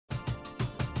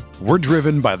We're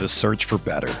driven by the search for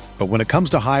better. But when it comes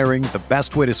to hiring, the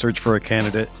best way to search for a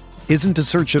candidate isn't to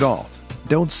search at all.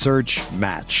 Don't search,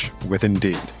 match with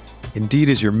Indeed. Indeed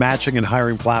is your matching and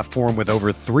hiring platform with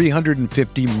over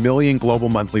 350 million global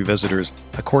monthly visitors,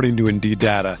 according to Indeed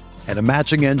data, and a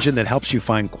matching engine that helps you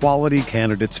find quality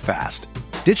candidates fast.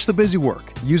 Ditch the busy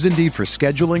work. Use Indeed for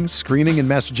scheduling, screening, and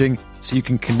messaging so you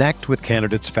can connect with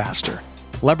candidates faster.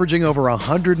 Leveraging over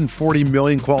 140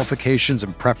 million qualifications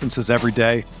and preferences every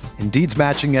day, Indeed's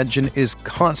matching engine is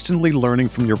constantly learning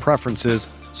from your preferences,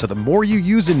 so the more you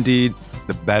use Indeed,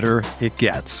 the better it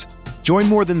gets. Join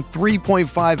more than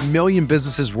 3.5 million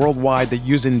businesses worldwide that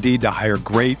use Indeed to hire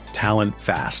great talent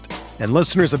fast. And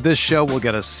listeners of this show will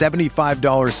get a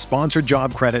 $75 sponsored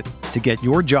job credit to get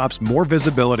your jobs more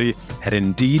visibility at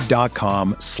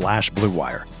Indeed.com/Blue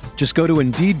Wire. Just go to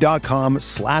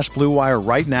Indeed.com/Blue Wire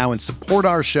right now and support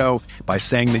our show by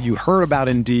saying that you heard about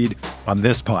Indeed on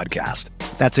this podcast.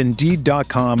 That's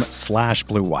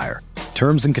Indeed.com/Blue Wire.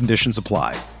 Terms and conditions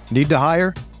apply. Need to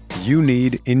hire? You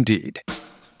need Indeed.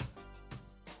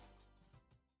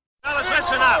 Fellas,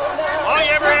 listen up. All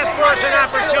you ever asked for is an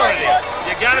opportunity.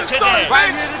 You got it today.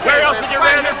 Where else would you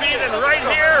rather be than right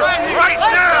here, right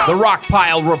now? The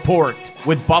Rockpile Report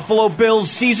with Buffalo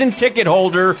Bills season ticket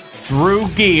holder Drew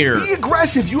Gear. Be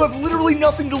aggressive. You have literally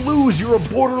nothing to lose. You're a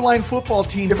borderline football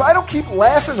team. If I don't keep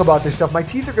laughing about this stuff, my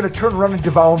teeth are going to turn around and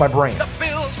devour my brain. The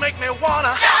Bills make me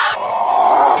wanna.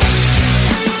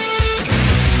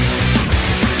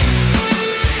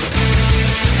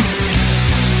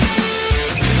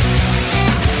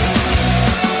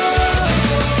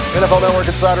 NFL Network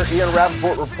insider Ian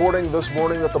Rappaport reporting this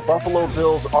morning that the Buffalo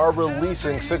Bills are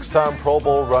releasing six-time Pro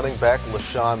Bowl running back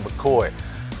LaShawn McCoy.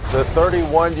 The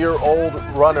 31-year-old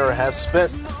runner has spent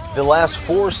the last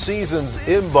 4 seasons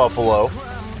in Buffalo.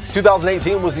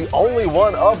 2018 was the only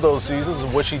one of those seasons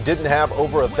in which he didn't have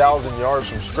over 1,000 yards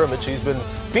from scrimmage. He's been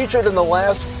featured in the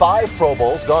last 5 Pro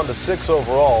Bowls, gone to 6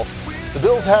 overall. The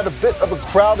Bills had a bit of a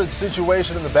crowded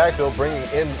situation in the backfield, bringing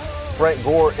in Frank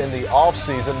Gore in the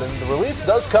offseason, and the release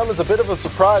does come as a bit of a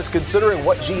surprise considering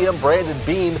what GM Brandon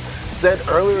Beane said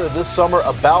earlier this summer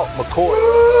about McCoy.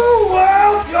 Ooh,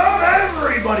 welcome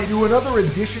everybody to another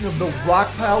edition of the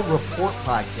Rockpile Report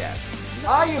podcast.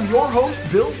 I am your host,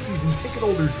 Bills season ticket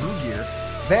holder Drew Gear.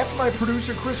 That's my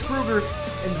producer, Chris Kruger,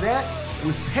 and that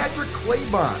was Patrick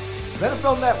Claybon,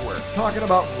 NFL Network, talking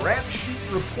about rap sheet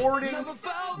reporting.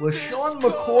 LaShawn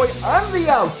McCoy on the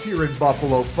outs here in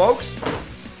Buffalo, folks.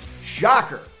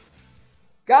 Shocker.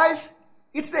 Guys,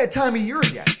 it's that time of year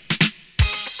again.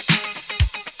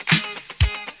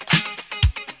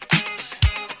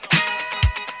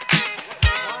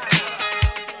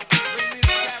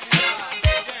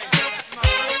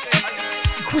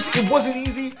 Chris, it wasn't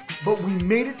easy, but we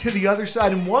made it to the other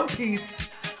side in one piece.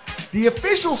 The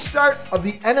official start of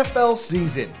the NFL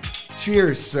season.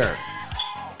 Cheers, sir.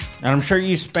 And I'm sure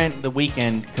you spent the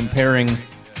weekend comparing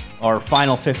our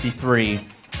final 53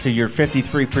 to your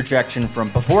 53 projection from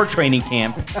before training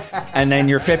camp, and then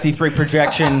your 53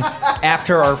 projection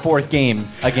after our 4th game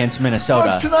against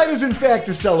Minnesota. Folks, tonight is in fact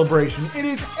a celebration. It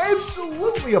is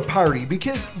absolutely a party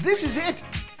because this is it.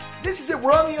 This is it.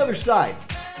 We're on the other side.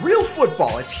 Real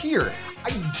football. It's here.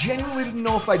 I genuinely didn't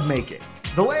know if I'd make it.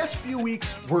 The last few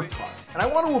weeks were tough, and I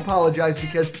want to apologize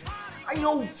because I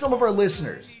know some of our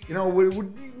listeners,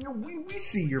 we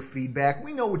see your feedback.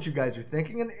 We know what you guys are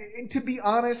thinking. And to be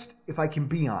honest, if I can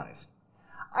be honest,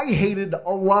 I hated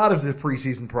a lot of the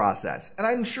preseason process. And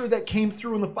I'm sure that came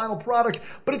through in the final product,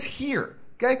 but it's here,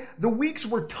 okay? The weeks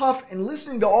were tough, and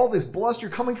listening to all this bluster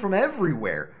coming from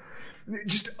everywhere,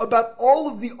 just about all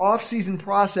of the offseason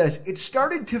process, it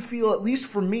started to feel, at least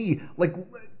for me, like,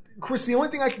 Chris, the only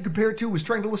thing I could compare it to was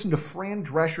trying to listen to Fran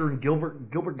Drescher and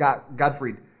Gilbert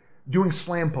Gottfried doing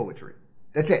slam poetry.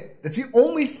 That's it. That's the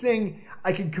only thing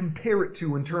I can compare it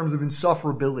to in terms of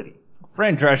insufferability.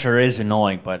 Fran Drescher is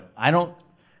annoying, but I don't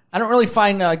really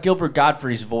find Gilbert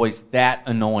Gottfried's voice that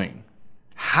annoying.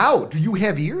 How? Do you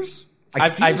have ears?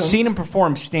 I've seen him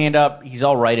perform stand-up. He's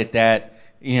all right at that.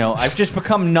 I've just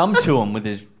become numb to him with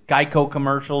his Geico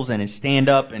commercials and his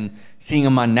stand-up and seeing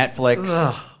him on Netflix.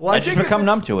 Well, I've just become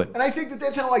numb to it. And I think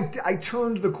that's how I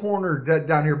turned the corner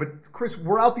down here. But, Chris,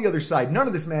 we're out the other side. None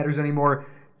of this matters anymore.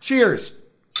 Cheers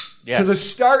to the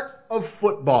start of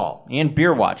football. And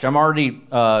Beer Watch. I've already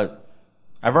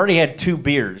had 2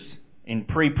 beers in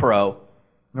pre-pro.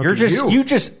 You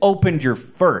just opened your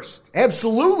first.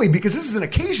 Absolutely, because this is an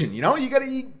occasion,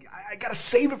 I gotta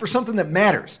save it for something that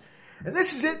matters. And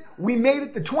this is it. We made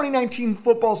it. The 2019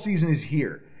 football season is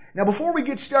here. Now, before we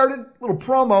get started, a little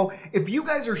promo. If you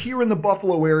guys are here in the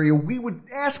Buffalo area, we would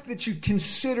ask that you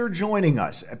consider joining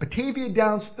us at Batavia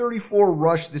Downs 34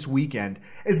 Rush this weekend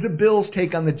as the Bills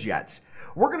take on the Jets.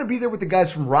 We're going to be there with the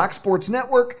guys from Rock Sports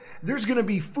Network. There's going to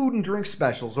be food and drink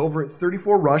specials over at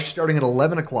 34 Rush starting at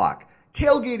 11 o'clock.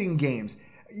 Tailgating games.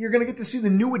 You're going to get to see the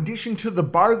new addition to the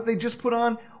bar that they just put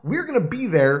on. We're going to be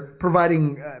there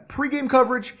providing pregame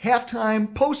coverage,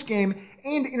 halftime, postgame,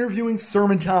 and interviewing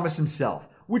Thurman Thomas himself,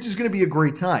 which is going to be a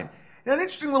great time. Now, an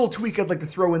interesting little tweak I'd like to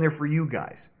throw in there for you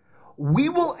guys. We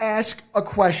will ask a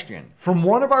question from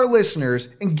one of our listeners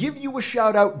and give you a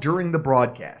shout out during the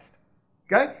broadcast.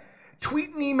 Okay?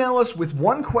 Tweet and email us with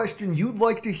one question you'd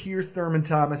like to hear Thurman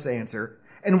Thomas answer,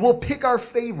 and we'll pick our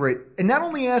favorite and not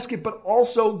only ask it, but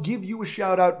also give you a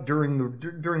shout out during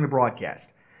the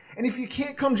broadcast. And if you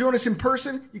can't come join us in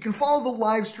person, you can follow the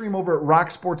live stream over at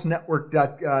rocksportsnetwork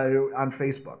on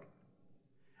Facebook.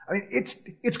 I mean,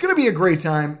 it's going to be a great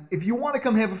time. If you want to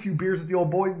come have a few beers with the old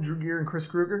boy, Drew Gear and Chris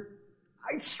Kruger,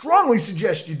 I strongly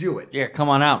suggest you do it. Yeah, come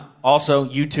on out. Also,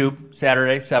 YouTube,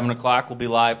 Saturday, 7 o'clock, will be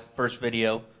live. First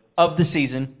video of the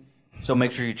season. So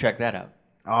make sure you check that out.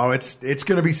 Oh, it's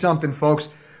going to be something, folks.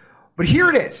 But here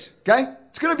it is, okay?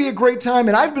 It's going to be a great time,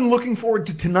 and I've been looking forward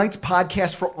to tonight's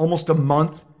podcast for almost a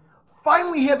month.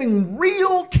 Finally having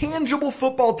real, tangible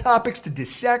football topics to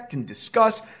dissect and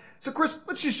discuss. So, Chris,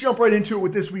 let's just jump right into it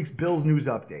with this week's Bills News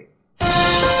Update.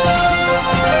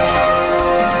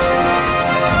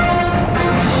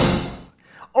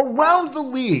 Around the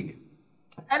league,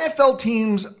 NFL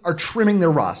teams are trimming their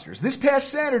rosters. This past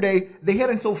Saturday, they had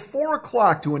until 4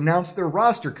 o'clock to announce their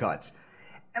roster cuts.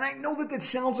 And I know that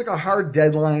sounds like a hard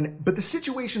deadline, but the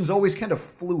situation's always kind of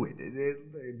fluid.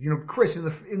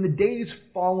 Chris, in the days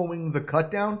following the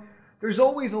cutdown, there's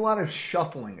always a lot of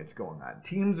shuffling that's going on.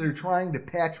 Teams are trying to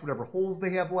patch whatever holes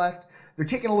they have left. They're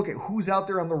taking a look at who's out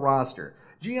there on the roster.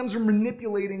 GMs are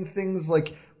manipulating things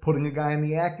like putting a guy on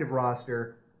the active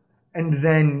roster and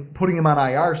then putting him on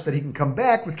IR so that he can come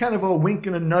back with kind of a wink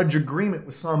and a nudge agreement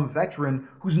with some veteran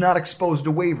who's not exposed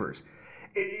to waivers.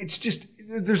 It's just,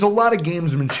 there's a lot of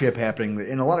gamesmanship happening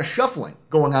and a lot of shuffling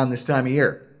going on this time of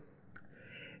year.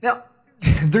 Now,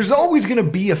 there's always going to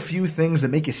be a few things that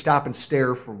make you stop and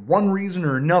stare for one reason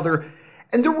or another,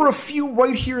 and there were a few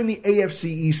right here in the AFC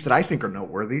East that I think are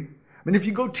noteworthy. I mean, if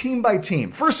you go team by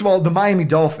team, first of all, the Miami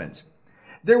Dolphins.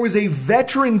 There was a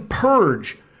veteran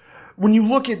purge when you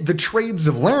look at the trades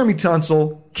of Laramie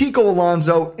Tunsil, Kiko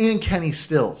Alonso, and Kenny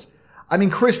Stills. I mean,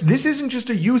 Chris, this isn't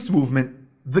just a youth movement.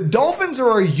 The Dolphins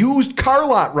are a used car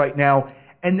lot right now,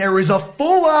 and there is a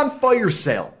full-on fire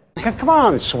sale. Come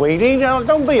on, sweetie.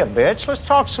 Don't be a bitch. Let's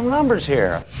talk some numbers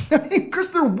here. I mean, Chris,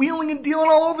 they're wheeling and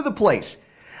dealing all over the place.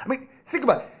 I mean, think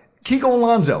about it. Kiko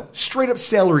Alonso, straight-up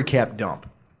salary cap dump.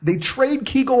 They trade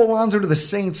Kiko Alonso to the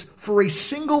Saints for a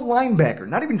single linebacker,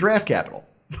 not even draft capital.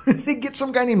 They get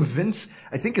some guy named Vince,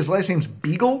 I think his last name's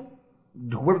Beagle,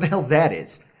 whoever the hell that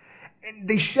is. And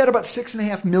they shed about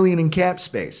 $6.5 million in cap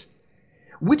space,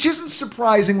 which isn't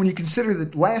surprising when you consider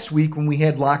that last week when we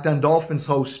had Locked On Dolphins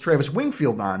host Travis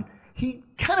Wingfield on, he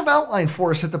kind of outlined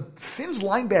for us that the Finns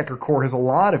linebacker core has a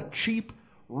lot of cheap,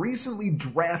 recently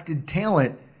drafted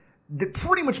talent that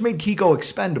pretty much made Kiko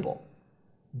expendable.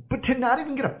 But to not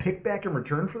even get a pick back in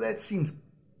return for that seems...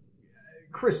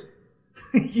 Chris,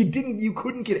 you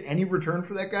couldn't get any return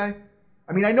for that guy?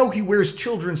 I mean, I know he wears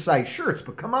children's size shirts,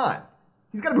 but come on.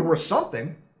 He's got to be worth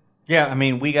something. Yeah, I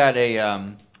mean, we got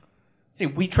a...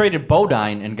 we traded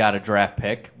Bodine and got a draft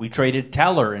pick. We traded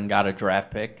Teller and got a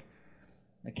draft pick.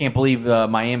 I can't believe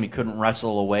Miami couldn't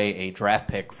wrestle away a draft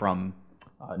pick from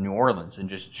New Orleans and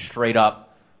just straight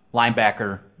up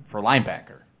linebacker for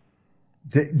linebacker.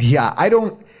 Yeah, I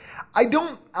don't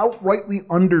outrightly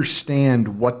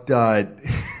understand what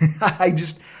I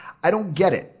don't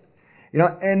get it.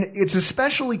 And it's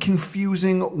especially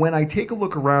confusing when I take a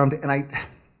look around and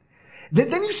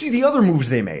then you see the other moves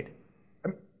they made.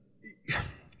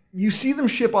 You see them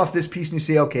ship off this piece and you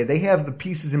say, okay, they have the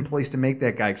pieces in place to make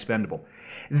that guy expendable.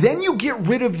 Then you get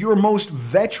rid of your most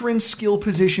veteran skill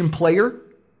position player.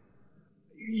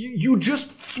 You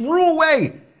just threw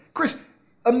away. Chris,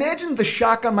 imagine the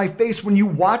shock on my face when you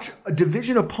watch a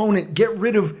division opponent get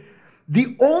rid of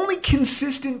the only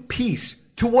consistent piece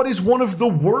to what is one of the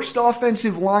worst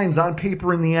offensive lines on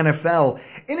paper in the NFL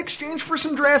in exchange for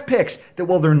some draft picks that,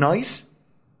 while they're nice,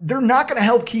 they're not going to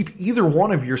help keep either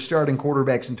one of your starting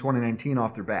quarterbacks in 2019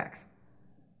 off their backs.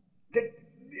 It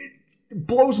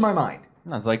blows my mind.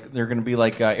 It's like they're going to be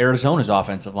like Arizona's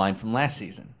offensive line from last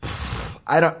season.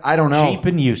 I don't know. Cheap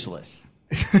and useless.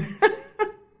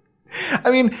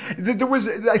 I mean,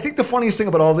 I think the funniest thing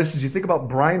about all this is you think about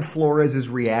Brian Flores'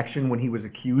 reaction when he was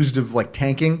accused of like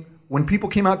tanking. When people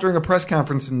came out during a press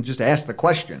conference and just asked the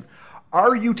question,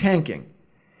 are you tanking?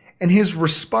 And his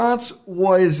response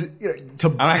was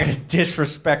I'm not going to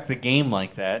disrespect the game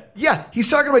like that. Yeah,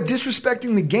 he's talking about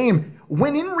disrespecting the game,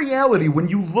 when in reality, when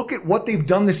you look at what they've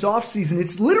done this offseason,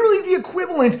 it's literally the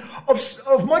equivalent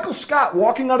of Michael Scott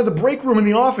walking out of the break room in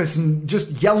the office and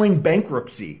just yelling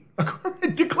bankruptcy,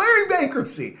 declaring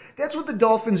bankruptcy. That's what the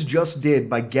Dolphins just did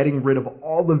by getting rid of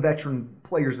all the veteran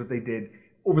players that they did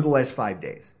over the last 5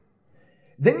 days.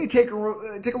 Then you take a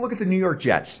look at the New York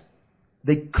Jets.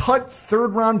 They cut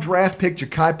third-round draft pick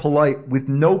Ja'Kai Polite with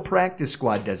no practice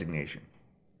squad designation.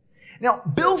 Now,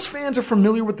 Bills fans are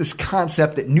familiar with this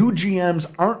concept that new GMs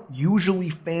aren't usually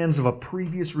fans of a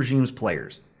previous regime's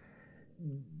players.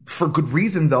 For good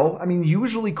reason, though. I mean,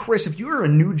 usually, Chris, if you're a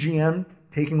new GM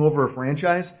taking over a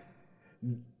franchise,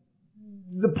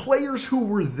 the players who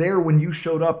were there when you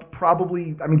showed up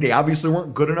they obviously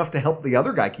weren't good enough to help the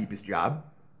other guy keep his job.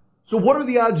 So what are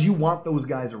the odds you want those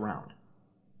guys around?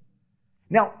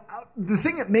 Now, the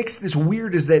thing that makes this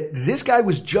weird is that this guy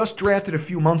was just drafted a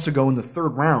few months ago in the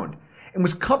third round and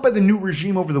was cut by the new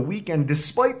regime over the weekend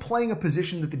despite playing a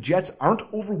position that the Jets aren't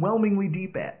overwhelmingly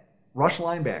deep at, rush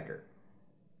linebacker.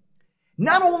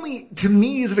 Not only, to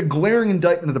me, is it a glaring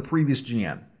indictment of the previous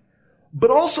GM,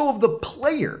 but also of the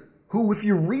player who, if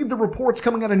you read the reports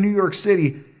coming out of New York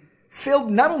City,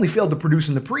 not only failed to produce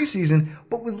in the preseason,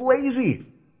 but was lazy.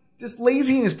 Just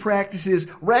lazy in his practices,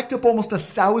 racked up almost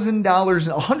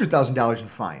 $100,000 in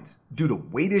fines due to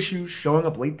weight issues, showing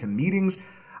up late to meetings.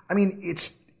 I mean,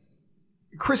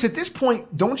 Chris, at this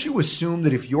point, don't you assume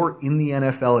that if you're in the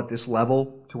NFL at this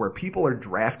level to where people are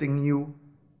drafting you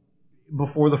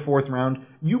before the fourth round,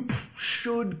 you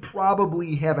should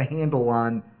probably have a handle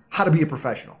on how to be a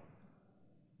professional?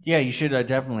 Yeah, you should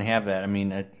definitely have that. I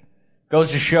mean, it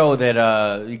goes to show that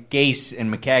Gase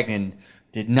and McCagnon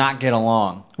did not get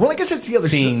along. Well, I guess that's the other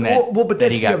side. But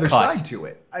that's the other side to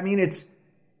it. I mean, it's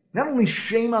not only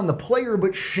shame on the player,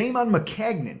 but shame on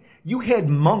McCagnon. You had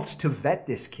months to vet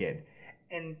this kid.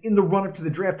 And in the run-up to the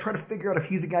draft, try to figure out if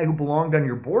he's a guy who belonged on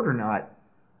your board or not.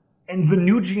 And the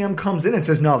new GM comes in and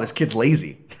says, no, this kid's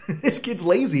lazy. This kid's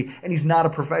lazy, and he's not a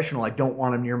professional. I don't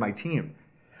want him near my team.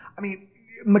 I mean,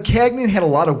 McCagnon had a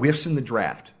lot of whiffs in the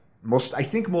draft. I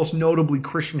think most notably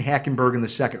Christian Hackenberg in the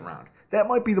second round. That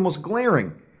might be the most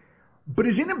glaring. But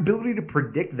his inability to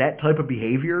predict that type of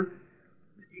behavior,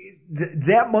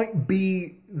 that might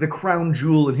be the crown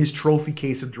jewel in his trophy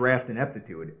case of draft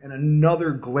ineptitude, and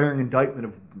another glaring indictment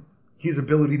of his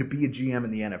ability to be a GM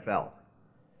in the NFL.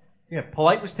 Yeah,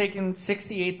 Polite was taken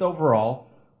 68th overall.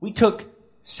 We took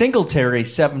Singletary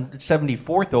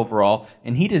 74th overall,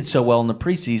 and he did so well in the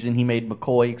preseason, he made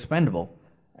McCoy expendable.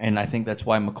 And I think that's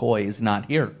why McCoy is not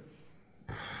here.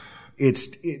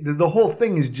 The whole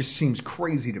thing just seems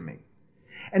crazy to me.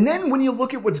 And then when you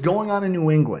look at what's going on in New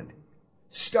England,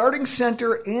 starting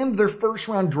center and their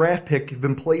first-round draft pick have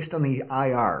been placed on the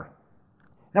IR.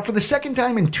 Now, for the second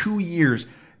time in 2 years,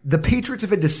 the Patriots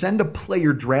have had to send a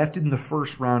player drafted in the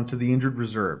first round to the injured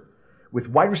reserve, with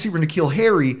wide receiver N'Keal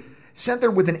Harry sent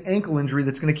there with an ankle injury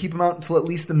that's going to keep him out until at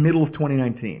least the middle of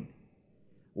 2019.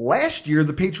 Last year,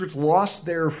 the Patriots lost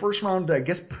their first-round,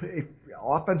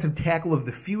 offensive tackle of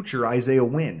the future, Isaiah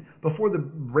Wynn, before the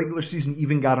regular season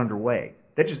even got underway.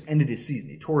 That just ended his season.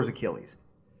 He tore his Achilles.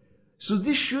 So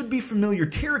this should be familiar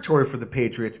territory for the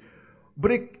Patriots,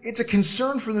 but it's a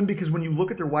concern for them because when you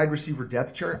look at their wide receiver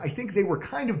depth chart, I think they were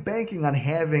kind of banking on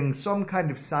having some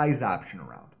kind of size option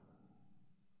around.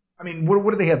 I mean, what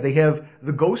do they have? They have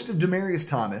the ghost of Demaryius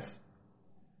Thomas.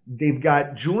 They've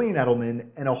got Julian Edelman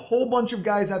and a whole bunch of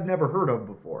guys I've never heard of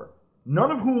before,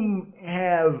 none of whom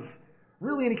have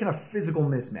really any kind of physical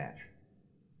mismatch.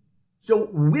 So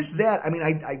with that, I mean,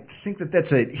 I think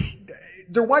that's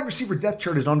their wide receiver depth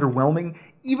chart is underwhelming,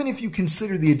 even if you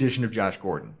consider the addition of Josh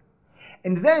Gordon.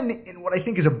 And then, in what I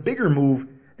think is a bigger move,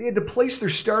 they had to place their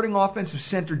starting offensive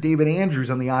center, David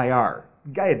Andrews, on the IR.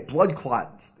 The guy had blood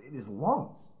clots in his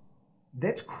lungs.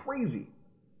 That's crazy.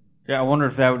 Yeah, I wonder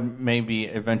if that would maybe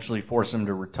eventually force him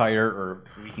to retire or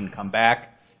if he can come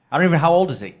back. I don't even know, how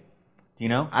old is he? Do you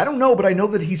know? I don't know, but I know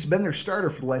that he's been their starter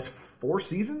for the last 4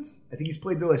 seasons. I think he's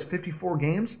played their last 54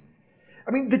 games.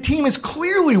 I mean, the team is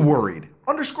clearly worried,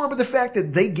 underscored by the fact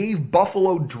that they gave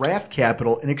Buffalo draft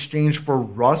capital in exchange for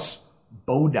Russ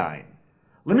Bodine.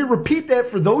 Let me repeat that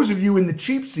for those of you in the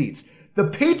cheap seats. The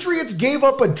Patriots gave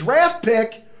up a draft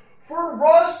pick for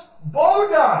Russ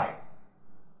Bodine.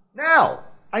 Now,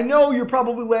 I know you're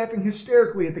probably laughing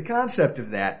hysterically at the concept of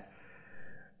that.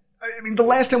 I mean, the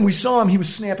last time we saw him, he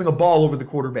was snapping a ball over the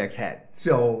quarterback's head.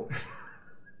 So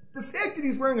the fact that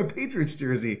he's wearing a Patriots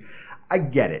jersey, I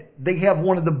get it. They have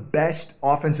one of the best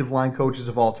offensive line coaches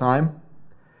of all time.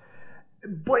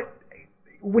 But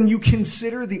when you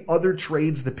consider the other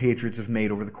trades the Patriots have made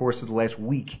over the course of the last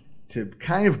week to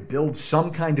kind of build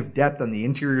some kind of depth on the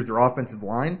interior of their offensive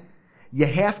line, you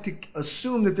have to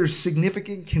assume that there's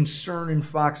significant concern in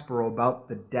Foxborough about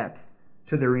the depth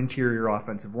to their interior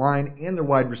offensive line and their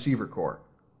wide receiver core.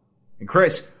 And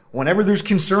Chris, whenever there's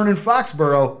concern in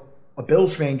Foxborough, a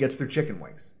Bills fan gets their chicken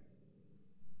wings.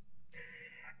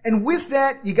 And with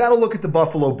that, you got to look at the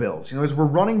Buffalo Bills. As we're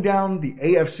running down the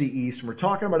AFC East and we're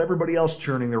talking about everybody else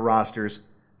churning their rosters,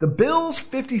 the Bills'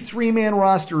 53-man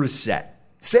roster is set.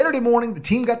 Saturday morning, the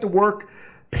team got to work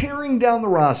paring down the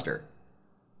roster.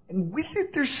 And with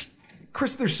it, there's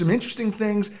some interesting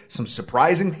things, some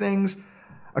surprising things,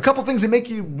 a couple things that make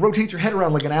you rotate your head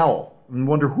around like an owl and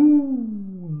wonder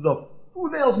who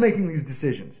the hell's making these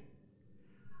decisions.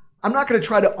 I'm not going to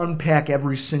try to unpack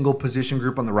every single position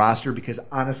group on the roster because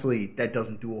honestly, that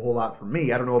doesn't do a whole lot for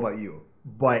me. I don't know about you,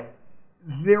 but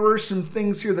there are some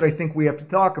things here that I think we have to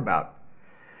talk about.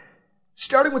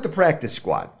 Starting with the practice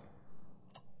squad.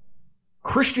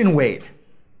 Christian Wade.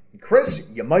 Chris,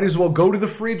 you might as well go to the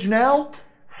fridge now.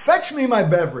 Fetch me my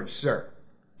beverage, sir.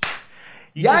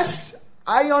 Yes,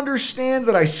 I understand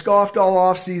that I scoffed all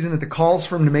offseason at the calls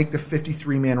for him to make the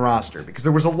 53-man roster because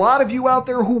there was a lot of you out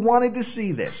there who wanted to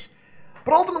see this.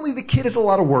 But ultimately, the kid has a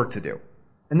lot of work to do.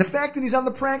 And the fact that he's on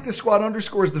the practice squad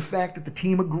underscores the fact that the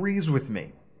team agrees with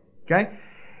me. Okay?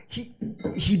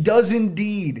 He does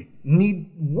indeed need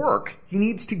work. He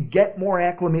needs to get more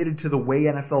acclimated to the way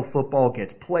NFL football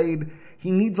gets played.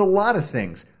 He needs a lot of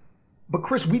things. But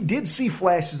Chris, we did see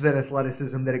flashes of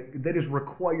athleticism that is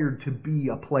required to be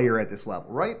a player at this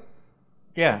level, right?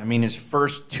 Yeah, I mean, his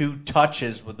first 2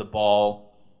 touches with the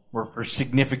ball were for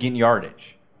significant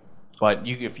yardage. But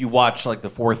if you watch like the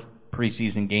 4th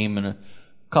preseason game and a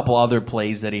couple other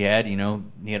plays that he had, he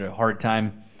had a hard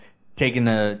time taking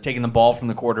the ball from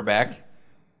the quarterback,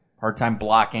 hard time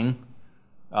blocking.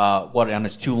 On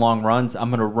his 2 long runs, I'm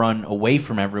going to run away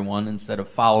from everyone instead of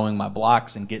following my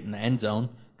blocks and get in the end zone.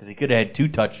 Because he could have had 2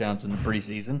 touchdowns in the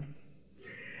preseason.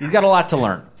 He's got a lot to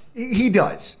learn. He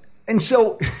does. And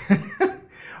so,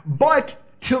 but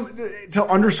to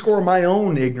underscore my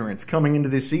own ignorance coming into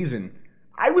this season,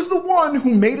 I was the one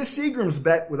who made a Seagram's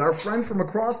bet with our friend from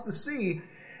across the sea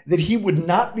that he would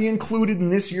not be included in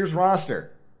this year's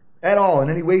roster at all in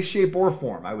any way, shape, or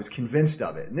form. I was convinced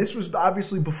of it. And this was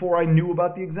obviously before I knew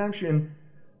about the exemption,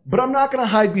 but I'm not going to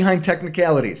hide behind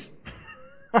technicalities.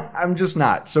 I'm just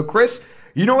not. So, Chris,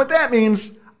 you know what that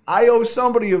means. I owe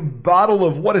somebody a bottle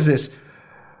of, what is this?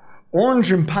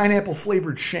 Orange and pineapple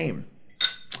flavored shame.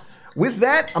 With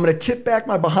that, I'm going to tip back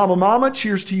my Bahama Mama.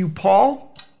 Cheers to you,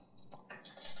 Paul.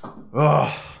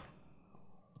 Oh,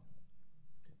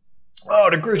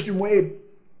 to Christian Wade.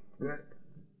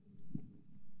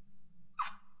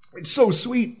 It's so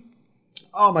sweet.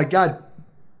 Oh, my God.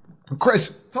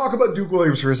 Chris, talk about Duke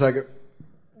Williams for a second.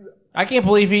 I can't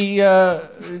believe he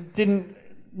didn't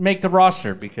make the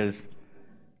roster because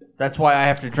that's why I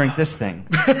have to drink this thing.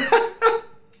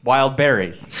 Wild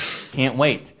berries. Can't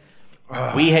wait.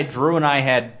 Drew and I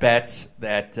had bets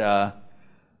that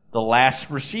the last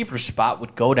receiver spot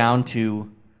would go down to,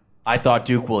 I thought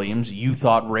Duke Williams. You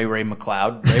thought Ray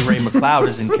McLeod. Ray McLeod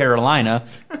is in Carolina.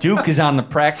 Duke is on the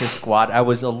practice squad. I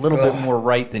was a little bit more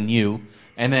right than you.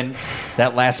 And then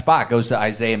that last spot goes to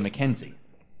Isaiah McKenzie,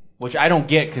 which I don't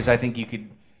get because I think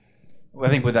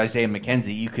with Isaiah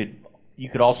McKenzie, you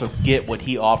could also get what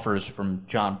he offers from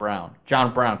John Brown.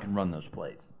 John Brown can run those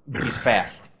plays. He's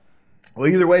fast. Well,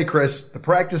 either way, Chris, the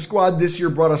practice squad this year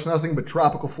brought us nothing but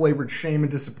tropical flavored shame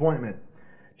and disappointment.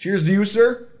 Cheers to you,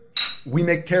 sir. We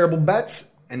make terrible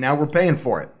bets, and now we're paying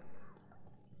for it.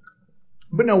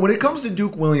 But no, when it comes to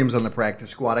Duke Williams on the practice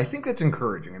squad, I think that's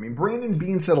encouraging. I mean, Brandon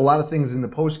Beane said a lot of things in the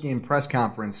post-game press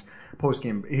conference,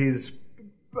 his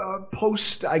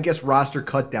post, I guess, roster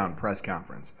cut-down press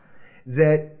conference,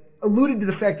 that alluded to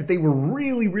the fact that they were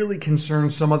really, really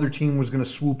concerned some other team was going to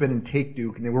swoop in and take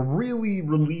Duke, and they were really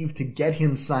relieved to get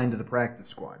him signed to the practice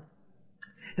squad.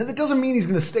 Now, that doesn't mean he's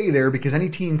going to stay there because any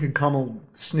team could come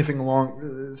sniffing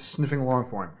along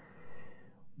for him.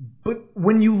 But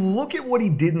when you look at what he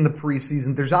did in the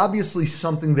preseason, there's obviously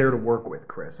something there to work with,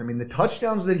 Chris. I mean, the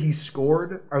touchdowns that he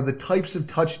scored are the types of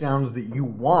touchdowns that you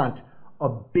want a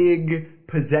big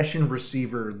possession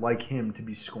receiver like him to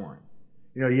be scoring.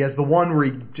 He has the one where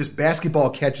he just basketball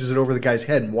catches it over the guy's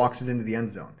head and walks it into the end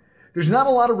zone. There's not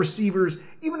a lot of receivers,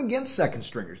 even against second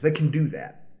stringers, that can do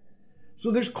that.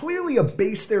 So there's clearly a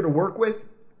base there to work with.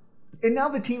 And now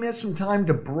the team has some time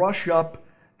to brush up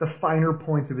the finer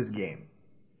points of his game.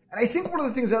 And I think one of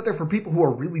the things out there for people who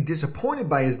are really disappointed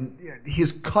by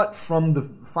his cut from the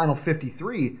final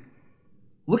 53,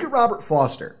 look at Robert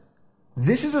Foster.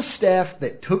 This is a staff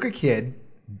that took a kid,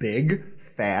 big,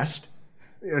 fast,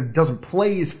 doesn't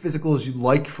play as physical as you'd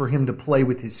like for him to play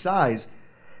with his size,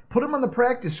 put him on the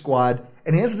practice squad,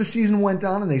 and as the season went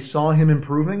on and they saw him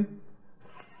improving,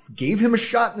 gave him a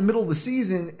shot in the middle of the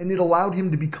season, and it allowed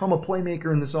him to become a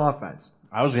playmaker in this offense.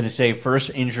 I was going to say, first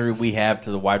injury we have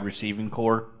to the wide receiving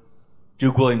core,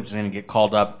 Duke Williams is going to get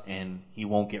called up, and he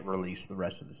won't get released the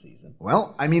rest of the season.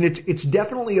 Well, I mean, it's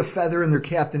definitely a feather in their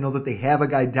cap to know that they have a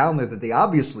guy down there that they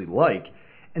obviously like,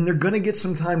 and they're going to get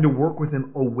some time to work with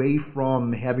him away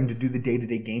from having to do the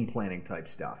day-to-day game planning type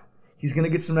stuff. He's going to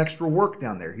get some extra work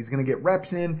down there. He's going to get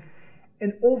reps in,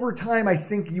 and over time, I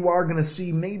think you are going to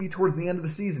see, maybe towards the end of the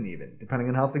season even, depending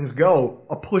on how things go,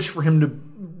 a push for him to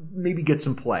maybe get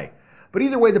some play. But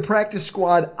either way, the practice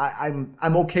squad, I'm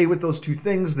okay with those two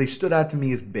things. They stood out to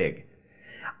me as big.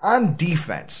 On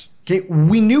defense, okay,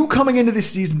 we knew coming into this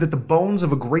season that the bones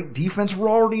of a great defense were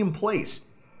already in place.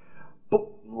 But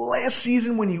last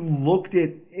season, when you looked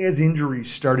at as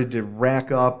injuries started to rack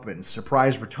up and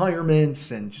surprise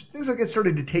retirements and just things like that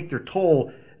started to take their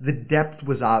toll, the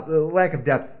lack of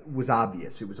depth was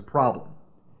obvious. It was a problem.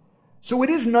 So it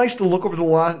is nice to look over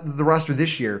the roster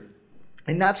this year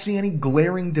and not see any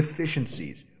glaring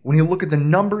deficiencies when you look at the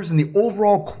numbers and the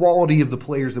overall quality of the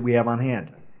players that we have on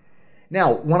hand.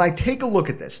 Now, when I take a look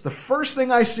at this, the first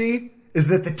thing I see is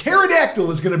that the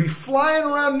pterodactyl is going to be flying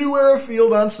around New Era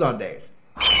Field on Sundays.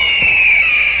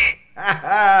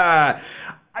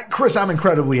 Chris, I'm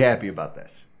incredibly happy about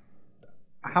this.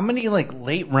 How many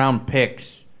late round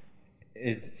picks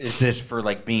is this for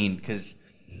Bean? Because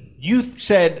you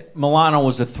said Milano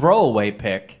was a throwaway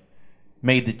pick.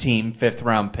 Made the team, 5th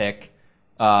round pick.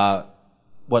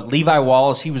 Levi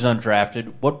Wallace, he was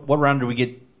undrafted. What round did we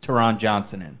get Teron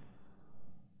Johnson in?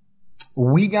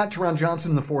 We got Teron Johnson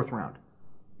in the 4th round.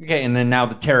 Okay, and then now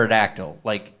the pterodactyl.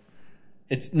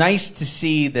 It's nice to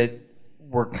see that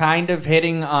we're kind of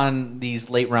hitting on these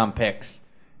late round picks.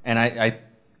 And I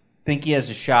think he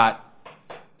has a shot,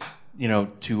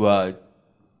 to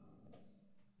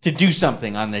do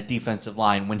something on that defensive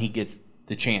line when he gets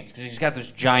the chance, because he's got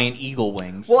those giant eagle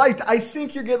wings. Well, I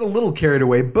think you're getting a little carried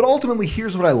away, but ultimately,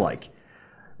 here's what I like.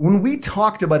 When we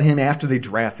talked about him after they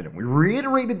drafted him, we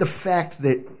reiterated the fact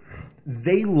that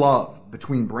they love,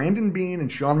 between Brandon Beane and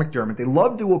Sean McDermott, they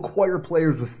love to acquire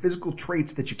players with physical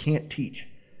traits that you can't teach.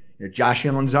 Josh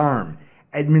Allen's arm,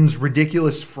 Edmonds'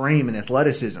 ridiculous frame and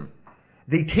athleticism.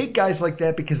 They take guys like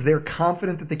that because they're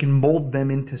confident that they can mold them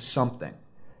into something.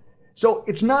 So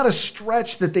it's not a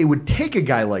stretch that they would take a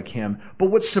guy like him, but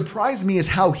what surprised me is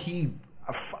how he,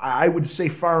 I would say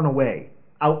far and away,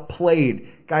 outplayed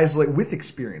guys with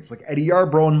experience, like Eddie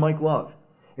Yarbrough and Mike Love.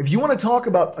 If you want to talk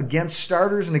about against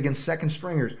starters and against second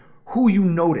stringers, who you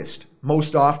noticed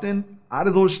most often out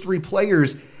of those 3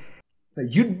 players,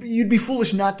 you'd be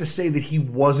foolish not to say that he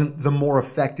wasn't the more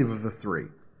effective of the 3.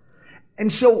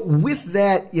 And so with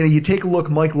that, you take a look,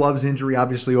 Mike Love's injury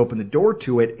obviously opened the door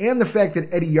to it, and the fact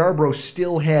that Eddie Yarbrough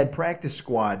still had practice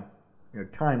squad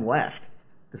time left.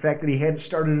 The fact that he hadn't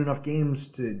started enough games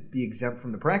to be exempt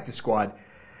from the practice squad.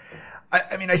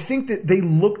 I think that they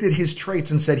looked at his traits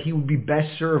and said he would be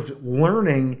best served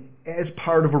learning as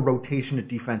part of a rotation at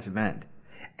defensive end.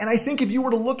 And I think if you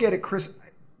were to look at it,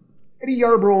 Chris, Eddie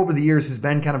Yarbrough over the years has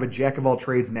been kind of a jack of all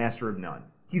trades, master of none.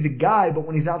 He's a guy, but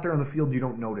when he's out there on the field, you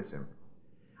don't notice him.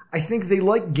 I think they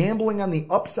like gambling on the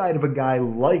upside of a guy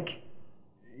like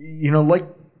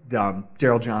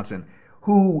Darryl Johnson,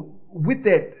 who, with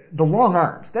the long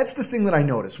arms, that's the thing that I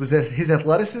noticed, was his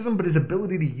athleticism, but his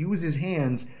ability to use his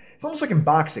hands. It's almost like in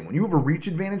boxing. When you have a reach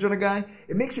advantage on a guy,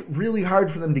 it makes it really hard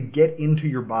for them to get into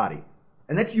your body.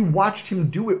 And you watched him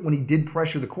do it when he did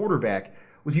pressure the quarterback,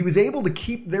 was he was able to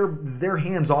keep their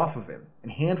hands off of him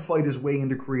and hand fight his way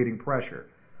into creating pressure.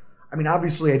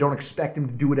 Obviously, I don't expect him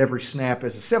to do it every snap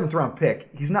as a 7th round pick.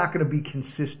 He's not going to be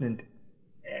consistent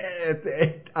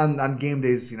on game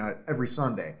days, every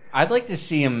Sunday. I'd like to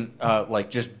see him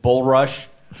just bull rush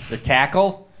the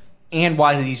tackle, and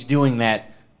while he's doing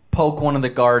that, poke one of the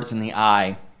guards in the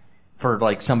eye for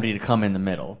somebody to come in the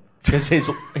middle, because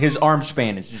his arm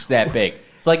span is just that big.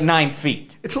 It's 9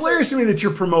 feet. It's hilarious to me that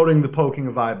you're promoting the poking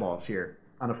of eyeballs here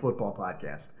on a football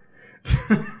podcast.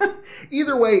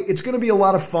 Either way, it's going to be a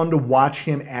lot of fun to watch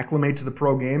him acclimate to the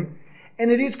pro game.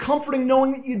 And it is comforting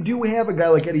knowing that you do have a guy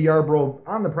like Eddie Yarbrough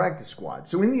on the practice squad.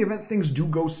 So in the event things do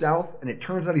go south and it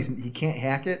turns out he can't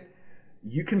hack it,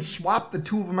 you can swap the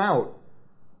 2 of them out.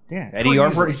 Yeah, Eddie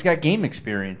Yarbrough, he's got game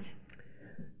experience.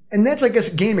 And that's, I guess,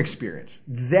 game experience.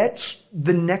 That's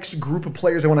the next group of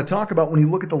players I want to talk about when you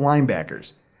look at the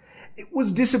linebackers. It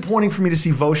was disappointing for me to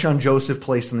see BUFsNYJ Joseph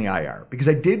placed in the IR because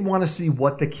I did want to see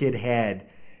what the kid had.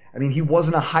 I mean, he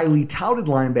wasn't a highly touted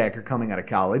linebacker coming out of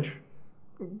college.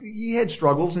 He had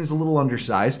struggles and he's a little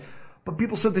undersized. But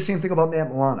people said the same thing about Matt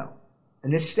Milano.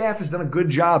 And this staff has done a good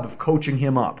job of coaching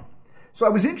him up. So I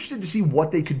was interested to see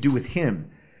what they could do with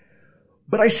him.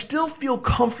 But I still feel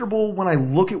comfortable when I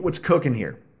look at what's cooking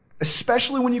here.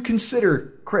 Especially when you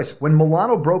consider, Chris, when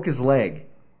Milano broke his leg.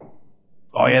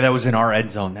 Oh, yeah, that was in our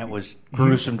end zone. That was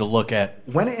gruesome to look at.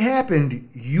 When it happened,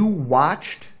 you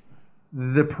watched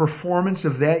the performance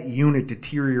of that unit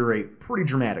deteriorate pretty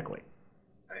dramatically.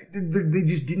 They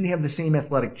just didn't have the same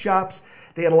athletic chops.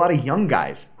 They had a lot of young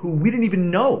guys who we didn't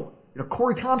even know.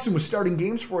 Corey Thompson was starting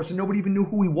games for us and nobody even knew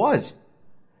who he was.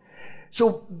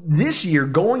 So this year,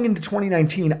 going into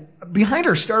 2019, behind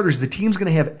our starters, the team's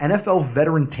going to have NFL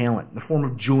veteran talent in the form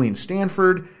of Julian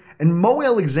Stanford and Mo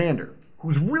Alexander,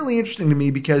 who's really interesting to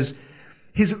me because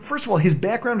first of all, his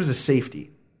background as a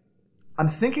safety. I'm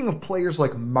thinking of players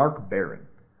like Mark Barron.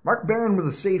 Mark Barron was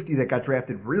a safety that got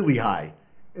drafted really high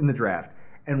in the draft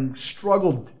and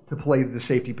struggled to play the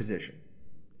safety position.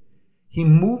 He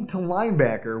moved to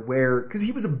linebacker because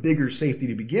he was a bigger safety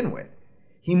to begin with.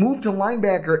 He moved to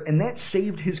linebacker, and that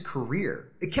saved his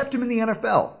career. It kept him in the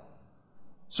NFL.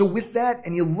 So with that,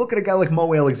 and you look at a guy like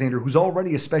Mo Alexander, who's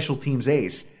already a special teams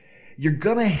ace, you're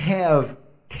going to have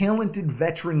talented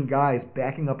veteran guys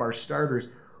backing up our starters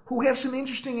who have some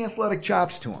interesting athletic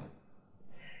chops to them.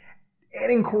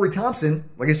 Adding Corey Thompson,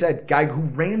 like I said, guy who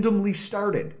randomly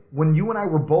started. When you and I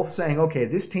were both saying, okay,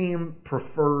 this team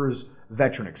prefers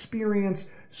veteran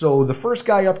experience. So the first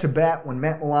guy up to bat when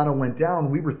Matt Milano went down,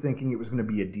 we were thinking it was going to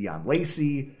be a Deion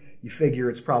Lacey. You figure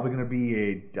it's probably going to be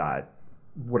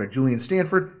a Julian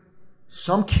Stanford.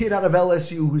 Some kid out of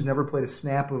LSU who's never played a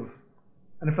snap of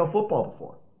NFL football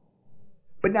before.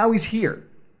 But now he's here,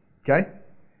 okay?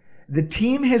 The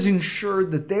team has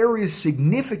ensured that there is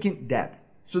significant depth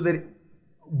so that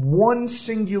one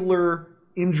singular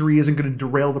injury isn't going to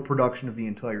derail the production of the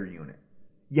entire unit.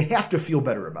 You have to feel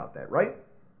better about that, right?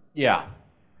 Yeah.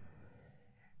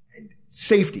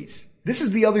 Safeties. This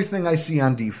is the other thing I see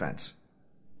on defense.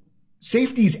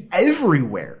 Safeties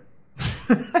everywhere.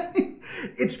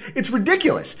 It's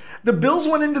ridiculous. The Bills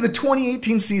went into the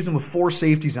 2018 season with 4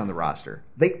 safeties on the roster.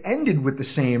 They ended with the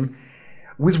same,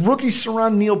 with rookie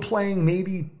Saron Neal playing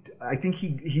maybe, I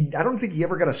don't think he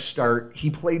ever got a start. He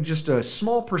played just a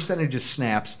small percentage of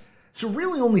snaps. So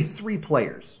really only 3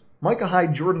 players, Micah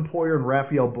Hyde, Jordan Poyer, and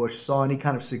Raphael Bush, saw any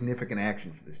kind of significant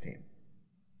action for this team.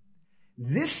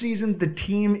 This season, the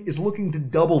team is looking to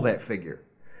double that figure.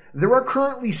 There are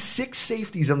currently 6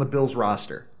 safeties on the Bills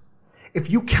roster. If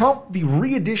you count the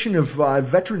re-addition of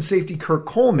veteran safety Kirk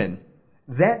Coleman,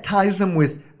 that ties them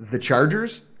with the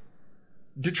Chargers,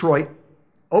 Detroit,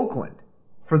 Oakland,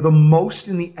 for the most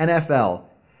in the NFL,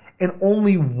 and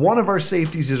only one of our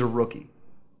safeties is a rookie.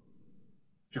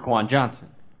 Jaquan Johnson,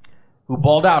 who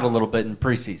balled out a little bit in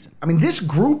preseason. I mean, this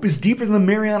group is deeper than the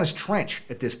Marianas Trench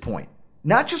at this point.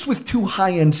 Not just with 2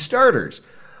 high-end starters,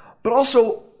 but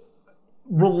also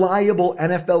reliable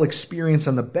NFL experience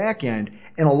on the back end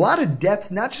and a lot of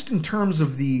depth, not just in terms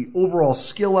of the overall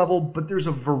skill level, but there's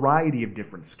a variety of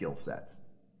different skill sets.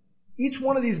 Each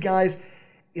one of these guys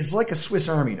is like a Swiss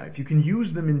Army knife. You can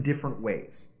use them in different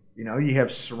ways. You have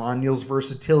Saron Neal's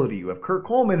versatility. You have Kirk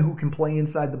Coleman, who can play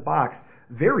inside the box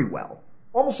very well,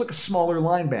 almost like a smaller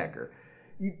linebacker.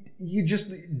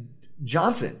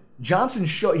 Johnson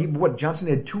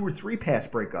had 2 or 3 pass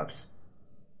breakups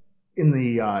in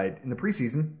the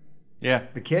preseason. Yeah,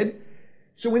 the kid.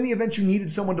 So in the event you needed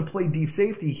someone to play deep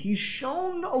safety, he's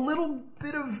shown a little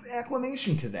bit of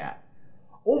acclimation to that.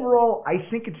 Overall, I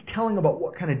think it's telling about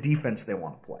what kind of defense they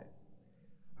want to play.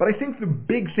 But I think the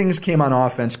big things came on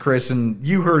offense, Chris, and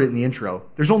you heard it in the intro.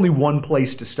 There's only one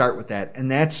place to start with that, and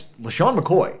that's LeSean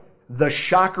McCoy, the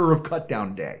shocker of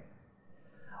cutdown day.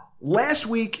 Last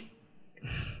week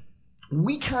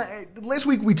we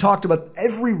talked about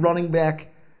every running back,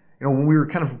 when we were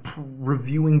kind of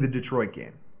reviewing the Detroit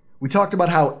game. We talked about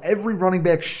how every running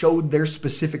back showed their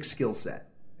specific skill set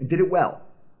and did it well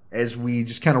as we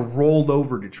just kind of rolled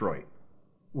over Detroit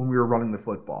when we were running the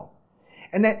football.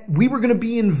 And that we were going to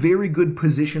be in very good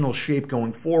positional shape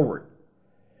going forward.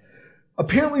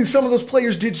 Apparently, some of those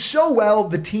players did so well,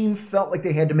 the team felt like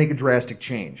they had to make a drastic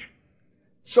change.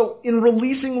 So in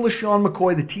releasing LeSean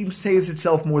McCoy, the team saves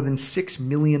itself more than $6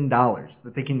 million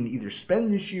that they can either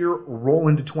spend this year or roll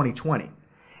into 2020.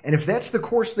 And if that's the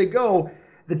course they go,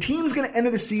 the team's going to enter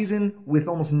the season with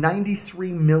almost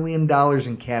 $93 million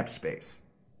in cap space.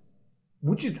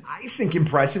 which is, I think,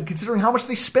 impressive considering how much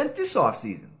they spent this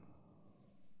offseason.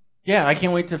 Yeah, I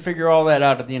can't wait to figure all that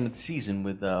out at the end of the season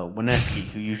with Wineski,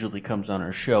 who usually comes on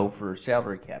our show for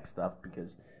salary cap stuff,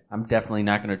 because I'm definitely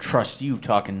not going to trust you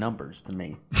talking numbers to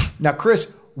me. Now,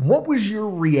 Chris, what was your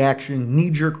reaction,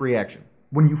 knee-jerk reaction,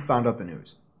 when you found out the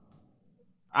news?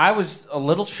 I was a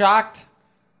little shocked,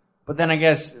 but then I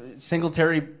guess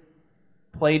Singletary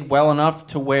played well enough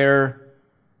to where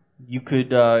you could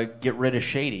get rid of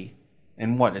Shady.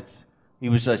 And he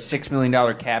was a $6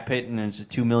 million cap hit, and it's a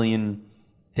 $2 million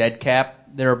dead cap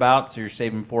thereabout, so you're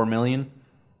saving $4 million.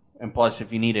 And plus,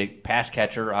 if you need a pass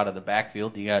catcher out of the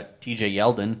backfield, you got T.J.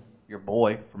 Yeldon, your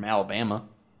boy from Alabama.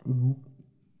 Mm-hmm.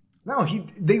 No,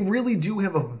 they really do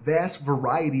have a vast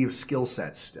variety of skill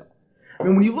sets still. I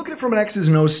mean, when you look at it from an X's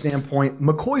and O's standpoint,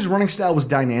 McCoy's running style was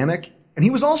dynamic, and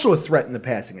he was also a threat in the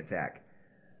passing attack,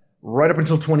 right up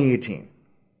until 2018.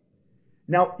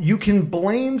 Now, you can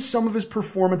blame some of his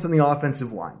performance on the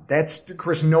offensive line.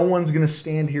 Chris, no one's going to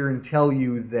stand here and tell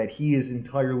you that he is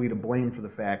entirely to blame for the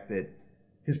fact that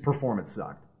his performance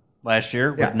sucked. Last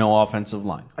year with no offensive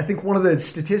line. I think one of the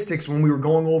statistics when we were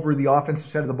going over the offensive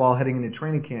side of the ball heading into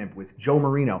training camp with Joe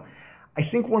Marino, I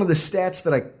think one of the stats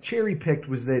that I cherry-picked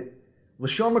was that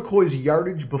LeSean McCoy's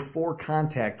yardage before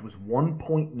contact was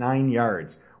 1.9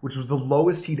 yards, which was the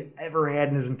lowest he'd ever had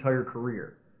in his entire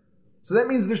career. So that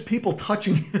means there's people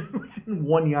touching him within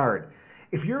 1 yard.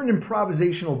 If you're an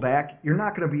improvisational back, you're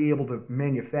not going to be able to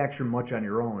manufacture much on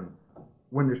your own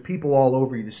when there's people all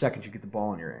over you the second you get the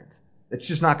ball in your hands. It's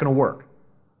just not going to work.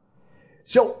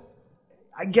 So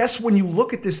I guess when you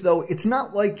look at this, though, it's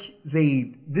not like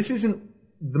this isn't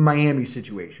the Miami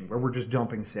situation where we're just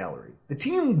dumping salary. The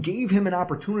team gave him an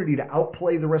opportunity to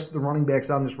outplay the rest of the running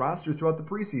backs on this roster throughout the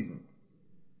preseason.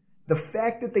 The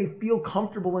fact that they feel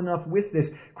comfortable enough with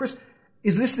this, Chris,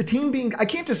 is this the team being, I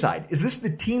can't decide, is this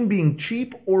the team being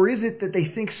cheap, or is it that they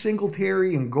think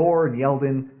Singletary and Gore and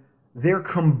Yeldon, their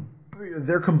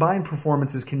combined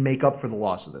performances can make up for the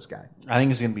loss of this guy? I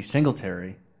think it's going to be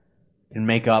Singletary can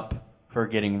make up for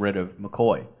getting rid of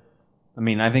McCoy. I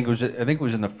mean, I think it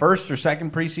was in the first or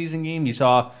second preseason game. You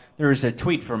saw there was a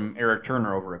tweet from Eric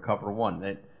Turner over at Cover One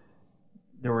that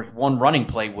there was one running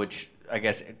play which, I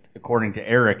guess, according to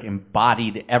Eric,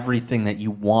 embodied everything that you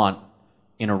want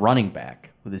in a running back,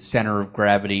 with his center of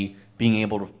gravity, being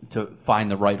able to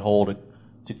find the right hole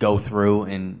to go through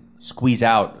and squeeze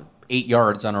out 8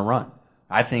 yards on a run.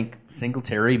 I think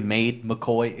Singletary made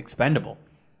McCoy expendable.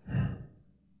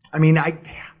 I mean,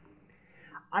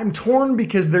 I'm torn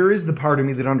because there is the part of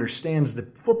me that understands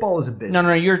that football is a business.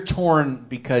 No, you're torn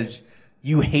because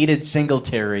you hated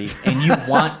Singletary and you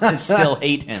want to still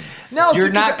hate him. No,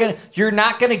 you're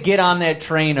not gonna get on that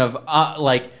train of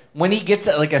like when he gets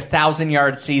like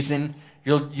 1,000-yard season,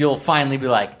 you'll finally be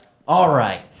like, all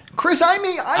right, Chris, I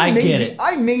get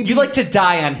it. You like to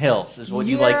die on hills, is what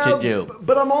you like to do.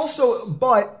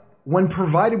 But when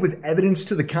provided with evidence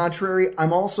to the contrary,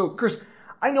 Chris,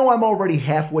 I know I'm already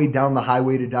halfway down the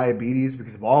highway to diabetes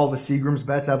because of all the Seagram's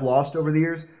bets I've lost over the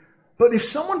years. But if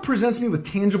someone presents me with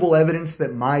tangible evidence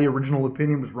that my original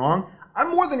opinion was wrong,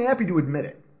 I'm more than happy to admit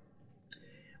it.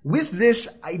 With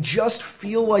this, I just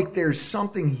feel like there's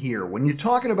something here. When you're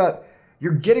talking about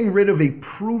you're getting rid of a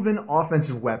proven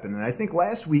offensive weapon, and I think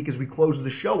last week as we closed the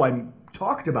show, I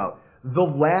talked about the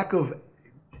lack of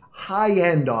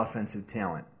high-end offensive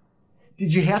talent.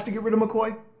 Did you have to get rid of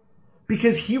McCoy?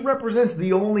 Because he represents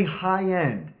the only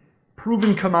high-end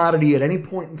proven commodity at any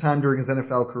point in time during his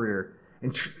NFL career.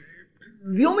 And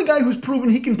the only guy who's proven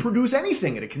he can produce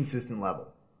anything at a consistent level.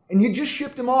 And you just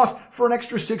shipped him off for an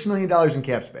extra $6 million in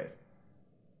cap space.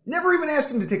 Never even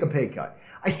asked him to take a pay cut.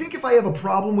 I think if I have a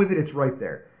problem with it, it's right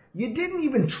there. You didn't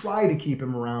even try to keep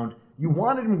him around. You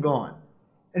wanted him gone.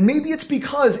 And maybe it's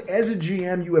because, as a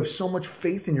GM, you have so much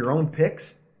faith in your own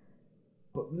picks.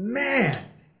 But man,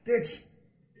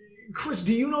 Chris,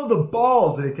 do you know the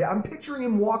balls that it takes? I'm picturing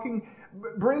him walking.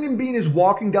 Brandon Beane is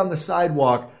walking down the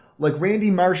sidewalk like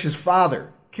Randy Marsh's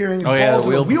father, carrying his balls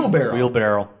in a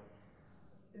wheelbarrow.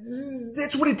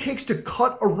 That's what it takes to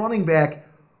cut a running back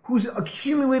who's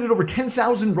accumulated over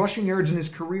 10,000 rushing yards in his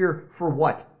career for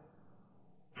what?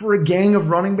 For a gang of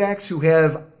running backs who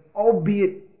have,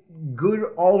 albeit good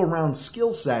all-around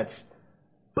skill sets,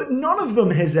 but none of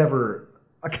them has ever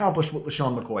accomplished what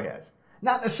LeSean McCoy has.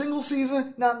 Not in a single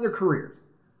season, not in their careers.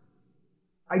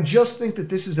 I just think that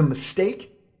this is a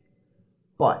mistake,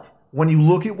 but when you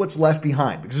look at what's left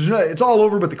behind, because it's all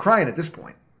over but the crying at this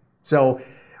point. So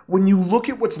when you look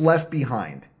at what's left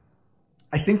behind,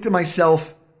 I think to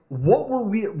myself, what were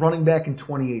we at running back in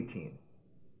 2018?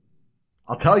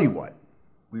 I'll tell you what.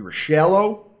 We were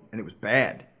shallow, and it was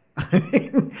bad.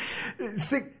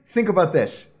 Think about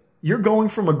this. You're going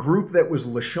from a group that was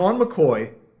LaShawn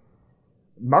McCoy,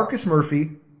 Marcus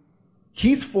Murphy,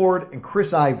 Keith Ford, and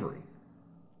Chris Ivory.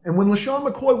 And when LaShawn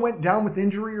McCoy went down with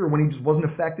injury or when he just wasn't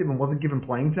effective and wasn't given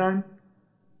playing time,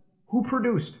 who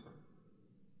produced?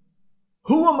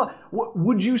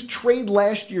 Would you trade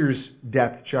last year's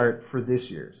depth chart for this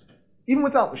year's, even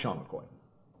without LaShawn McCoy?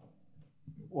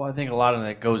 Well, I think a lot of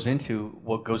that goes into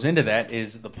that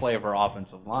is the play of our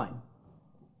offensive line.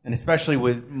 And especially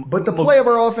But the play of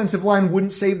our offensive line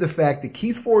wouldn't save the fact that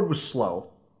Keith Ford was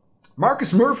slow.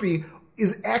 Marcus Murphy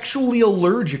is actually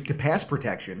allergic to pass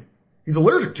protection. He's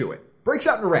allergic to it. Breaks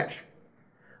out in a rash.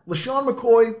 LaShawn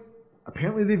McCoy,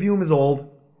 apparently they view him as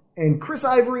old. And Chris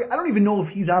Ivory, I don't even know if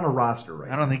he's on a roster right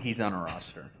now. I don't think he's on a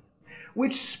roster.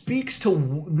 Which speaks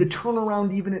to the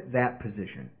turnaround even at that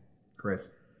position,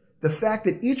 Chris. The fact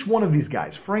that each one of these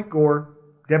guys, Frank Gore,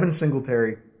 Devin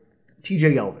Singletary,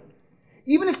 TJ Yeldon,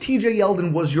 even if TJ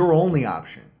Yeldon was your only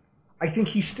option, I think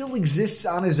he still exists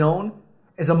on his own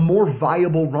as a more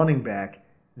viable running back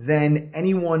than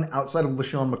anyone outside of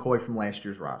LaShawn McCoy from last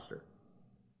year's roster.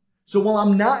 So while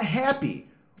I'm not happy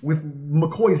with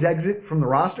McCoy's exit from the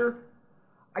roster,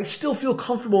 I still feel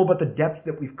comfortable about the depth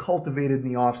that we've cultivated in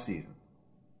the offseason.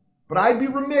 But I'd be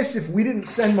remiss if we didn't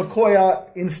send McCoy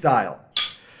out in style.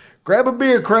 Grab a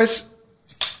beer, Chris.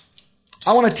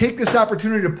 I want to take this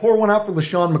opportunity to pour one out for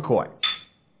LaShawn McCoy.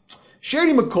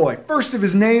 Shady McCoy, first of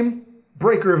his name,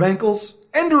 breaker of ankles,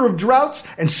 ender of droughts,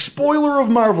 and spoiler of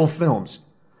Marvel films.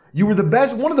 You were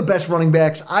one of the best running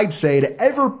backs, I'd say, to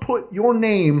ever put your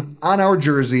name on our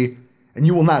jersey, and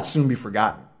you will not soon be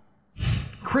forgotten.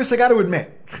 Chris, I got to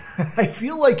admit, I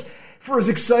feel like for as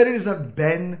excited as I've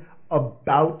been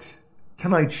about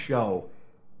tonight's show,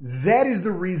 that is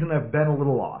the reason I've been a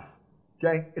little off.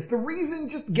 Okay? It's the reason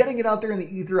just getting it out there in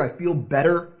the ether, I feel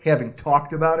better having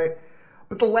talked about it.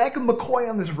 But the lack of McCoy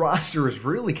on this roster has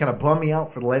really kind of bummed me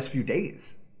out for the last few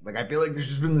days. Like, I feel like there's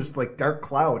just been this dark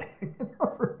cloud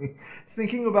over me.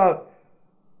 Thinking about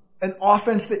an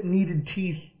offense that needed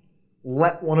teeth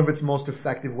let one of its most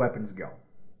effective weapons go.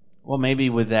 Well, maybe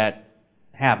with that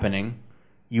happening,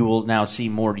 you will now see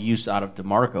more use out of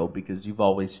DeMarco because you've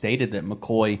always stated that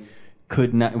McCoy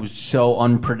it was so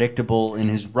unpredictable in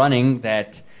his running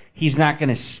that he's not going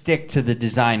to stick to the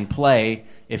design play.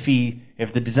 If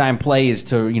the design play is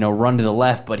to, run to the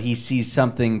left, but he sees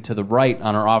something to the right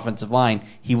on our offensive line,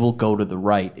 he will go to the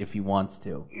right if he wants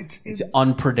to. It's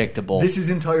unpredictable. This is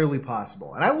entirely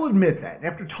possible. And I will admit that. And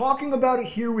after talking about it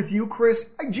here with you,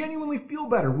 Chris, I genuinely feel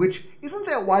better, which isn't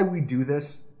that why we do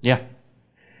this? Yeah.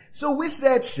 So with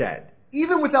that said,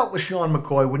 even without LaShawn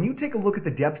McCoy, when you take a look at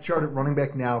the depth chart at running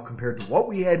back now compared to what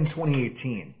we had in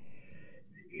 2018,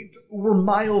 we're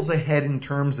miles ahead in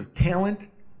terms of talent,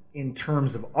 in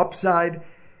terms of upside.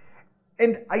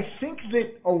 And I think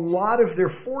that a lot of their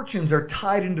fortunes are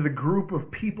tied into the group of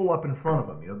people up in front of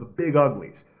them, the big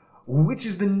uglies, which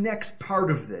is the next part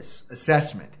of this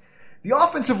assessment. The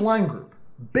offensive line group,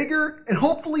 bigger and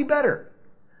hopefully better.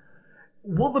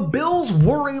 Well, the Bills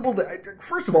were able to,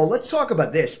 first of all, let's talk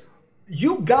about this.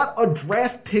 You got a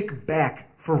draft pick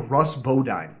back for Russ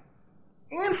Bodine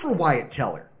and for Wyatt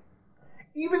Teller.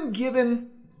 Even given,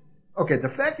 the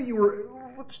fact that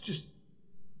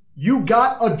you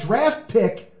got a draft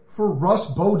pick for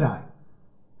Russ Bodine.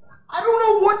 I don't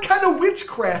know what kind of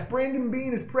witchcraft Brandon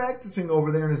Beane is practicing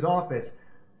over there in his office.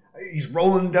 He's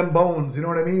rolling them bones, you know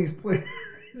what I mean? He's playing.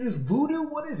 Is this voodoo?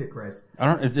 What is it, Chris?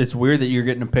 It's weird that you're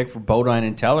getting a pick for Bodine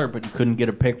and Teller, but you couldn't get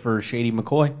a pick for Shady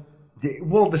McCoy.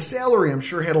 The salary, I'm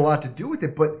sure, had a lot to do with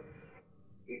it, but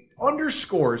it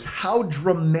underscores how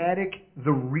dramatic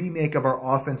the remake of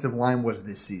our offensive line was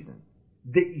this season.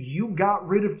 That you got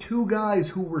rid of two guys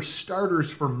who were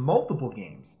starters for multiple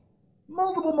games.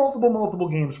 Multiple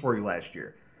games for you last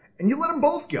year. And you let them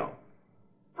both go.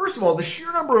 First of all, the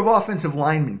sheer number of offensive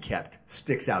linemen kept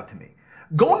sticks out to me.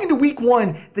 Going into week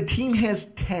 1, the team has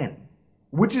 10,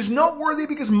 which is noteworthy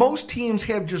because most teams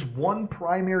have just one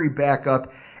primary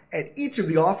backup at each of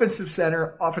the offensive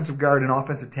center, offensive guard, and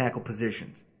offensive tackle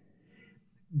positions.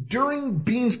 During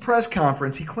Beane's press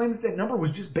conference, he claimed that number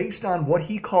was just based on what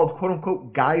he called,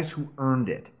 quote-unquote, guys who earned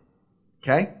it.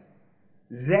 Okay?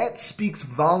 That speaks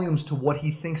volumes to what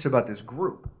he thinks about this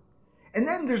group. And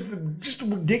then there's just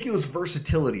the ridiculous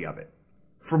versatility of it.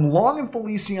 From Long and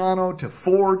Feliciano to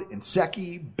Ford and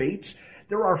Secchi, Bates,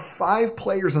 there are 5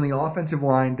 players on the offensive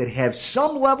line that have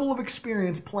some level of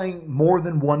experience playing more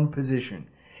than one position.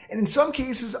 And in some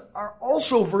cases are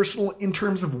also versatile in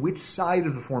terms of which side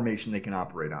of the formation they can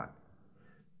operate on.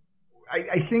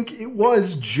 I think it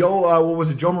was Joe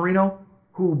Marino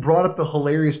who brought up the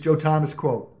hilarious Joe Thomas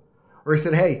quote. where he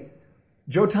said, hey,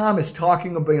 Joe Thomas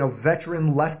talking about,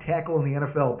 veteran left tackle in the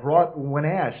NFL, when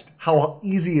asked how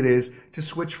easy it is to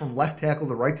switch from left tackle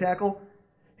to right tackle,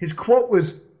 his quote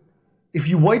was, if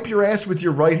you wipe your ass with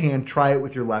your right hand, try it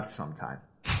with your left sometime.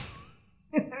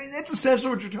 I mean, that's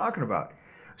essentially what you're talking about.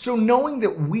 So knowing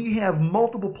that we have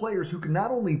multiple players who can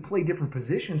not only play different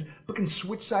positions, but can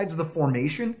switch sides of the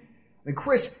formation, I mean,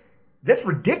 Chris, that's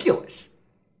ridiculous.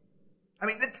 I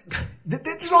mean,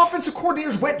 that's an offensive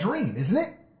coordinator's wet dream, isn't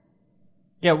it?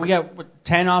 Yeah, we got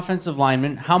 10 offensive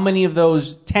linemen. How many of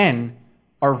those 10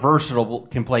 are versatile,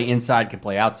 can play inside, can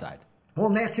play outside? Well,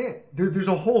 and that's it. There's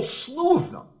a whole slew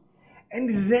of them. And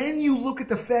then you look at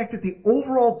the fact that the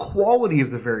overall quality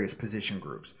of the various position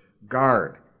groups,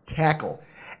 guard, tackle,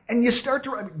 and you start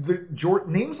to,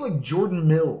 names like Jordan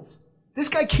Mills. This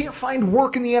guy can't find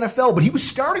work in the NFL, but he was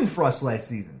starting for us last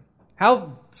season.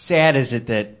 How sad is it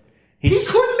that he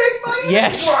couldn't make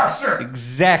Miami's roster?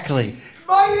 Exactly.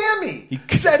 Miami. He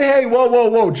said, hey,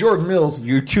 whoa, Jordan Mills.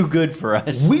 You're too good for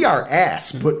us. We are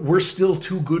ass, but we're still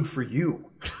too good for you.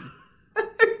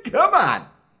 Come on.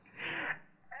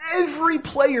 Every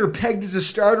player pegged as a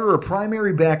starter or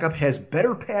primary backup has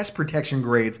better pass protection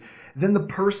grades than the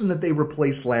person that they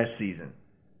replaced last season.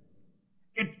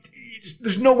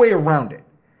 There's no way around it.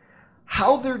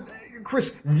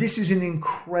 Chris, this is an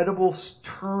incredible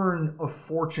turn of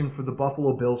fortune for the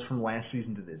Buffalo Bills from last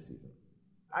season to this season.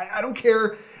 I don't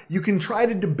care. You can try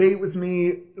to debate with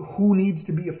me who needs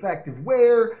to be effective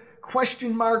where,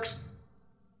 question marks.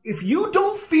 If you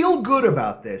don't feel good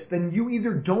about this, then you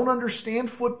either don't understand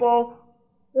football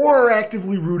or are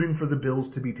actively rooting for the Bills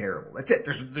to be terrible. That's it.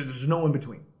 There's no in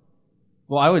between.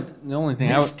 Well,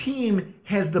 this team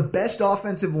has the best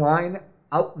offensive line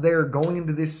out there going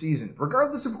into this season,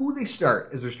 regardless of who they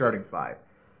start as their starting five,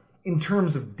 in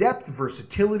terms of depth,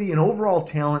 versatility, and overall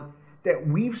talent that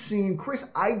we've seen. Chris,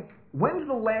 when's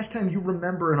the last time you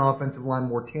remember an offensive line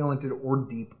more talented or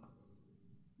deep?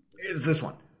 Is this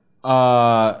one?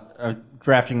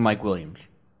 Drafting Mike Williams.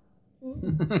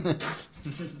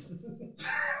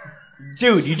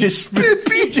 Dude, you just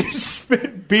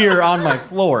spit beer on my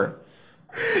floor.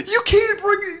 You can't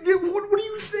bring it. What are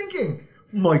you thinking?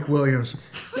 Mike Williams.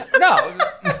 No,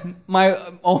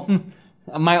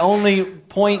 my only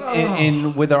point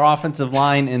in with our offensive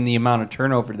line and the amount of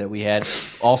turnover that we had,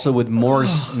 also with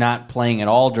Morris not playing at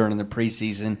all during the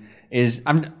preseason, is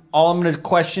all I'm going to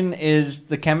question is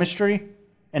the chemistry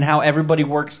and how everybody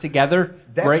works together.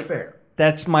 That's fair.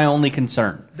 That's my only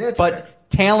concern. That's fair.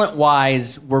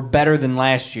 Talent-wise, we're better than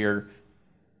last year.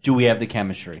 Do we have the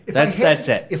chemistry? That's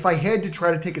it. If I had to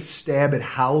try to take a stab at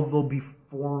how they'll be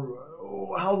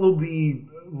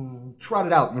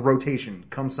trotted out in the rotation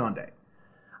come Sunday,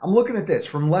 I'm looking at this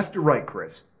from left to right,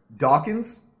 Chris.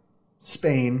 Dawkins,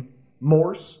 Spain,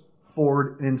 Morse,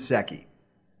 Ford, and Nsekhe.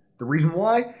 The reason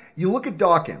why? You look at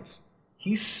Dawkins.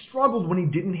 He struggled when he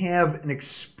didn't have an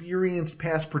experienced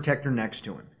pass protector next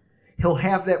to him. He'll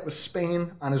have that with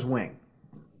Spain on his wing.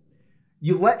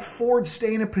 You let Ford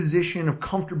stay in a position of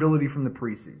comfortability from the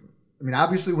preseason. I mean,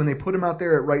 obviously, when they put him out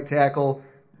there at right tackle,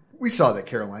 we saw that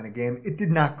Carolina game. It did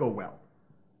not go well.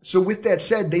 So with that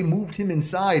said, they moved him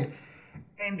inside,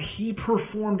 and he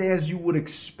performed as you would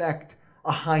expect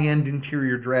a high-end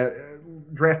interior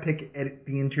draft pick at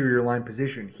the interior line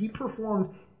position. He performed,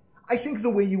 I think,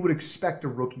 the way you would expect a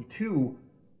rookie to,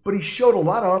 but he showed a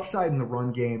lot of upside in the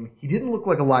run game. He didn't look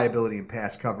like a liability in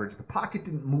pass coverage. The pocket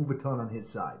didn't move a ton on his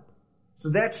side. So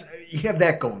you have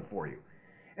that going for you.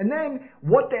 And then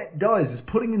what that does is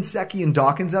putting Nsekhe and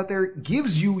Dawkins out there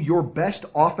gives you your best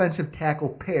offensive tackle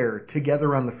pair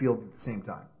together on the field at the same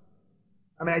time.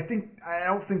 I mean, I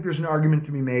don't think there's an argument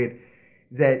to be made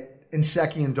that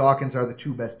Nsekhe and Dawkins are the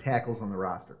two best tackles on the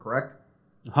roster, correct?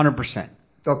 100%.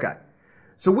 Okay.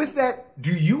 So with that,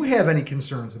 do you have any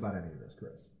concerns about any of this,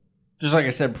 Chris? Just like I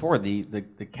said before, the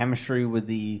chemistry with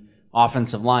the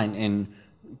offensive line and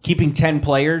keeping 10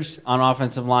 players on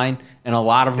offensive line and a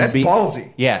lot of them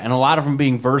ballsy. Yeah, and a lot of them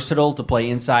being versatile to play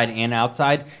inside and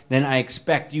outside, then I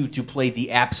expect you to play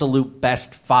the absolute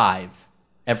best 5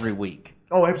 every week.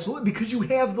 Oh, absolutely, because you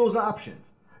have those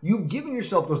options. You've given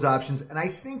yourself those options, and I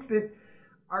think that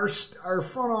our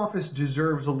front office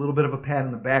deserves a little bit of a pat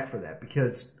on the back for that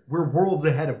because we're worlds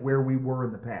ahead of where we were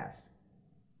in the past.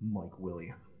 Mike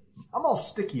Williams. I'm all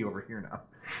sticky over here now.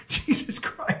 Jesus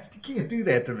Christ, you can't do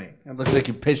that to me. It looks like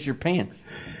you pissed your pants.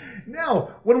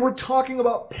 Now, when we're talking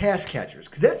about pass catchers,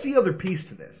 because that's the other piece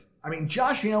to this. I mean,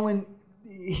 Josh Allen,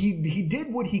 he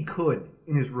did what he could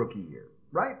in his rookie year,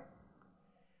 right?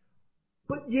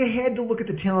 But you had to look at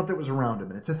the talent that was around him.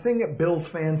 And it's a thing that Bills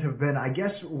fans have been, I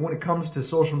guess, when it comes to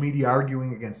social media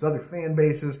arguing against other fan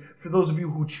bases, for those of you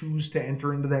who choose to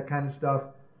enter into that kind of stuff,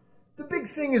 the big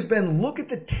thing has been look at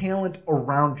the talent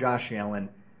around Josh Allen.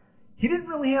 He didn't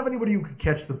really have anybody who could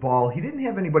catch the ball. He didn't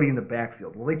have anybody in the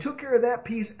backfield. Well, they took care of that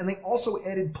piece, and they also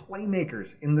added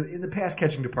playmakers in the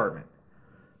pass-catching department.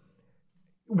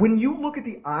 When you look at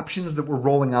the options that were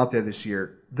rolling out there this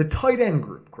year, the tight end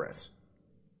group, Chris,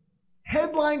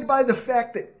 headlined by the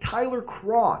fact that Tyler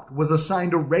Kroft was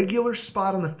assigned a regular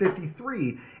spot on the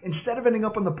 53 instead of ending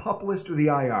up on the PUP list or the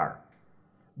IR.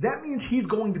 That means he's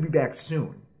going to be back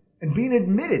soon. And being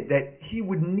admitted that he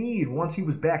would need, once he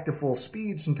was back to full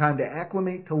speed, some time to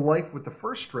acclimate to life with the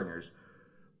first stringers.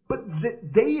 But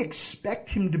they expect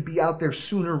him to be out there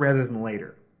sooner rather than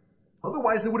later.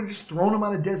 Otherwise, they would have just thrown him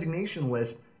on a designation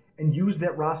list and used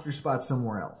that roster spot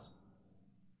somewhere else.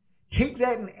 Take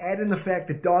that and add in the fact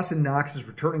that Dawson Knox is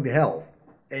returning to health,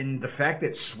 and the fact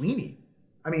that Sweeney,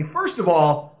 first of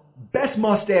all, best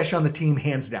mustache on the team,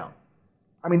 hands down.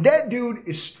 That dude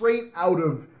is straight out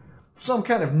of some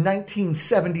kind of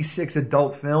 1976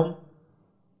 adult film,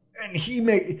 and he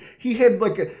had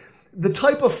the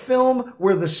type of film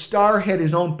where the star had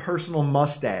his own personal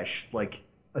mustache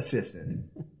assistant.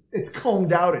 It's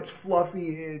combed out, it's fluffy,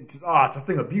 it's a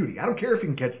thing of beauty. I don't care if he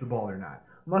can catch the ball or not.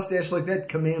 Mustache like that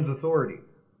commands authority.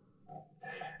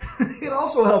 It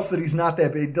also helps that he's not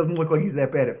that bad. It doesn't look like he's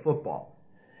that bad at football.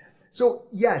 So,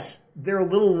 yes, they're a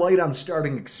little light on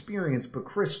starting experience, but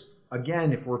Chris,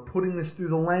 again, if we're putting this through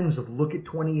the lens of look at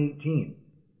 2018,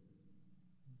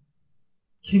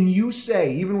 can you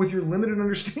say, even with your limited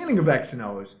understanding of X and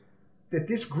O's, that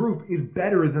this group is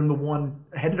better than the one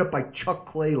headed up by Chuck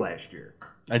Clay last year?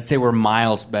 I'd say we're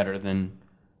miles better than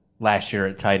last year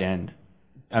at tight end.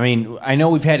 I know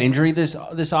we've had injury this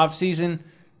offseason,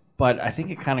 but I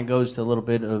think it kind of goes to a little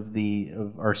bit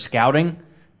of our scouting,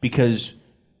 because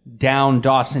down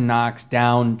Dawson Knox,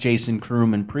 down Jason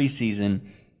Kroom in preseason,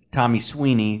 Tommy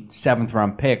Sweeney,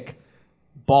 7th-round pick,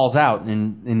 balls out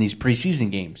in these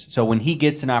preseason games. So when he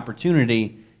gets an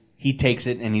opportunity, he takes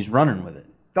it and he's running with it.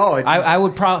 I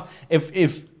would probably,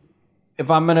 if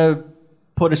I'm going to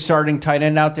put a starting tight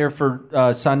end out there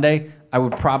for Sunday, I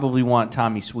would probably want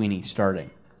Tommy Sweeney starting.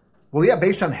 Well, yeah,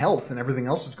 based on health and everything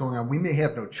else that's going on, we may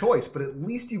have no choice, but at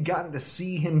least you've gotten to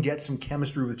see him get some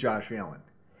chemistry with Josh Allen.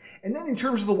 And then in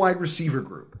terms of the wide receiver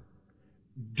group,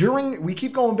 we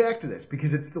keep going back to this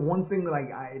because it's the one thing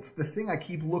that it's the thing I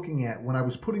keep looking at when I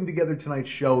was putting together tonight's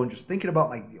show and just thinking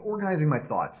about organizing my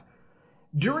thoughts.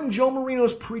 During Joe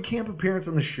Marino's pre-camp appearance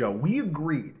on the show, we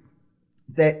agreed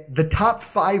that the top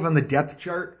 5 on the depth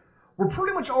chart were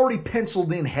pretty much already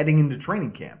penciled in heading into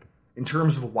training camp in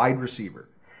terms of a wide receiver.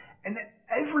 And that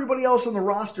everybody else on the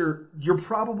roster, you're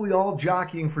probably all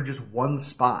jockeying for just one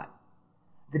spot.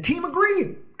 The team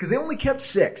agreed because they only kept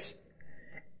 6.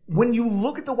 When you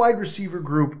look at the wide receiver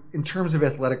group in terms of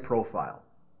athletic profile,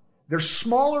 they're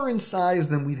smaller in size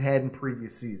than we've had in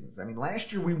previous seasons.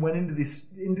 Last year we went into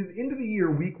the year,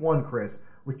 week 1, Chris,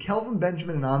 with Kelvin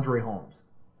Benjamin and Andre Holmes.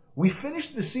 We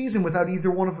finished the season without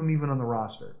either one of them even on the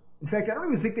roster. In fact, I don't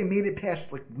even think they made it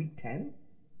past week 10.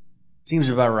 Seems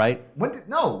about right.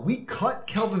 We cut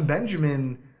Kelvin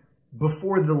Benjamin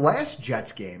before the last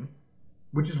Jets game,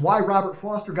 which is why Robert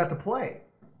Foster got to play.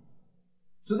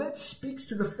 So that speaks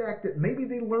to the fact that maybe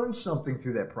they learned something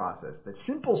through that process. That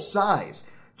simple size,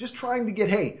 just trying to get,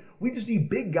 we just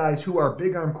need big guys who our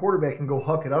big arm quarterback can go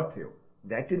huck it up to.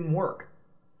 That didn't work.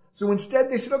 So instead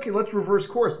they said, okay, let's reverse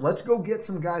course. Let's go get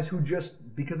some guys who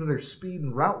just, because of their speed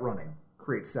and route running,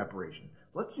 create separation.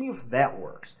 Let's see if that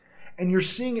works. And you're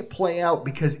seeing it play out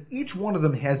because each one of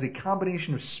them has a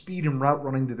combination of speed and route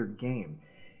running to their game.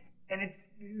 And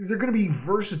they're going to be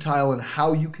versatile in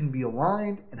how you can be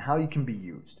aligned and how you can be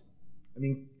used.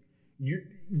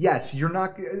 You're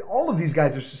not. All of these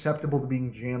guys are susceptible to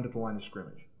being jammed at the line of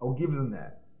scrimmage. I'll give them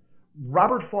that.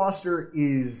 Robert Foster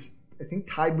is, I think,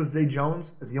 tied with Zay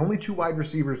Jones as the only 2 wide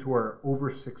receivers who are over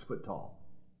 6 foot tall.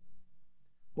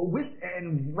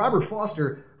 And Robert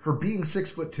Foster, for being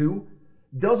 6'2",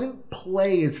 doesn't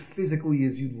play as physically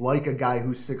as you'd like a guy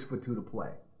who's 6'2" to play.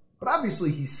 But obviously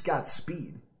he's got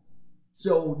speed.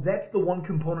 So that's the one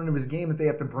component of his game that they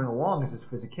have to bring along is his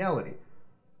physicality.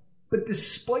 But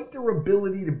despite their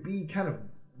ability to be kind of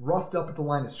roughed up at the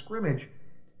line of scrimmage,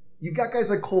 you've got guys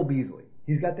like Cole Beasley.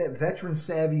 He's got that veteran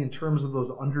savvy in terms of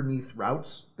those underneath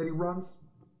routes that he runs.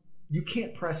 You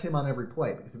can't press him on every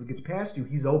play because if he gets past you,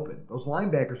 he's open. Those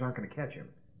linebackers aren't going to catch him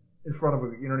in front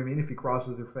of if he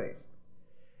crosses their face.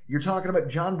 You're talking about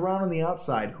John Brown on the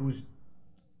outside, who's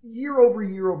year over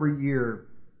year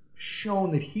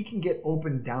shown that he can get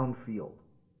open downfield.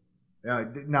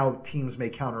 Now teams may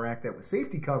counteract that with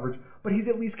safety coverage, but he's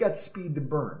at least got speed to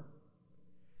burn.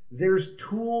 There's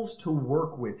tools to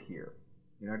work with here.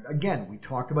 Again, we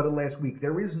talked about it last week.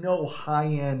 There is no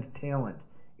high-end talent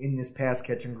in this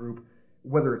pass-catching group,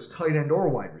 whether it's tight end or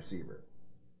wide receiver.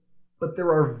 But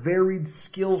there are varied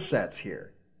skill sets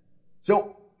here.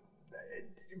 So,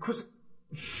 Chris,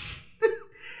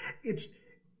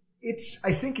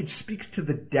 I think it speaks to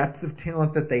the depth of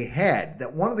talent that they had,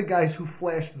 that one of the guys who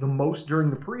flashed the most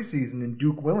during the preseason in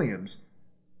Duke Williams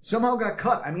somehow got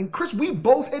cut. I mean, Chris, we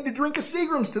both had to drink a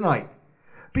Seagram's tonight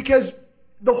because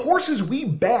the horses we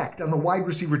backed on the wide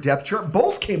receiver depth chart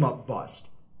both came up bust.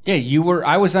 Yeah,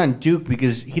 I was on Duke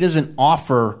because he doesn't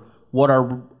offer what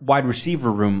our wide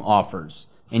receiver room offers.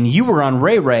 And you were on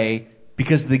Ray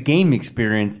because of the game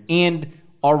experience and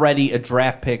already a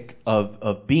draft pick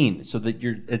of Bean, so that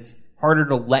it's harder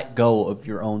to let go of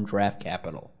your own draft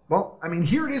capital. Well, I mean,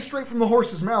 here it is straight from the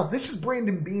horse's mouth. This is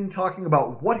Brandon Bean talking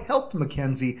about what helped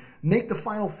McKenzie make the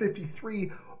final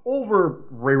 53 over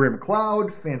Ray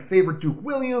McLeod, fan favorite Duke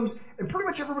Williams, and pretty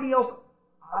much everybody else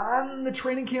on the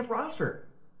training camp roster.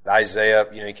 Isaiah,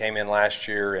 he came in last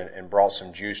year and brought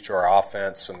some juice to our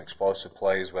offense, some explosive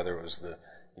plays, whether it was the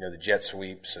jet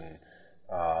sweeps and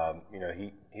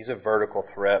he's a vertical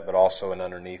threat, but also an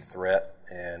underneath threat,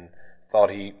 and thought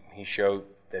he showed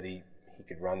that he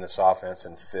could run this offense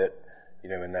and fit,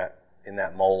 in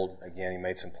that mold. Again, he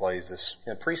made some plays. This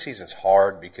preseason's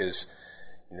hard because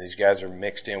these guys are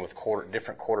mixed in with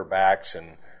different quarterbacks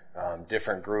and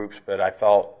different groups. But I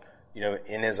thought,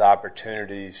 in his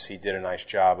opportunities, he did a nice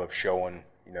job of showing,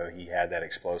 he had that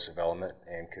explosive element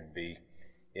and could be.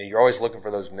 You're always looking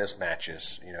for those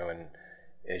mismatches, and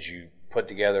as you put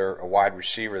together a wide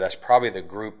receiver, that's probably the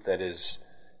group that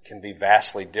can be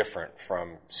vastly different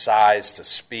from size to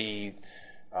speed,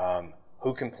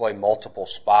 who can play multiple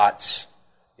spots.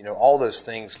 All those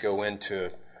things go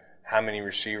into how many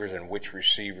receivers and which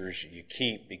receivers you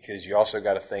keep, because you also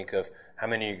got to think of how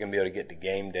many you're going to be able to get to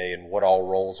game day and what all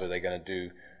roles are they going to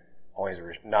do,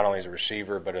 not only as a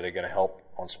receiver, but are they going to help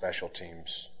on special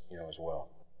teams, as well.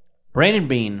 Brandon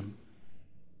Bean,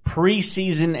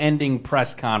 preseason ending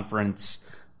press conference,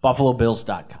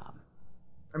 BuffaloBills.com.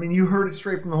 I mean, you heard it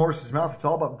straight from the horse's mouth. It's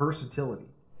all about versatility.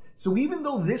 So even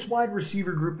though this wide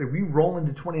receiver group that we roll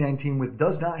into 2019 with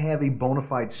does not have a bona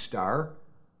fide star,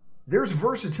 there's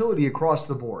versatility across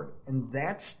the board. And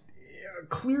that's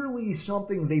clearly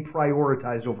something they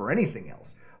prioritized over anything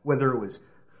else, whether it was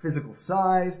physical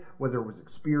size, whether it was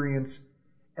experience.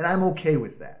 And I'm okay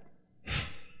with that.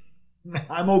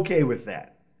 I'm okay with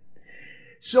that.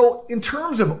 So in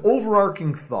terms of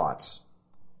overarching thoughts,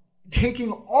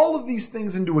 taking all of these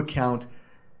things into account,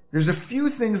 there's a few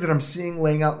things that I'm seeing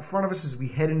laying out in front of us as we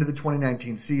head into the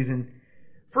 2019 season.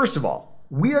 First of all,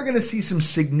 we are going to see some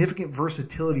significant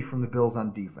versatility from the Bills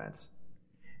on defense.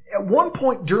 At one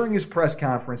point during his press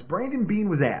conference, Brandon Bean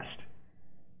was asked,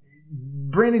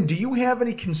 Brandon, do you have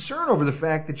any concern over the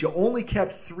fact that you only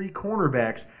kept 3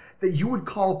 cornerbacks that you would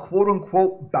call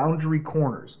quote-unquote boundary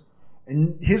corners?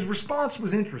 And his response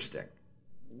was interesting.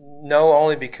 No,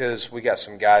 only because we got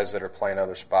some guys that are playing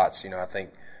other spots. I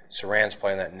think Saran's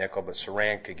playing that nickel, but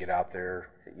Saran could get out there,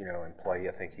 and play.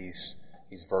 I think he's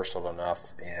versatile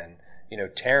enough. And,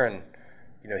 Taryn,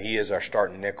 he is our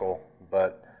starting nickel,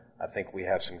 but I think we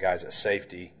have some guys at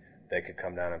safety that could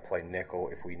come down and play nickel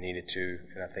if we needed to.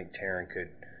 And I think Taryn could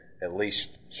at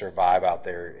least survive out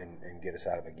there and get us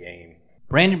out of the game.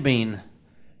 Brandon Bean,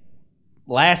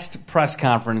 last press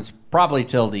conference, probably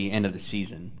till the end of the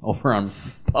season, over on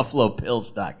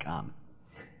BuffaloBills.com.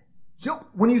 So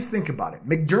when you think about it,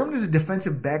 McDermott is a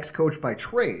defensive backs coach by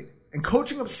trade, and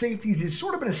coaching up safeties has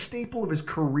sort of been a staple of his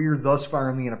career thus far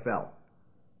in the NFL.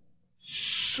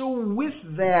 So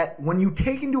with that, when you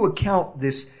take into account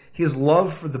his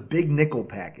love for the big nickel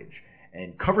package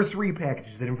and cover 3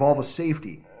 packages that involve a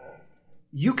safety,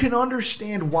 you can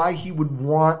understand why he would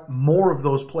want more of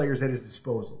those players at his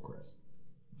disposal, Chris.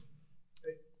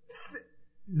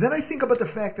 Then I think about the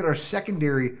fact that our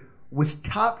secondary was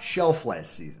top shelf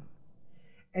last season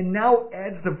and now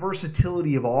adds the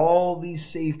versatility of all these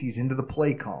safeties into the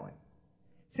play calling.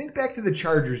 Think back to the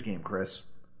Chargers game, Chris.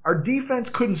 Our defense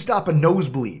couldn't stop a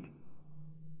nosebleed.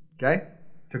 Okay?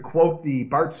 To quote the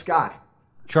Bart Scott.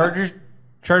 Chargers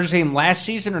game last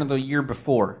season or the year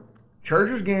before?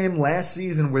 Chargers game last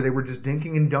season where they were just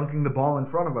dinking and dunking the ball in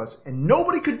front of us and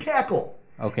nobody could tackle.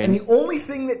 Okay. And the only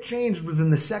thing that changed was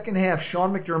in the second half,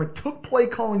 Sean McDermott took play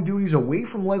calling duties away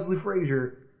from Leslie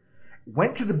Frazier,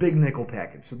 went to the big nickel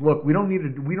package, said, look, we don't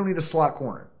need a slot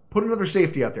corner. Put another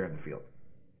safety out there in the field.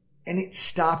 And it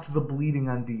stopped the bleeding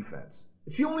on defense.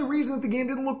 It's the only reason that the game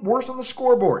didn't look worse on the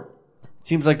scoreboard.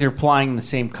 Seems like they're applying the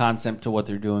same concept to what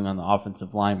they're doing on the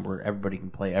offensive line, where everybody can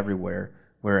play everywhere,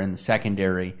 where in the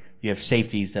secondary you have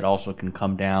safeties that also can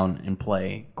come down and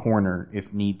play corner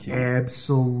if need to.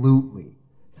 Absolutely.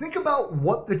 Think about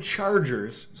what the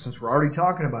Chargers, since we're already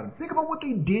talking about them, think about what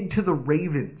they did to the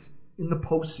Ravens in the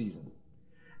postseason.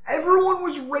 Everyone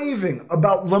was raving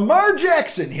about Lamar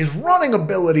Jackson, his running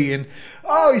ability, and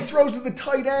he throws to the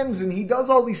tight ends and he does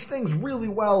all these things really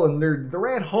well, and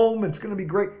they're at home and it's going to be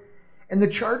great. And the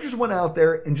Chargers went out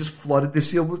there and just flooded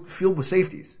this field with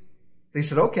safeties. They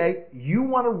said, okay, you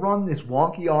want to run this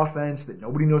wonky offense that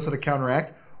nobody knows how to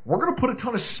counteract? We're going to put a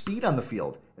ton of speed on the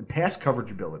field and pass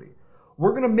coverage ability.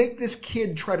 We're going to make this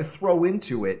kid try to throw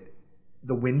into it.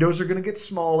 The windows are going to get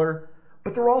smaller,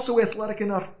 but they're also athletic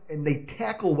enough and they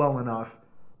tackle well enough.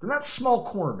 They're not small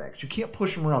cornerbacks. You can't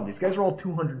push them around. These guys are all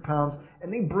 200 pounds,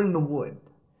 and they bring the wood.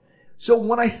 So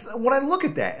when I look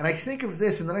at that, and I think of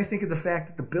this, and then I think of the fact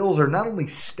that the Bills are not only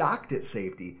stocked at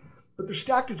safety, but they're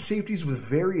stocked at safeties with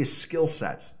various skill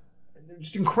sets. They're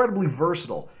just incredibly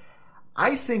versatile.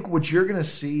 I think what you're going to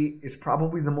see is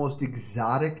probably the most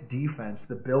exotic defense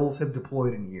the Bills have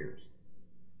deployed in years.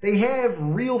 They have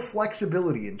real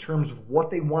flexibility in terms of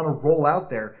what they want to roll out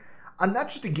there on not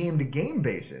just a game-to-game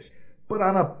basis, but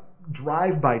on a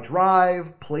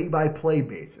drive-by-drive, play-by-play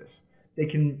basis. They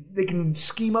can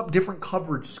scheme up different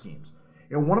coverage schemes.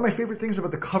 You know, one of my favorite things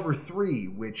about the cover 3,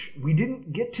 which we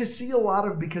didn't get to see a lot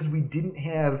of because we didn't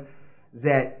have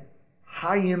that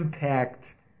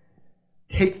high-impact,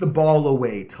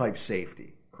 take-the-ball-away type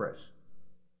safety, Chris.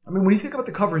 I mean, when you think about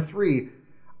the cover 3,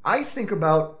 I think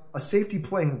about a safety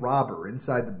playing robber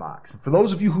inside the box. And for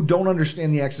those of you who don't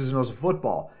understand the X's and O's of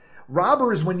football,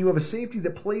 robber is when you have a safety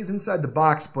that plays inside the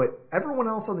box, but everyone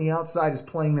else on the outside is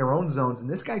playing their own zones, and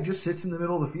this guy just sits in the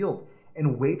middle of the field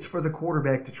and waits for the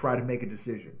quarterback to try to make a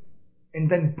decision and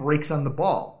then breaks on the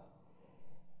ball.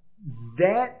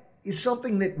 That is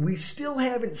something that we still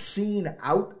haven't seen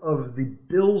out of the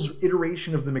Bills'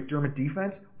 iteration of the McDermott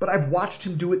defense, but I've watched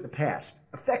him do it in the past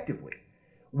effectively.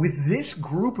 With this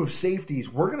group of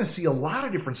safeties, we're going to see a lot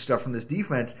of different stuff from this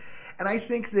defense, and I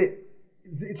think that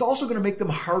it's also going to make them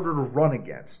harder to run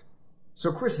against.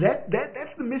 So, Chris,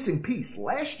 that's the missing piece.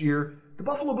 Last year, the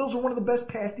Buffalo Bills were one of the best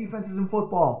pass defenses in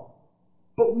football,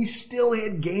 but we still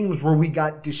had games where we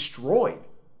got destroyed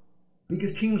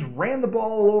because teams ran the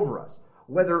ball all over us,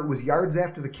 whether it was yards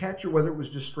after the catch or whether it was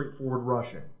just straightforward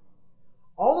rushing.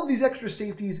 All of these extra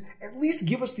safeties at least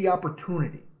give us the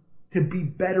opportunity to be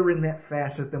better in that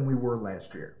facet than we were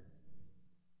last year.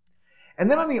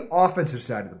 And then on the offensive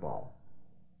side of the ball,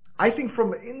 I think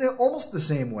almost the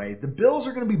same way, the Bills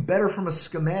are going to be better from a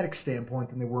schematic standpoint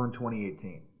than they were in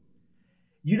 2018.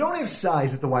 You don't have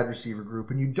size at the wide receiver group,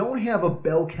 and you don't have a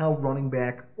bell cow running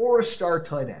back or a star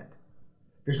tight end.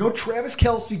 There's no Travis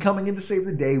Kelce coming in to save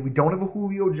the day. We don't have a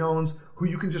Julio Jones who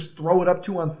you can just throw it up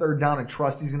to on third down and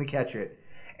trust he's going to catch it.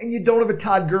 And you don't have a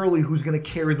Todd Gurley who's going to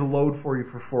carry the load for you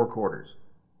for 4 quarters.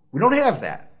 We don't have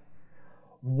that.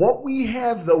 What we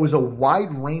have, though, is a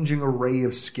wide-ranging array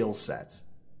of skill sets.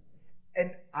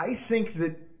 And I think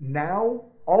that now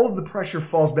all of the pressure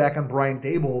falls back on Brian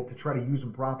Daboll to try to use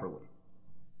him properly.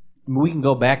 We can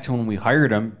go back to when we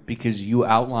hired him because you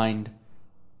outlined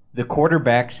the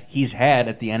quarterbacks he's had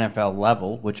at the NFL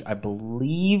level, which I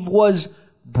believe was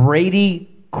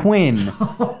Brady Quinn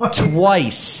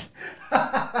twice.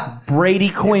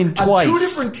 Brady Quinn twice. On 2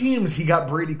 different teams, he got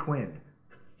Brady Quinn.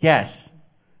 Yes.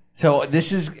 So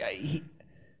this is,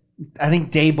 I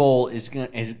think Daboll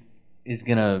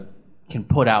can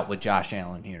put out with Josh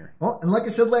Allen here. Well, and like I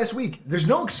said last week, there's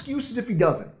no excuses if he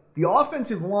doesn't. The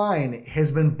offensive line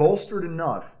has been bolstered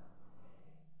enough.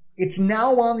 It's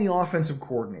now on the offensive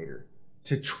coordinator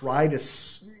to try to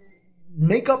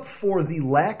make up for the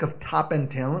lack of top-end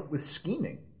talent with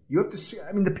scheming. You have to see,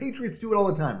 I mean, the Patriots do it all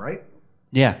the time, right?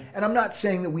 Yeah. And I'm not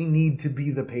saying that we need to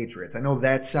be the Patriots. I know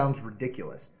that sounds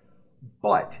ridiculous.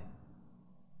 But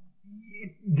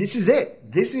this is it.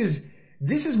 This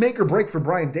is make or break for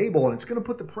Brian Daboll, and it's going to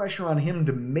put the pressure on him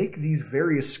to make these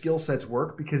various skill sets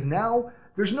work because now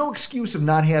there's no excuse of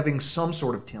not having some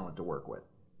sort of talent to work with.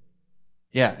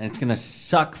 Yeah, and it's going to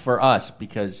suck for us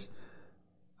because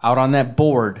out on that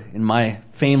board in my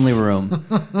family room,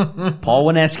 Paul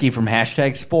Wineski from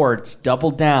 #Sports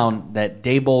doubled down that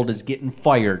Daboll is getting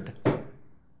fired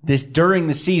during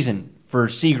the season for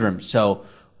Seagram. So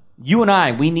you and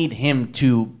I, we need him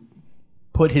to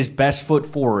put his best foot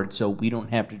forward so we don't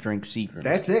have to drink Seagram.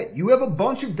 That's it. You have a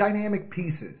bunch of dynamic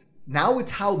pieces. Now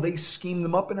it's how they scheme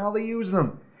them up and how they use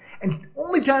them. And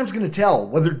only time's going to tell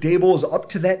whether Daboll is up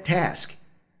to that task.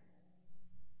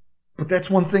 But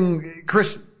that's one thing,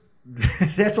 Chris,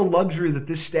 that's a luxury that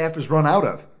this staff has run out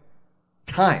of.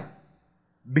 Time.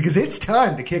 Because it's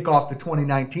time to kick off the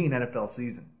 2019 NFL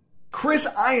season. Chris,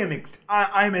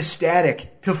 I'm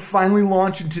ecstatic to finally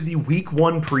launch into the Week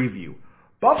 1 preview.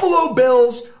 Buffalo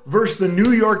Bills versus the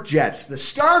New York Jets, the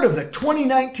start of the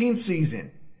 2019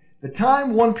 season. The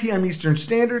time, 1 p.m. Eastern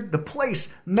Standard. The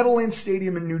place, Meadowlands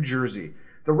Stadium in New Jersey.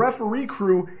 The referee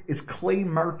crew is Clay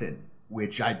Martin,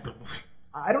 which I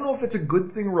don't know if it's a good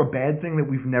thing or a bad thing that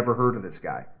we've never heard of this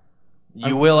guy.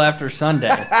 You will after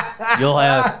Sunday. You'll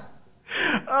have...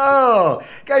 Oh,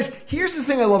 guys, here's the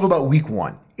thing I love about Week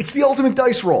 1. It's the ultimate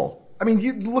dice roll. I mean,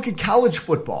 you look at college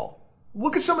football.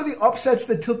 Look at some of the upsets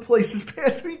that took place this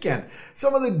past weekend.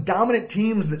 Some of the dominant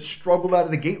teams that struggled out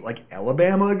of the gate, like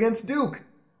Alabama against Duke.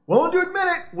 Willing to admit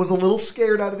it, was a little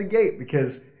scared out of the gate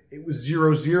because it was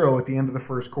 0-0 at the end of the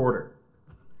first quarter.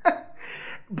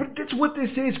 But that's what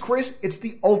this is, Chris. It's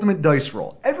the ultimate dice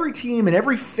roll. Every team and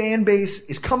every fan base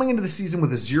is coming into the season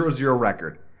with a 0-0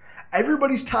 record.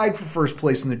 Everybody's tied for first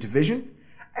place in their division.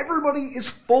 Everybody is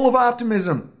full of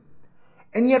optimism.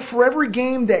 And yet for every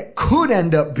game that could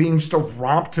end up being just a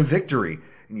romp to victory,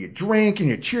 and you drink and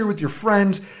you cheer with your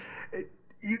friends,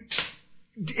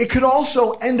 it could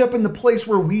also end up in the place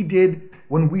where we did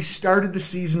when we started the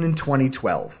season in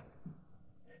 2012.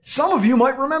 Some of you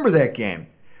might remember that game.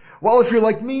 Well, if you're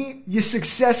like me, you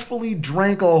successfully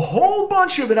drank a whole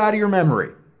bunch of it out of your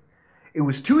memory. It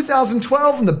was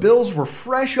 2012 and the Bills were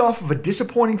fresh off of a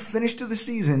disappointing finish to the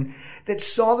season that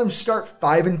saw them start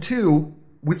 5-2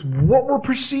 with what were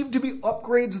perceived to be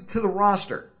upgrades to the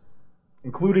roster,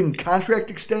 including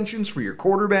contract extensions for your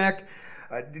quarterback,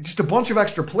 just a bunch of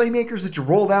extra playmakers that you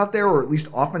rolled out there, or at least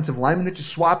offensive linemen that you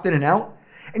swapped in and out.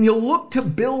 And you look to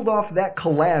build off that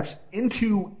collapse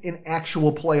into an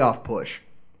actual playoff push.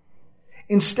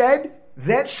 Instead,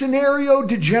 that scenario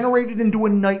degenerated into a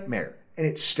nightmare, and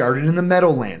it started in the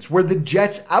Meadowlands, where the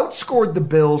Jets outscored the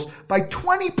Bills by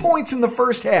 20 points in the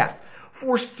first half,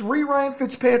 forced 3 Ryan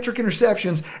Fitzpatrick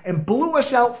interceptions, and blew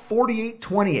us out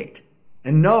 48-28.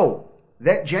 And no,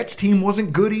 that Jets team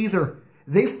wasn't good either.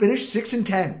 They finished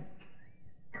 6-10.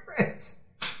 Chris,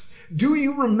 do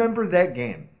you remember that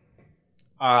game?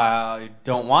 I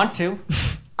don't want to.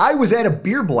 I was at a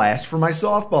beer blast for my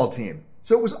softball team.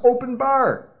 So it was open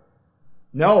bar.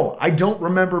 No, I don't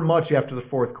remember much after the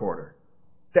fourth quarter.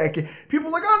 People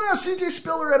were like, oh no, CJ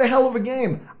Spiller had a hell of a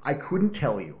game. I couldn't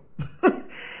tell you.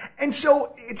 And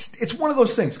so it's one of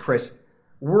those things, Chris.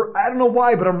 I don't know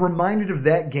why, but I'm reminded of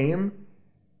that game.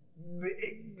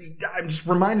 I'm just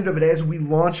reminded of it as we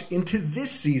launch into this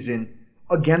season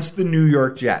against the New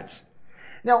York Jets.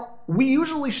 Now, we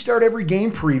usually start every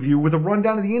game preview with a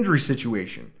rundown of the injury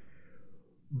situation.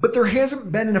 But there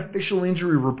hasn't been an official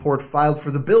injury report filed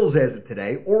for the Bills as of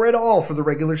today, or at all for the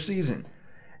regular season.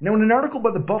 Now, in an article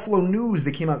by the Buffalo News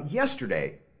that came out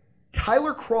yesterday,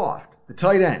 Tyler Kroft, the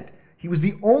tight end, he was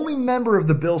the only member of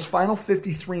the Bills' final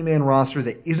 53-man roster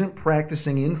that isn't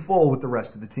practicing in full with the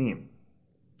rest of the team.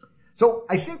 So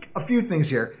I think a few things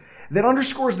here that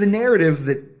underscores the narrative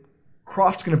that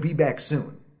Kroft's going to be back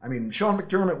soon. I mean, Sean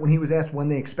McDermott, when he was asked when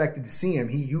they expected to see him,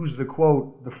 he used the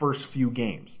quote, the first few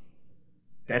games.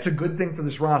 That's a good thing for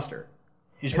this roster.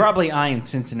 He's probably eyeing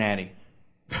Cincinnati.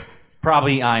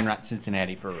 Probably eyeing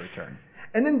Cincinnati for a return.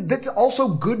 And then that's also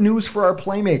good news for our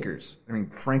playmakers. I mean,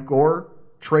 Frank Gore,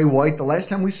 Trey White, the last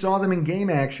time we saw them in game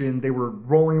action, they were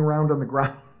rolling around on the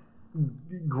ground,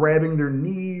 grabbing their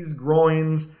knees,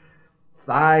 groins,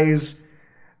 thighs.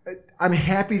 I'm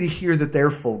happy to hear that they're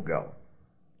full go.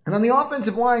 And on the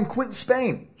offensive line, Quentin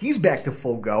Spain, he's back to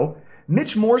full go.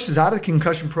 Mitch Morse is out of the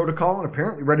concussion protocol and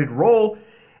apparently ready to roll.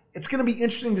 It's going to be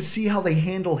interesting to see how they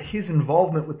handle his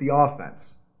involvement with the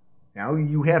offense. Now,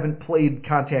 you haven't played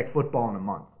contact football in a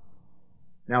month.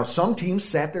 Now, some teams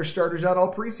sat their starters out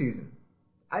all preseason.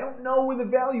 I don't know where the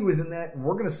value is in that, and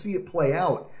we're going to see it play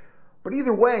out. But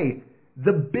either way,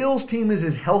 the Bills team is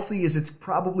as healthy as it's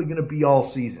probably going to be all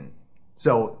season.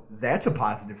 So that's a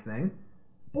positive thing.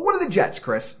 But what are the Jets,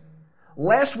 Chris?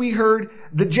 Last we heard,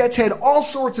 the Jets had all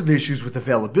sorts of issues with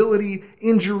availability,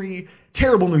 injury,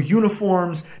 terrible new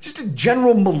uniforms, just a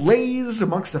general malaise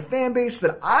amongst the fan base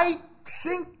that I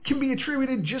think can be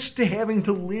attributed just to having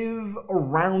to live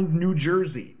around New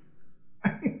Jersey.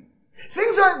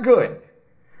 Things aren't good.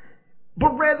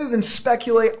 But rather than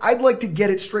speculate, I'd like to get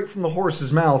it straight from the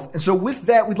horse's mouth. And so with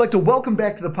that, we'd like to welcome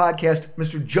back to the podcast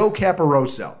Mr. Joe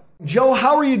Caporoso. Joe,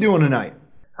 how are you doing tonight?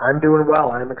 I'm doing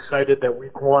well. I'm excited that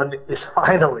Week 1 is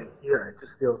finally here. It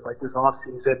just feels like this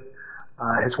offseason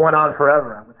has went on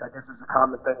forever, which I guess is a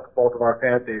common thing for both of our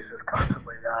fan bases,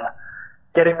 constantly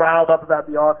getting riled up about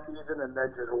the offseason and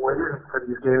then just waiting for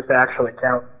these games to actually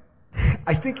count.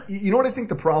 I think, you know what I think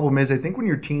the problem is? I think when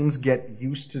your teams get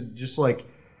used to just like,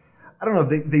 I don't know,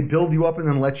 they build you up and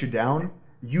then let you down,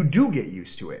 you do get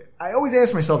used to it. I always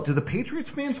ask myself, do the Patriots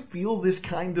fans feel this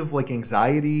kind of like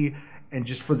anxiety and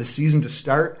just for the season to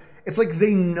start? It's like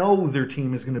they know their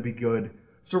team is going to be good.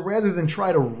 So rather than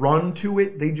try to run to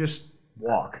it, they just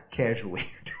walk casually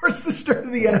towards the start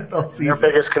of the NFL season. Your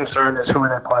biggest concern is who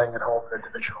are they playing at home in the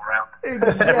divisional round.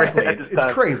 Exactly.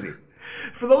 It's crazy.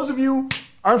 For those of you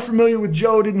aren't familiar with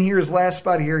Joe, didn't hear his last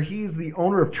spot here, he's the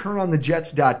owner of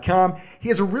TurnOnTheJets.com. He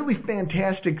has a really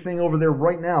fantastic thing over there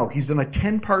right now. He's done a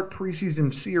 10-part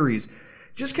preseason series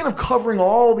just kind of covering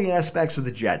all the aspects of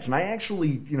the Jets. And I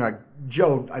actually,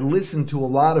 Joe, I listened to a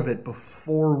lot of it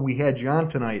before we had you on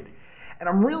tonight. And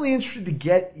I'm really interested to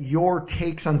get your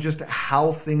takes on just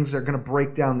how things are going to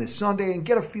break down this Sunday and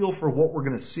get a feel for what we're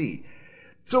going to see.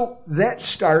 So that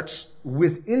starts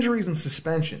with injuries and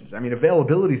suspensions. I mean,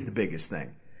 availability is the biggest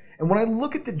thing. And when I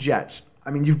look at the Jets, I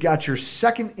mean, you've got your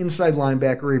second inside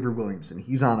linebacker, Avery Williamson.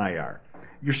 He's on IR.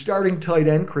 Your starting tight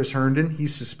end, Chris Herndon,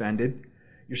 he's suspended.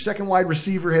 Your second wide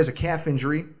receiver has a calf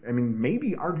injury. I mean,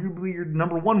 maybe arguably your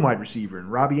number one wide receiver in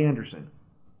Robbie Anderson.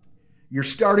 Your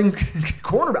starting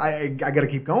cornerback, I got to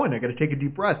keep going. I got to take a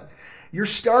deep breath. Your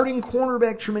starting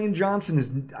cornerback, Tremaine Johnson,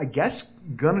 is, I guess,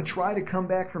 going to try to come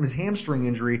back from his hamstring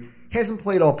injury. Hasn't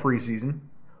played all preseason.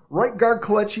 Right guard,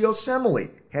 Kelechi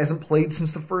Osemele, hasn't played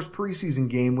since the first preseason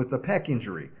game with a pec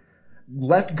injury.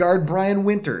 Left guard, Brian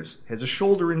Winters, has a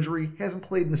shoulder injury, hasn't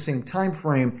played in the same time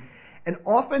frame. And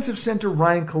offensive center,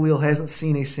 Ryan Khalil, hasn't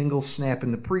seen a single snap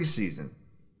in the preseason.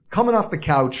 Coming off the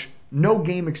couch, no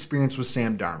game experience with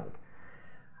Sam Darnold.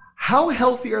 How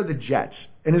healthy are the Jets,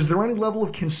 and is there any level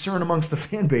of concern amongst the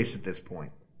fan base at this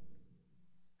point?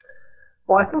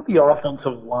 Well, I think the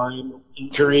offensive line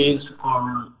injuries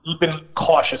we've been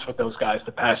cautious with those guys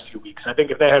the past few weeks. I think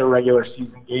if they had a regular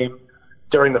season game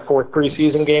during the fourth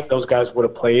preseason game, those guys would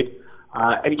have played.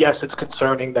 And yes, it's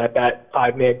concerning that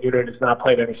five-man unit has not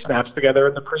played any snaps together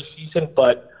in the preseason,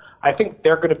 but I think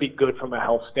they're going to be good from a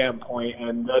health standpoint,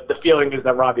 and the feeling is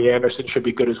that Robbie Anderson should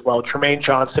be good as well. Tremaine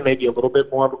Johnson may be a little bit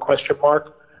more of a question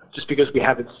mark just because we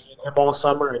haven't seen him all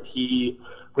summer, and he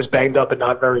was banged up and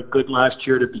not very good last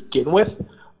year to begin with.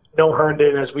 No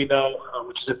Herndon, as we know,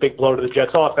 which is a big blow to the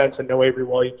Jets' offense, and no Avery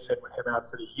Williamson with him out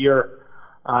for the year.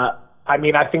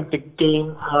 I think the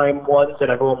game time ones that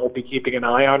everyone will be keeping an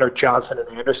eye on are Johnson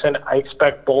and Anderson. I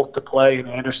expect both to play and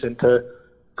Anderson to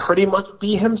pretty much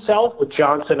be himself. With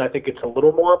Johnson, I think it's a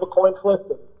little more of a coin flip.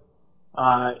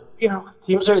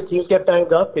 Teams get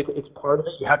banged up. It's part of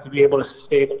it. You have to be able to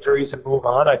sustain injuries and move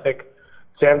on. I think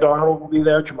Sam Darnold will be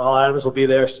there. Jamal Adams will be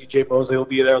there. C.J. Mosley will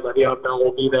be there. Le'Veon Bell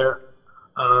will be there.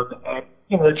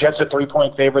 The Jets are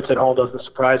 3-point favorites at home. Doesn't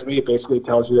surprise me. It basically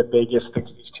tells you that Vegas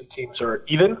thinks these two teams are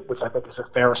even, which I think is a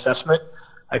fair assessment.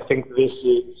 I think this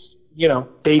is,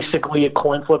 basically a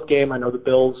coin flip game. I know the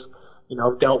Bills,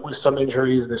 dealt with some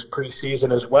injuries this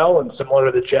preseason as well, and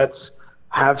similar to the Jets,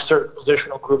 have certain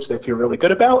positional groups they feel really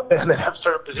good about, and then have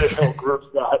certain positional groups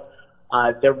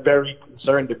that they're very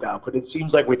concerned about. But it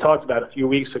seems like we talked about a few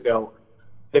weeks ago,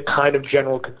 the kind of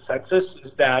general consensus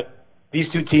is that these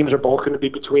two teams are both going to be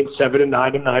between 7-9 and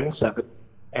 9-7,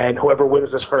 and whoever wins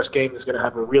this first game is going to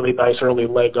have a really nice early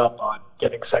leg up on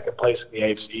getting second place in the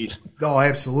AFC East. Oh,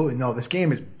 absolutely. No, this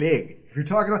game is big. If you're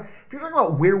talking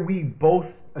about where we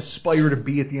both aspire to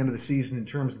be at the end of the season in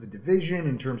terms of the division,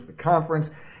 in terms of the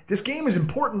conference, this game is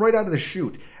important right out of the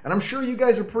chute. And I'm sure you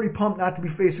guys are pretty pumped not to be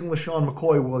facing LaShawn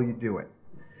McCoy while you do it.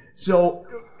 So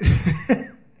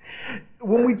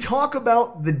when we talk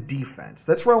about the defense,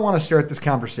 that's where I want to start this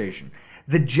conversation.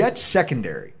 The Jets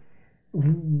secondary,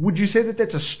 would you say that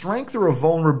that's a strength or a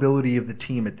vulnerability of the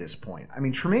team at this point? I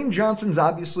mean, Tremaine Johnson's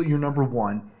obviously your number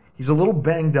one. He's a little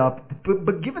banged up,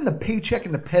 but given the paycheck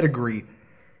and the pedigree,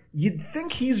 you'd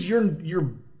think he's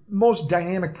your most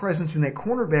dynamic presence in that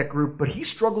cornerback group, but he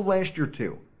struggled last year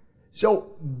too.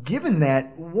 So given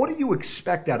that, what do you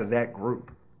expect out of that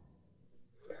group?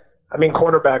 I mean,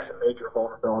 cornerback's a major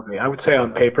vulnerability. I would say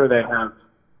on paper they have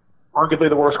arguably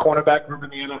the worst cornerback group in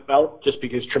the NFL just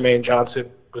because Tremaine Johnson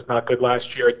was not good last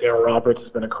year. Darryl Roberts has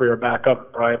been a career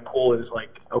backup. Brian Poole is he's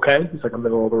like a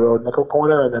middle-of-the-road nickel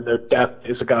corner, and then their depth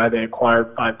is a guy they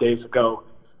acquired 5 days ago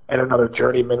and another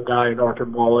journeyman guy in Arthur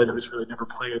Mullen who's really never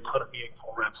played a ton of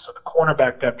meaningful reps. So the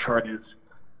cornerback depth chart is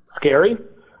scary.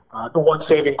 The one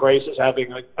saving grace is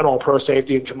having an all-pro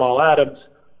safety in Jamal Adams,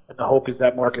 and the hope is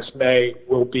that Marcus May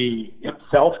will be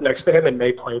himself next to him and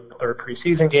may play the third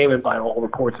preseason game and by all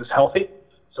reports is healthy.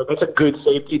 So that's a good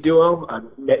safety duo.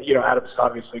 Adams is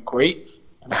obviously great.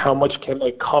 And how much can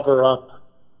they cover up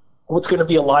what's going to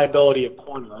be a liability at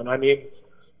corner? And I mean,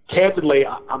 candidly,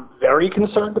 I'm very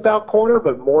concerned about corner,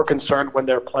 but more concerned when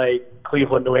they're playing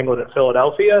Cleveland, New England, and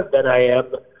Philadelphia than I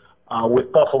am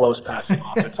with Buffalo's passing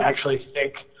offense. I actually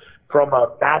think from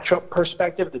a matchup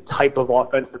perspective, the type of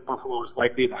offense that Buffalo is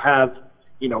likely to have,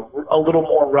 a little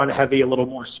more run heavy, a little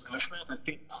more smashment, I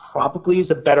think probably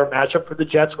is a better matchup for the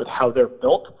Jets with how they're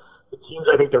built. The teams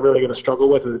I think they're really going to struggle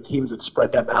with are the teams that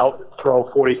spread them out and throw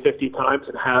 40, 50 times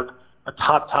and have a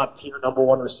top tier number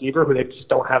one receiver who they just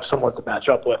don't have someone to match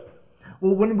up with.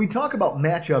 Well, when we talk about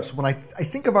matchups, when I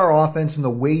think of our offense and the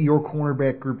way your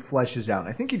cornerback group fleshes out, and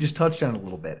I think you just touched on it a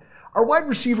little bit, our wide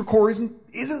receiver core isn't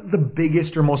the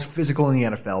biggest or most physical in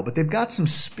the NFL, but they've got some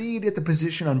speed at the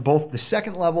position on both the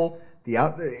second level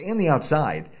and the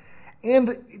outside.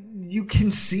 And you can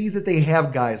see that they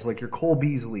have guys like your Cole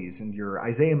Beasleys and your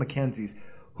Isaiah McKenzie's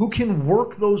who can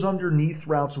work those underneath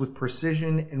routes with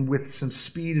precision and with some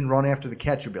speed and run after the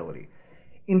catch ability.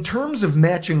 In terms of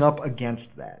matching up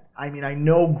against that, I mean, I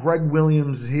know Greg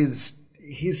Williams,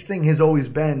 his thing has always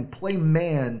been play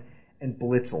man and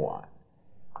blitz a lot.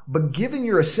 But given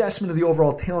your assessment of the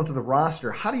overall talent of the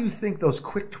roster, how do you think those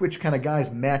quick twitch kind of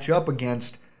guys match up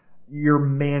against your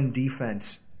man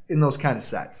defense in those kind of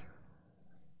sets?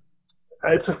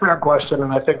 It's a fair question,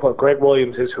 and I think, Greg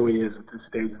Williams is who he is at this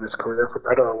stage of his career. For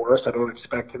better or worse, I don't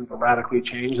expect him to radically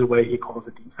change the way he calls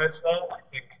the defense now. I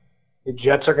think the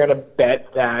Jets are going to bet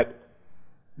that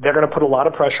they're going to put a lot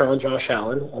of pressure on Josh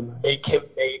Allen and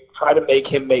try to make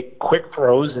him make quick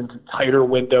throws into tighter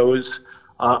windows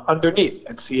underneath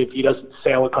and see if he doesn't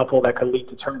sail a couple that could lead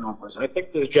to turnovers. I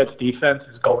think the Jets defense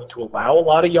is going to allow a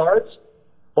lot of yards,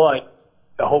 but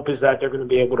the hope is that they're going to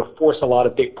be able to force a lot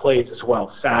of big plays as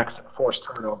well, sacks and forced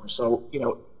turnovers. So,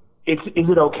 is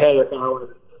it okay if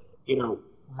Allen,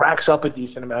 racks up a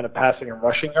decent amount of passing and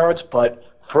rushing yards, but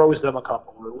throws them a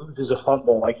couple or loses a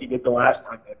fumble like he did the last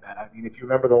time they met? I mean, if you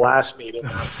remember the last meeting,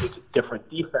 it's a different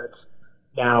defense.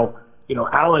 Now,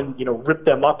 Allen, ripped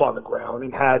them up on the ground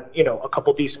and had, a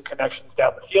couple decent connections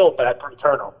down the field, but had 3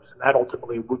 turnovers. And that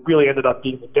ultimately really ended up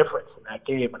being the difference in that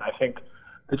game. And I think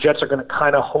the Jets are going to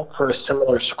kind of hope for a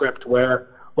similar script where,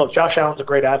 look, Josh Allen's a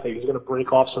great athlete. He's going to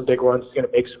break off some big runs. He's going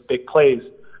to make some big plays.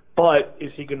 But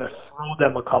is he going to throw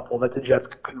them a couple that the Jets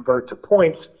can convert to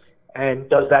points? And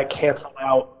does that cancel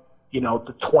out, the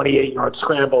 28-yard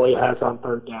scramble he has on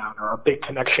third down or a big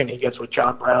connection he gets with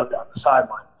John Brown down the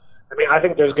sideline? I mean, I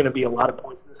think there's going to be a lot of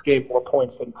points in this game, more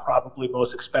points than probably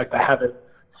most expect. I haven't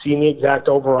seen the exact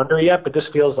over-under yet, but this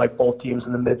feels like both teams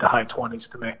in the mid to high 20s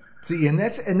to me. See, and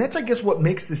that's I guess what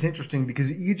makes this interesting,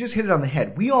 because you just hit it on the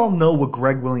head. We all know what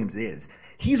Greg Williams is.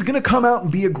 He's going to come out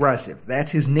and be aggressive.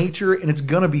 That's his nature, and it's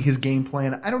going to be his game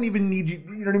plan. I don't even need you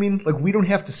know what I mean? Like, we don't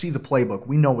have to see the playbook.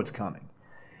 We know what's coming.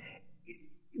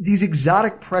 These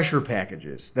exotic pressure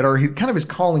packages that are kind of his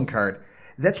calling card,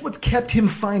 that's what's kept him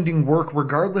finding work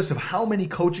regardless of how many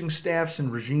coaching staffs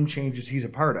and regime changes he's a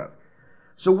part of.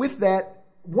 So with that,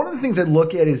 one of the things I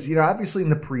look at is, obviously in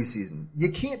the preseason, you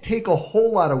can't take a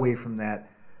whole lot away from that,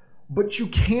 but you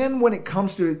can when it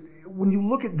comes to, when you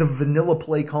look at the vanilla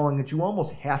play calling that you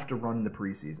almost have to run in the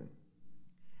preseason.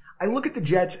 I look at the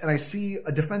Jets and I see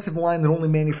a defensive line that only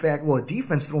a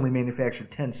defense that only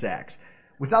manufactured 10 sacks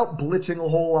without blitzing a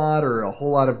whole lot or a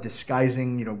whole lot of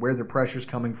disguising, where their pressure's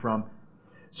coming from.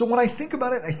 So when I think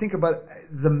about it, I think about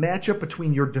the matchup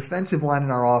between your defensive line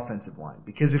and our offensive line.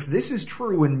 Because if this is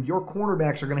true and your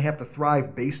cornerbacks are going to have to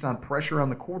thrive based on pressure on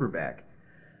the quarterback,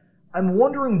 I'm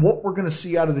wondering what we're going to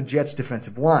see out of the Jets'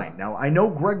 defensive line. Now, I know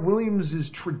Greg Williams'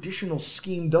 traditional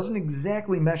scheme doesn't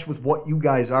exactly mesh with what you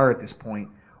guys are at this point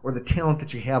or the talent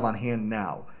that you have on hand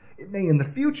now. It may in the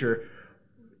future.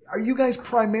 Are you guys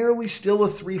primarily still a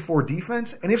 3-4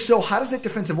 defense? And if so, how does that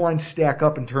defensive line stack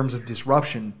up in terms of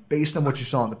disruption based on what you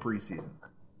saw in the preseason?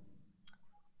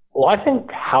 Well, I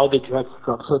think how the Jets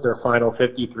structured their final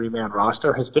 53-man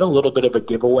roster has been a little bit of a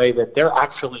giveaway that they're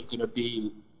actually going to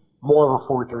be more of a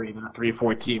 4-3 than a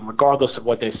 3-4 team, regardless of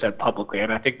what they said publicly.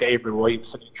 And I think the Avery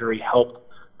Williamson injury helped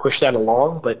push that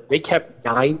along, but they kept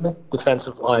 9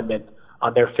 defensive linemen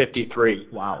on their 53.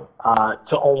 Wow.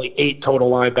 To only 8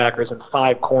 total linebackers and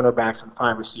 5 cornerbacks and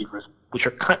 5 receivers, which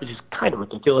are kind of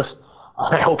ridiculous.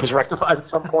 I hope is rectified at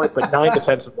some point, but 9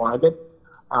 defensive linemen.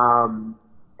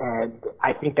 And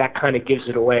I think that kind of gives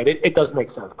it away. And it does make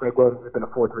sense. Greg Williams has been a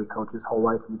 4-3 coach his whole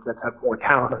life, and the Jets have more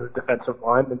talent on the defensive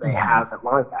line than they have at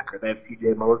linebacker. They have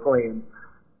C.J. Mosley and,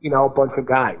 a bunch of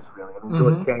guys, really. I mean,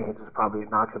 George Jenkins is probably a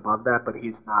notch above that, but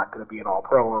he's not going to be an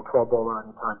all-pro or a Pro Bowler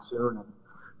anytime soon. And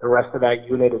the rest of that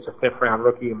unit is a 5th-round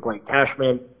rookie in Blake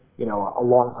Cashman, a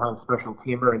long-time special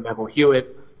teamer in Neville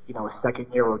Hewitt, a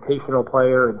second-year rotational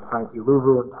player in Frankie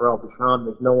Louvu and Terrell Deshawn.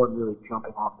 There's no one really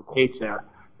jumping off the page there.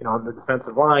 On the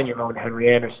defensive line, you're going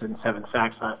Henry Anderson, 7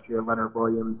 sacks last year, Leonard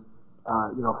Williams,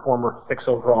 former 6th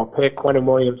overall pick, Quentin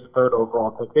Williams, 3rd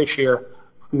overall pick this year,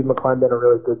 Steve McClendon, a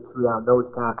really good 3-down nose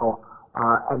tackle,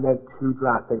 and then 2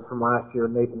 draft picks from last year,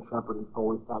 Nathan Shepard and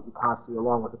Foley Fatukasi,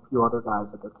 along with a few other guys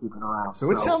that they're keeping around. So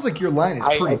it sounds like your line is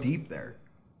pretty deep there.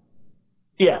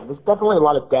 Yeah, there's definitely a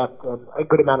lot of depth and a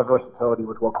good amount of versatility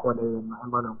with what Quentin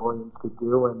and Leonard Williams could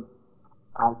do, and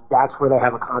that's where they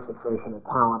have a concentration of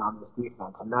talent on this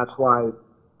defense. And that's why,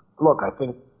 look, I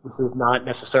think this is not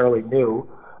necessarily new.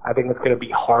 I think it's going to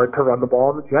be hard to run the ball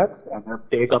on the Jets, and they're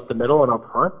big up the middle and up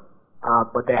front,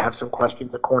 but they have some questions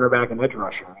at cornerback and edge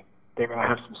rusher. They're going to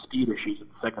have some speed issues at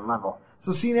the second level.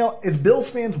 So, see, now, as Bills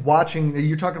fans watching,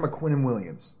 you're talking about Quentin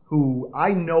Williams, who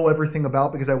I know everything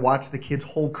about because I watched the kid's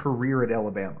whole career at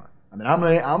Alabama. I mean,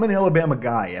 I'm an Alabama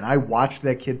guy, and I watched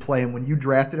that kid play, and when you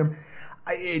drafted him,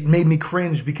 it made me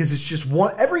cringe because it's just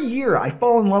every year I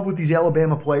fall in love with these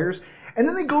Alabama players, and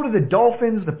then they go to the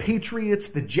Dolphins, the Patriots,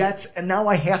 the Jets, and now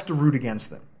I have to root against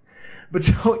them. But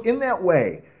so in that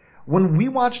way, when we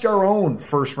watched our own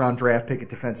first-round draft pick at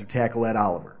defensive tackle, Ed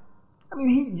Oliver, I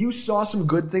mean, you saw some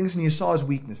good things and you saw his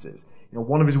weaknesses.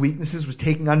 One of his weaknesses was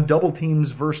taking on double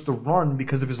teams versus the run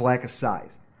because of his lack of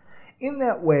size. In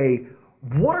that way,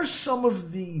 what are some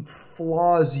of the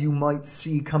flaws you might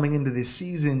see coming into this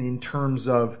season in terms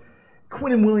of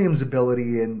Quentin Williams'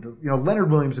 ability and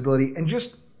Leonard Williams' ability and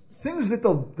just things that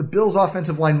the Bills'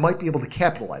 offensive line might be able to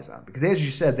capitalize on? Because as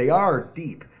you said, they are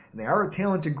deep and they are a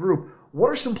talented group. What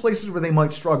are some places where they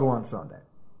might struggle on Sunday?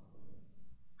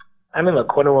 I mean, look,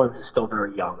 Quentin Williams is still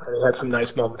very young. And he had some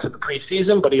nice moments in the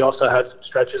preseason, but he also had some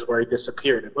stretches where he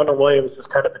disappeared. And Leonard Williams has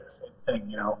kind of been the same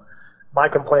thing, My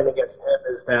complaint against him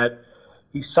is that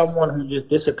he's someone who just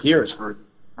disappears for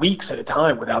weeks at a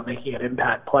time without making an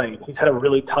impact play. He's had a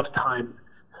really tough time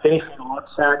finishing off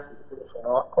sacks and finishing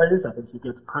off plays. I think he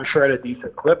gets pressure at a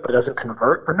decent clip, but doesn't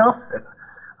convert enough.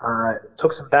 And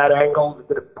took some bad angles,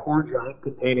 did a poor job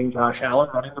containing Josh Allen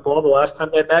running the ball the last time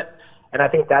they met. And I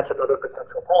think that's another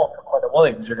potential problem for Quentin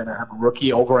Williams. You're going to have a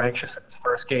rookie over-anxious in his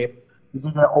first game. He's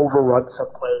going to overrun some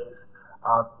plays.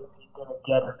 He's going to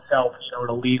get himself, in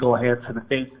illegal hands to the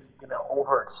face. He's going to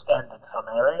overextend in some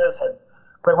areas. And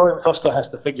Quentin Williams also has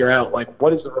to figure out,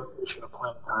 what is the rotation of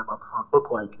playing time up front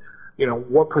look like?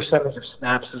 What percentage of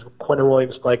snaps does Quentin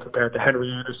Williams play compared to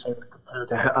Henry Anderson, compared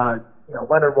to,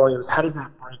 Leonard Williams? How does that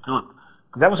break up?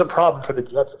 Because that was a problem for the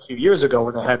Jets a few years ago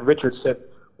when they had Richardson,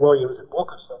 Williams, and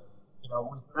Wilkerson.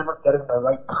 We never getting the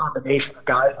right combination of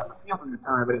guys on the field at the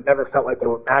time, and it never felt like they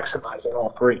were maximizing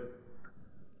all three.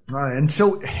 And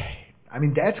so, I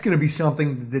mean, that's going to be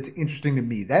something that's interesting to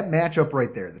me. That matchup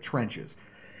right there, the trenches.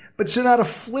 But so now to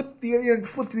flip to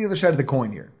the other side of the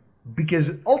coin here,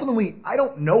 because ultimately I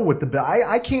don't know what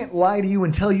I can't lie to you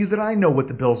and tell you that I know what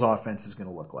the Bills' offense is going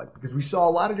to look like, because we saw a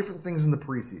lot of different things in the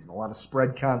preseason, a lot of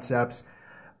spread concepts.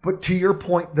 But to your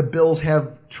point, the Bills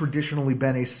have traditionally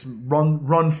been a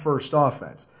run-first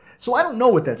offense. So I don't know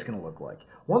what that's going to look like.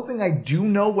 One thing I do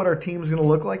know what our team is going to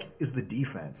look like is the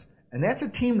defense. And that's a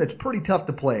team that's pretty tough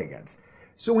to play against.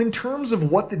 So in terms of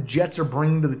what the Jets are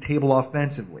bringing to the table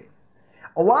offensively,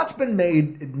 a lot's been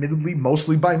made, admittedly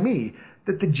mostly by me,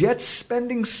 that the Jets'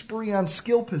 spending spree on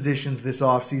skill positions this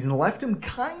offseason left them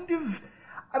kind of,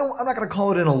 I'm not going to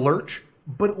call it in a lurch,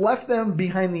 but left them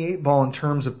behind the 8 ball in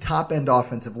terms of top-end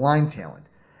offensive line talent.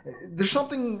 There's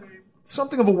something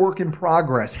of a work in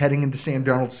progress heading into Sam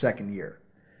Darnold's second year.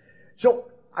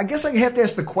 So I guess I have to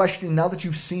ask the question, now that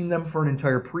you've seen them for an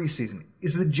entire preseason,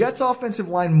 is the Jets' offensive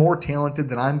line more talented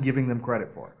than I'm giving them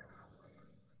credit for?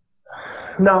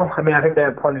 No, I mean, I think they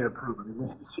have plenty to prove. I mean,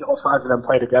 you see all sides of them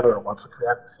play together at once, which we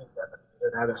haven't seen them. They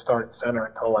didn't have a starting center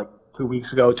until 2 weeks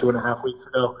ago, 2.5 weeks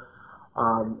ago.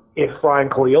 If Ryan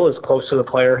Khalil is close to the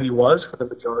player he was for the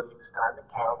majority of his time in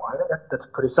Carolina, that's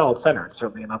a pretty solid center. It's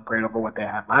certainly an upgrade over what they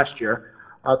had last year.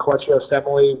 Coleccio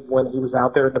Semele, when he was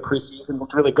out there in the preseason,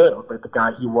 looked really good. Looked like the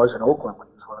guy he was in Oakland when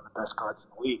he was one of the best guards in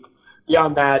the league.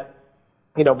 Beyond that,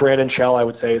 Brandon Shell, I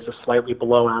would say, is a slightly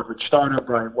below average starter.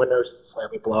 Brian Winters is a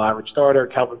slightly below average starter.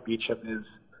 Calvin Beachum is,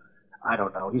 I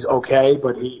don't know, he's okay,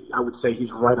 but I would say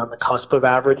he's right on the cusp of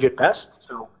average at best.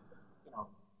 So,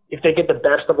 if they get the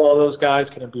best of all those guys,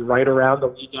 can it be right around the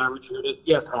league average unit?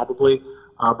 Yeah, probably.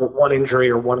 But one injury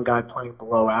or one guy playing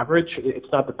below average,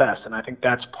 it's not the best. And I think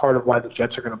that's part of why the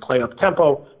Jets are going to play up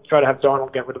tempo, try to have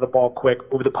Darnold get rid of the ball quick,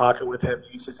 move the pocket with him,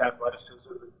 use his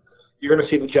athleticism. You're going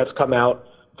to see the Jets come out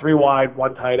 3 wide,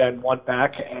 1 tight end, 1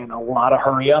 back, and a lot of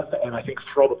hurry up, and I think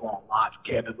throw the ball a lot,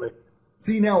 candidly.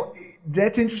 See, now,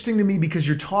 that's interesting to me because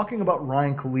you're talking about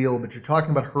Ryan Khalil, but you're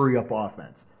talking about hurry-up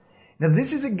offense. Now,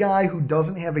 this is a guy who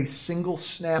doesn't have a single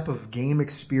snap of game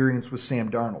experience with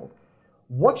Sam Darnold.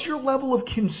 What's your level of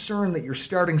concern that your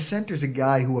starting center's a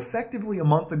guy who effectively a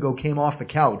month ago came off the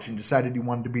couch and decided he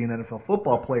wanted to be an NFL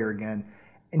football player again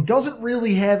and doesn't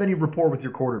really have any rapport with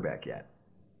your quarterback yet?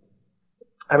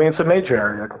 I mean, it's a major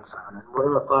area of concern. And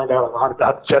we're going to find out a lot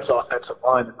about the Jets' offensive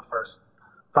line in the first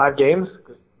 5 games.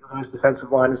 His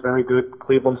defensive line is very good.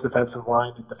 Cleveland's defensive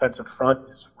line and defensive front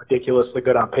is ridiculously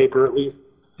good on paper, at least.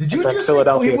 Did you just say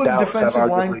Cleveland's defensive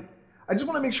line? I just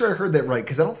want to make sure I heard that right,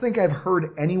 because I don't think I've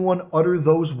heard anyone utter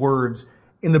those words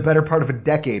in the better part of a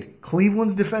decade.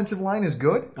 Cleveland's defensive line is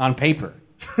good? On paper.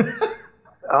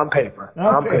 On paper.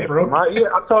 Okay.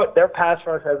 I thought their pass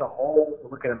rush as a whole,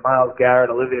 looking at Myles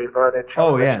Garrett, Olivier Vernon.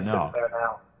 Oh, yeah, no.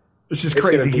 It's just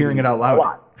crazy hearing it out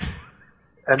loud.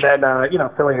 And then,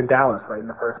 Philly and Dallas, right, in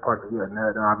the first part of the year. And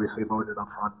they're obviously loaded up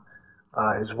front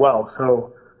as well.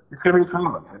 So it's going to be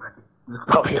fun. And I think there's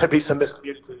probably going to be some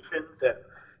miscommunications. And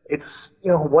it's,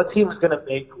 what team's going to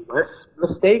make less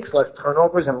mistakes, less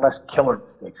turnovers, and less killer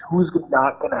mistakes? Who's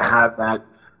not going to have that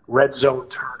red zone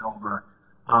turnover?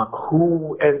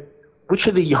 And which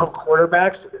of the young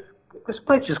quarterbacks? This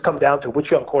might just come down to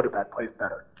which young quarterback plays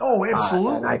better. Oh,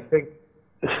 absolutely. And I think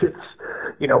it's,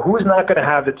 who's not going to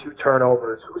have the 2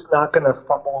 turnovers? Who's not going to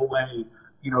fumble away,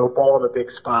 a ball in a big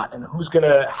spot? And who's going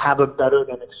to have a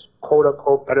quote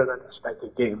unquote, better than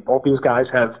expected game? Both these guys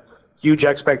have huge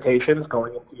expectations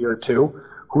going into year 2.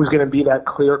 Who's going to be that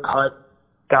clear cut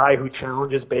guy who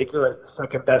challenges Baker as the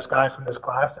second best guy from this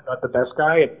class and not the best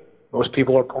guy? And most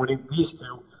people are pointing to these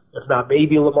 2, if not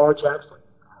maybe Lamar Jackson.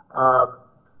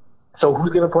 So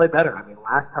who's going to play better? I mean,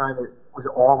 last time it was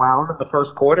all out in the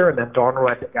first quarter, and then Darnold,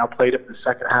 I think, outplayed him in the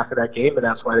second half of that game, and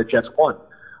that's why the Jets won.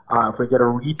 If we get a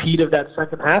repeat of that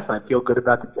second half, I feel good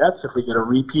about the Jets. If we get a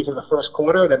repeat in the first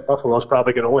quarter, then Buffalo's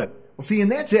probably going to win. Well, see, and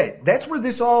that's it. That's where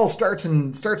this all starts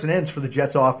and ends for the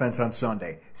Jets offense on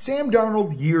Sunday. Sam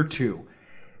Darnold, year 2.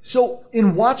 So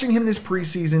in watching him this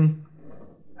preseason,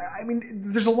 I mean,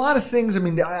 there's a lot of things. I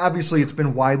mean, obviously it's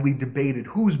been widely debated.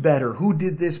 Who's better? Who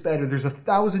did this better? There's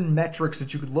 1,000 metrics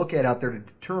that you could look at out there to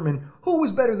determine who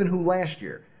was better than who last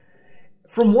year.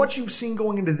 From what you've seen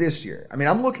going into this year, I mean,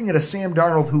 I'm looking at a Sam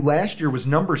Darnold who last year was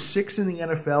number 6 in the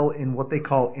NFL in what they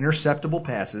call interceptable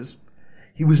passes.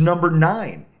 He was number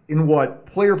 9 in what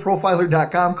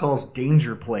PlayerProfiler.com calls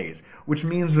danger plays, which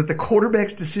means that the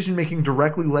quarterback's decision-making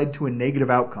directly led to a negative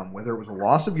outcome, whether it was a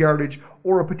loss of yardage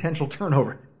or a potential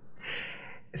turnover.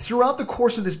 Throughout the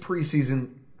course of this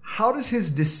preseason, how does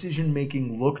his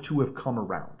decision-making look to have come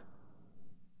around?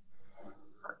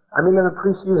 I mean, in the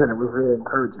preseason, it was really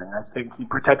encouraging. I think he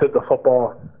protected the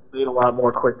football, made a lot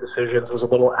more quick decisions, was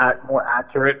a little more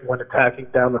accurate when attacking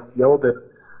down the field, and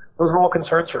those were all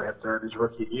concerns for him during his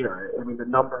rookie year. I mean, the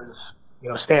numbers,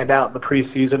 stand out in the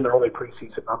preseason. They're only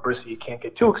preseason numbers, so you can't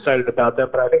get too excited about them,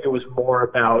 but I think it was more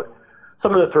about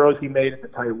some of the throws he made in the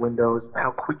tight windows,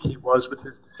 how quick he was with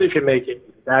his decision-making,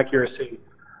 his accuracy.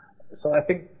 So I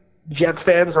think Jets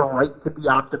fans are right to be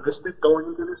optimistic going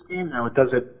into this game. Now, it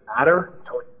doesn't matter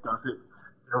until he does it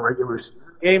in a regular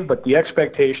season game, but the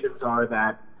expectations are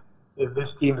that if this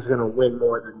team is going to win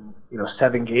more than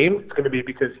 7 games, it's going to be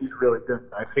because he's really good.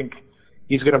 I think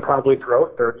he's going to probably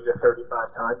throw 30 to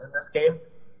 35 times in this game.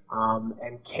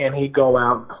 And can he go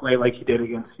out and play like he did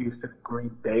against Houston and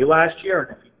Green Bay last year?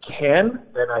 And if he can,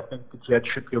 then I think the Jets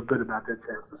should feel good about their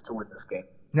chances to win this game.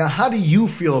 Now, how do you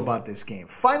feel about this game?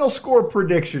 Final score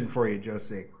prediction for you,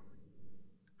 Josie.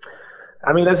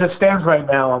 I mean, as it stands right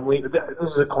now, I'm leaning. This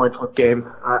is a coin flip game.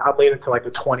 I'm leaning to like the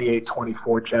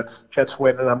 28-24 Jets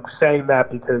win, and I'm saying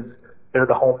that because they're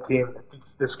the home team.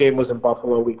 This game was in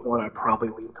Buffalo week 1. I'd probably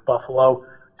lean to Buffalo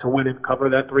to win and cover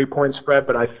that 3-point spread,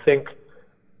 but I think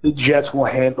the Jets will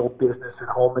handle business at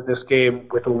home in this game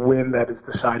with a win that is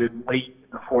decided late in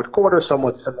the fourth quarter,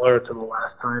 somewhat similar to the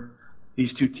last time these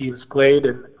two teams played.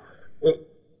 And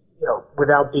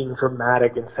without being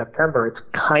dramatic in September, it's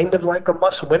kind of like a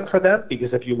must-win for them, because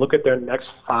if you look at their next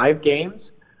 5 games,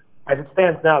 as it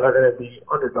stands now, they're going to be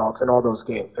underdogs in all those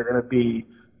games. They're going to be,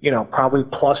 probably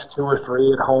 +2 or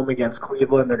 3 at home against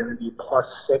Cleveland. They're going to be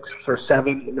 +6 or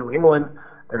 7 in New England.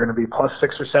 They're going to be +6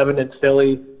 or 7 in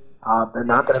Philly. They're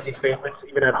not going to be favorites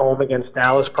even at home against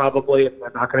Dallas, probably.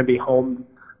 They're not going to be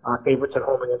favorites at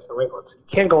home against New England. So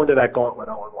you can't go into that gauntlet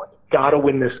 0-1. You got to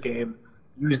win this game.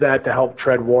 Use that to help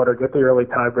tread water, get the early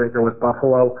tiebreaker with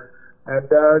Buffalo. And,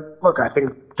 look, I think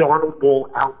Darnold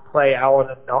will outplay Allen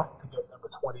enough to get them a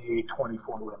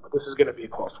 28-24 win. But this is going to be a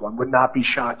close one. Would not be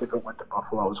shocked if it went to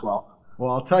Buffalo as well.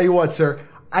 Well, I'll tell you what, sir.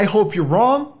 I hope you're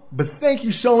wrong, But thank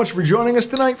you so much for joining us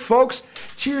tonight, folks.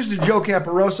 Cheers to Joe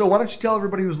Caporoso. Why don't you tell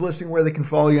everybody who's listening where they can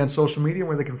follow you on social media and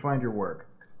where they can find your work?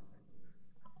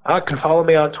 You can follow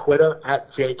me on Twitter at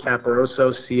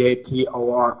jcaporoso,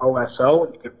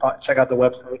 CAPOROSO. You can check out the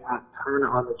website at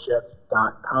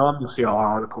turnonthejets.com. You'll see all our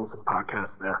articles and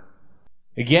podcasts there.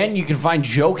 Again, you can find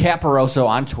Joe Caporoso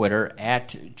on Twitter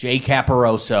at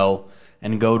jcaporoso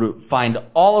and go to find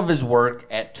all of his work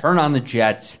at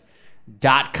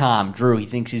turnonthejets.com. Drew, he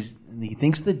thinks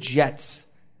the Jets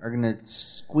are going to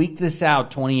squeak this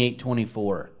out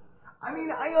 28-24. I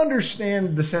mean, I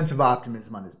understand the sense of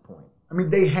optimism on his point. I mean,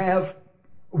 they have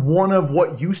one of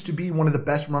what used to be one of the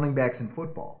best running backs in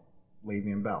football,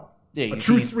 Le'Veon Bell. Yeah, a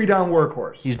true 3-down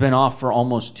workhorse. He's been off for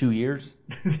almost 2 years,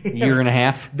 year and a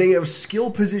half. They have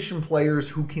skill position players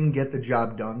who can get the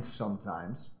job done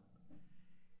sometimes.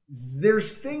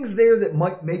 There's things there that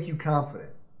might make you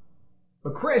confident.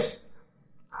 But Chris,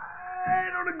 I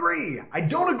don't agree. I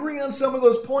don't agree on some of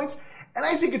those points, and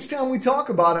I think it's time we talk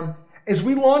about them as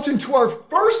we launch into our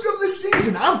first of the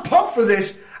season. I'm pumped for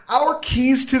this. Our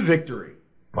keys to victory.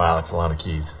 Wow, that's a lot of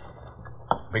keys.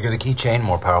 Bigger the keychain,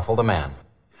 more powerful the man.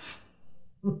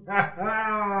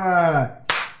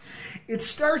 It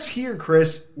starts here,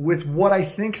 Chris, with what I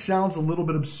think sounds a little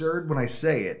bit absurd when I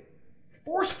say it.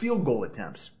 Forced field goal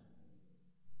attempts.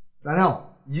 I know.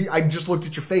 I just looked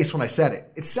at your face when I said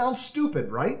it. It sounds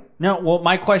stupid, right? No, well,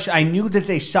 my question, I knew that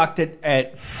they sucked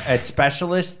at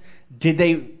specialists.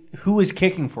 Who is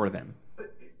kicking for them?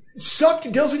 Sucked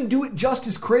doesn't do it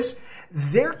justice, Chris.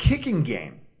 Their kicking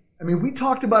game. I mean, we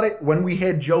talked about it when we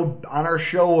had Joe on our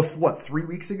show of, 3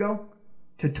 weeks ago?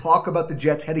 To talk about the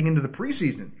Jets heading into the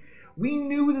preseason. We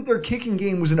knew that their kicking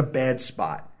game was in a bad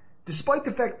spot. Despite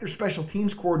the fact that their special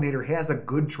teams coordinator has a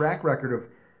good track record of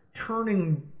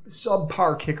turning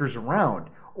subpar kickers around,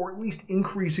 or at least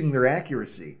increasing their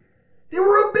accuracy. They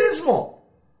were abysmal.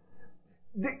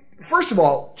 First of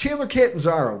all, Chandler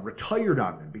Catanzaro retired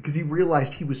on them because he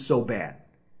realized he was so bad.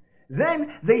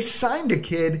 Then they signed a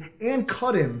kid and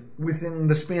cut him within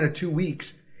the span of 2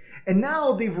 weeks. And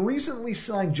now they've recently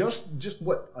signed just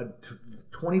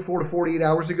 24 to 48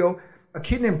 hours ago, a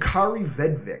kid named Kari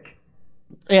Vedvik.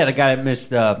 Yeah, the guy that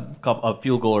missed a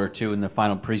field goal or two in the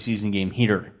final preseason game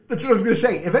heater. That's what I was going to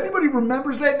say. If anybody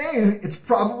remembers that name, it's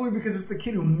probably because it's the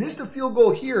kid who missed a field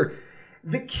goal here.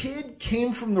 The kid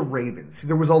came from the Ravens.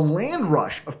 There was a land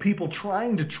rush of people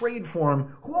trying to trade for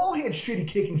him who all had shitty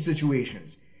kicking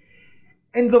situations.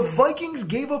 And the Vikings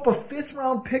gave up a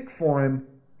 5th-round pick for him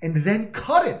and then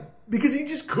cut him because he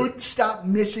just couldn't stop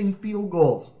missing field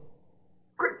goals.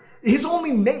 His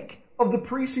only make of the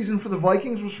preseason for the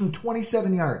Vikings was from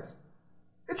 27 yards.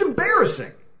 It's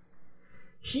embarrassing.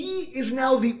 He is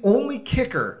now the only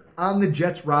kicker on the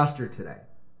Jets roster today.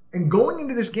 And going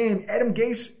into this game, Adam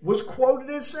Gase was quoted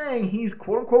as saying he's,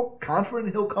 quote-unquote,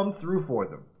 confident he'll come through for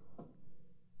them.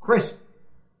 Chris,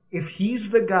 if he's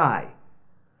the guy,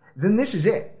 then this is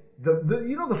it.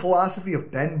 You know the philosophy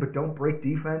of bend but don't break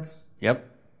defense? Yep.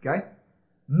 Okay?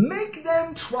 Make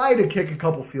them try to kick a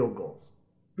couple field goals.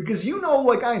 Because you know,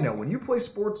 like I know, when you play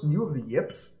sports and you have the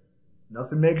yips,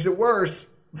 nothing makes it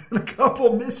worse than a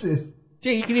couple misses.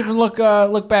 Yeah, you can even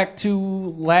look back to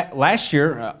last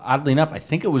year. Oddly enough, I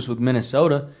think it was with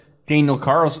Minnesota. Daniel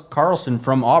Carlson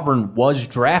from Auburn was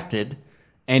drafted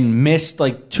and missed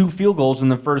like 2 field goals in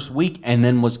the first week and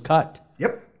then was cut.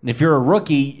 Yep. And if you're a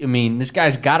rookie, I mean, this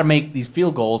guy's got to make these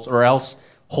field goals or else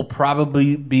he'll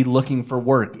probably be looking for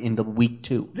work into week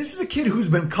 2. This is a kid who's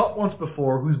been cut once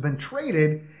before, who's been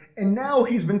traded, and now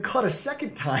he's been cut a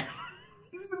second time.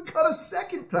 He's been cut a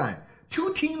second time.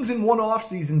 2 teams in one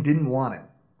offseason didn't want him.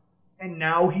 And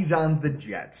now he's on the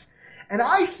Jets. And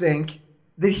I think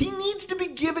that he needs to be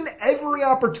given every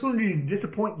opportunity to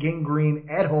disappoint Gang Green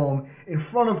at home in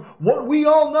front of what we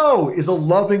all know is a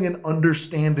loving and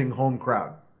understanding home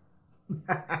crowd.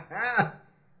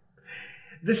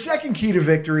 The second key to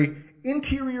victory,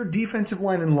 interior defensive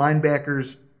line and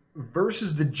linebackers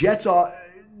versus the Jets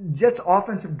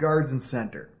offensive guards and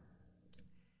center.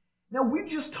 Now, we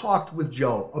just talked with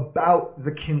Joe about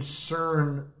the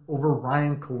concern over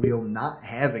Ryan Khalil not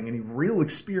having any real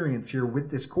experience here with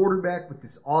this quarterback, with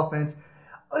this offense,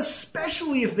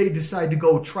 especially if they decide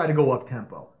to try to go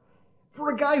up-tempo.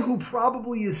 For a guy who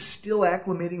probably is still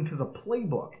acclimating to the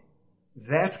playbook,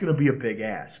 that's going to be a big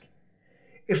ask.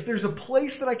 If there's a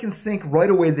place that I can think right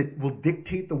away that will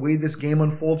dictate the way this game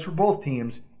unfolds for both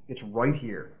teams, it's right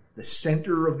here, the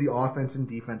center of the offense and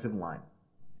defensive line.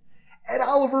 Ed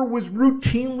Oliver was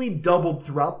routinely doubled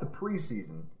throughout the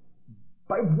preseason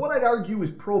by what I'd argue is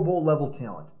Pro Bowl level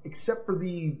talent, except for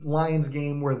the Lions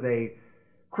game where they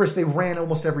ran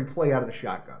almost every play out of the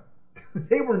shotgun.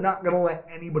 They were not going to let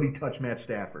anybody touch Matt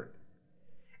Stafford.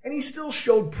 And he still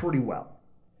showed pretty well.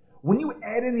 When you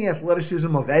add in the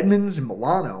athleticism of Edmonds and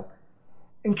Milano,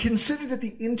 and consider that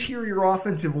the interior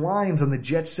offensive lines on the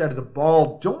Jets side of the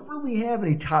ball don't really have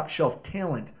any top-shelf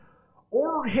talent,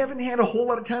 or haven't had a whole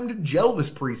lot of time to gel this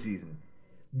preseason,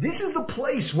 this is the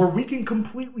place where we can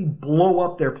completely blow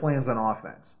up their plans on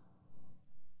offense.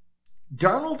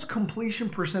 Darnold's completion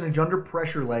percentage under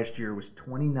pressure last year was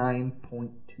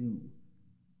 29.2.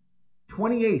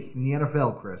 28th in the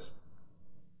NFL, Chris.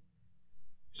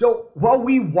 So while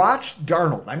we watched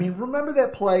Darnold, remember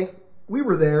that play? We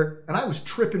were there, and I was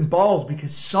tripping balls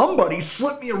because somebody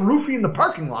slipped me a roofie in the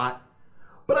parking lot.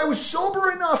 But I was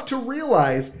sober enough to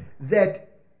realize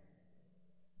that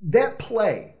that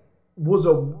play was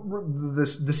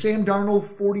the Sam Darnold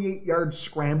 48-yard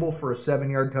scramble for a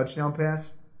 7-yard touchdown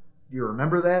pass. Do you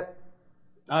remember that?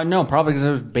 No, probably because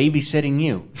I was babysitting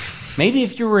you. Maybe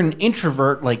if you were an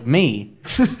introvert like me,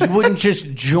 you wouldn't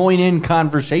just join in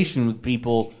conversation with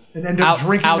people and end up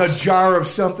drinking a jar of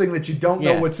something that you don't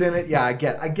know what's in it. Yeah, I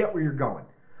get where you're going.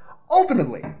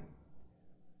 Ultimately,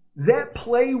 that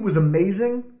play was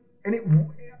amazing, and it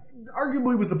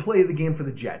arguably was the play of the game for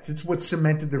the Jets. It's what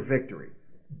cemented their victory.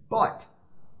 But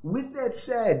with that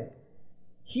said,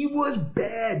 he was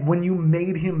bad when you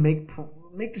made him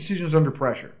make decisions under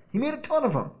pressure. He made a ton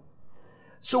of them.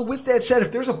 So with that said,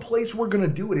 if there's a place we're going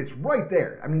to do it, it's right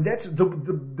there. That's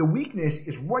the weakness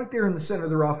is right there in the center of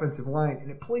their offensive line, and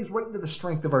it plays right into the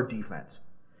strength of our defense.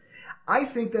 I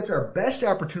think that's our best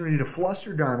opportunity to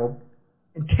fluster Darnold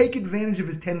and take advantage of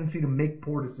his tendency to make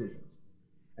poor decisions.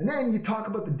 And then you talk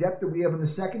about the depth that we have in the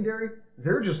secondary.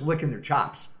 They're just licking their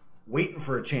chops, waiting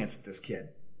for a chance at this kid.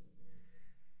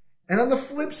 And on the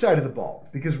flip side of the ball,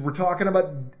 because we're talking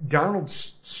about Darnold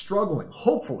struggling,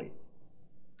 hopefully,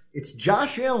 it's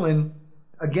Josh Allen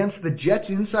against the Jets'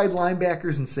 inside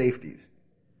linebackers and safeties.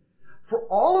 For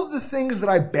all of the things that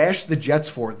I bashed the Jets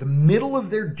for, the middle of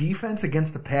their defense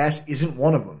against the pass isn't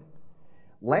one of them.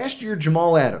 Last year,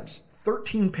 Jamal Adams,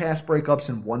 13 pass breakups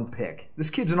and 1 pick. This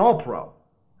kid's an all-pro.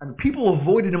 People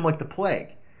avoided him like the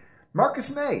plague.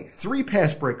 Marcus May, 3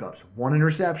 pass breakups, 1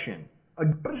 interception. But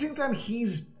at the same time,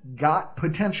 he's got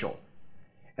potential.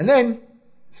 And then,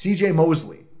 C.J.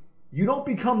 Mosley. You don't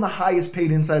become the highest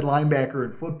paid inside linebacker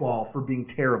in football for being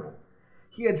terrible.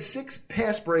 He had 6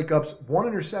 pass breakups, 1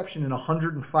 interception, and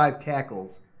 105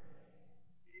 tackles.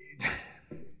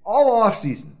 All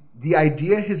offseason, the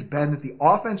idea has been that the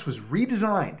offense was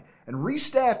redesigned and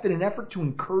restaffed in an effort to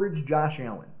encourage Josh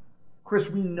Allen. Chris,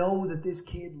 we know that this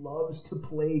kid loves to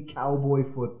play cowboy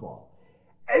football.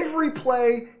 Every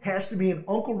play has to be an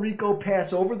Uncle Rico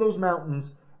pass over those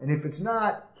mountains, and if it's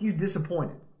not, he's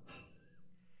disappointed.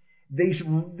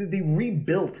 They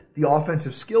rebuilt the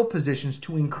offensive skill positions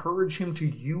to encourage him to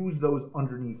use those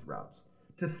underneath routes,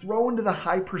 to throw into the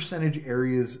high percentage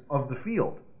areas of the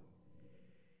field.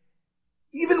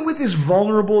 Even with as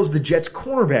vulnerable as the Jets'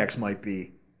 cornerbacks might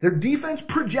be, their defense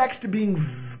projects to being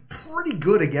pretty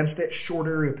good against that short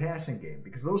area passing game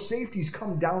because those safeties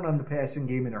come down on the passing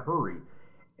game in a hurry.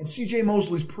 And C.J.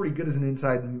 Mosley's pretty good as an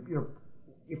inside,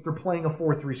 if they're playing a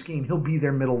 4-3 scheme, he'll be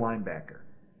their middle linebacker.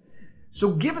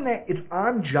 So given that, it's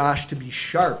on Josh to be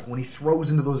sharp when he throws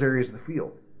into those areas of the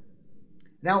field.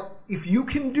 Now, if you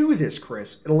can do this,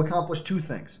 Chris, it'll accomplish 2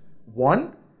 things.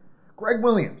 1, Greg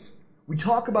Williams. We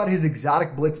talk about his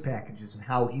exotic blitz packages and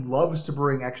how he loves to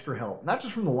bring extra help, not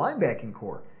just from the linebacking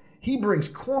core. He brings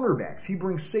cornerbacks. He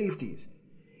brings safeties.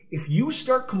 If you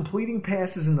start completing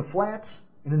passes in the flats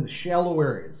and in the shallow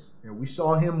areas, we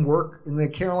saw him work in the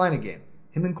Carolina game.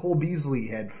 Him and Cole Beasley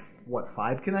had,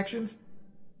 5 connections?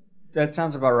 That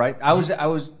sounds about right. I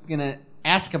was gonna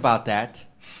ask about that.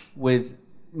 With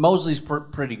Mosley's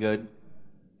pretty good,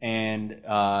 and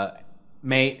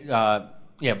May,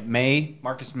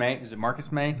 Marcus May. Is it Marcus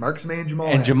May? Marcus May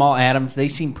and Jamal Adams. They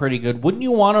seem pretty good. Wouldn't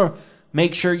you want to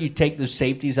make sure you take the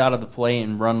safeties out of the play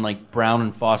and run like Brown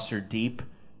and Foster deep,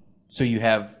 so you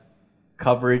have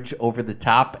coverage over the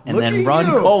top, and then run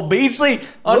Cole Beasley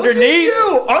underneath? Look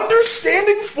at you,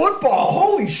 understanding football.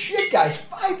 Holy shit, guys.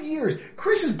 5 years.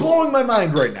 Chris is blowing my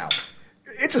mind right now.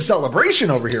 It's a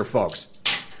celebration over here, folks.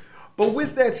 But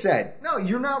with that said, no,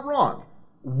 you're not wrong.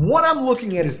 What I'm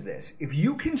looking at is this. If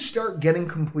you can start getting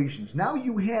completions, now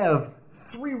you have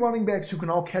 3 running backs who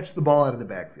can all catch the ball out of the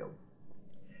backfield.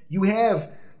 You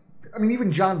have,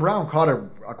 even John Brown caught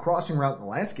a crossing route in the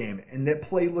last game, and that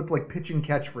play looked like pitch and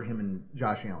catch for him and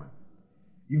Josh Allen.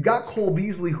 You've got Cole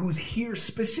Beasley, who's here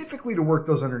specifically to work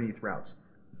those underneath routes.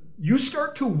 You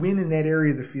start to win in that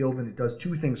area of the field, and it does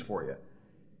 2 things for you.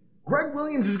 Greg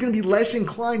Williams is going to be less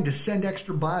inclined to send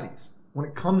extra bodies when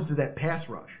it comes to that pass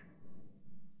rush.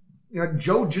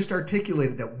 Joe just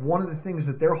articulated that one of the things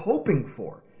that they're hoping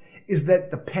for is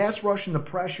that the pass rush and the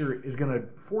pressure is going to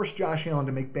force Josh Allen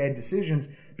to make bad decisions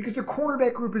because their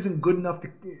cornerback group isn't good enough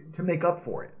to make up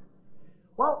for it.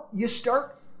 Well, you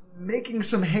start making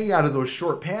some hay out of those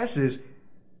short passes.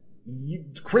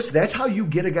 Chris, that's how you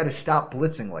get a guy to stop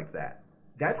blitzing like that.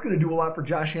 That's going to do a lot for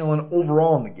Josh Allen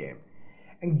overall in the game.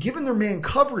 And given their man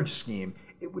coverage scheme,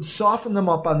 it would soften them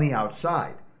up on the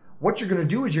outside. What you're going to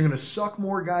do is you're going to suck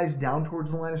more guys down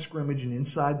towards the line of scrimmage and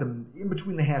inside them, in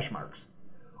between the hash marks,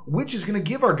 which is going to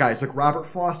give our guys like Robert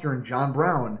Foster and John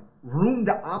Brown room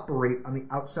to operate on the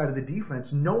outside of the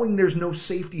defense, knowing there's no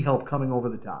safety help coming over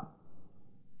the top.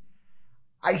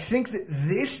 I think that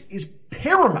this is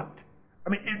paramount. I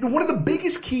mean, one of the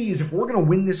biggest keys, if we're going to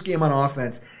win this game on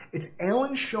offense, it's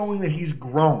Allen showing that he's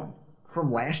grown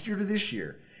from last year to this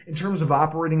year in terms of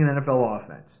operating an NFL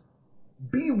offense.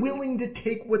 Be willing to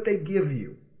take what they give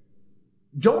you.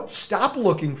 Don't stop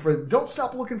looking for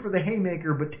the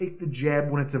haymaker, but take the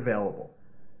jab when it's available.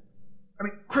 I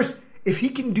mean, Chris, if he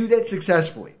can do that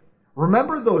successfully,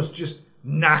 remember those just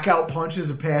knockout punches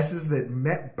of passes that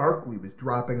Matt Barkley was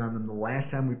dropping on them the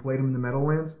last time we played him in the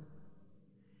Meadowlands?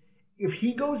 If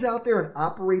he goes out there and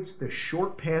operates the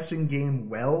short passing game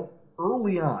well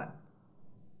early on,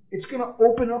 it's going to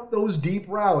open up those deep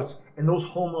routes, and those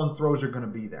home run throws are going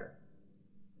to be there.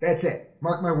 That's it.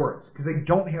 Mark my words, because they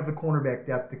don't have the cornerback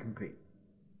depth to compete.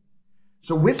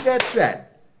 So with that said,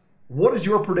 what is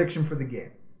your prediction for the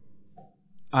game?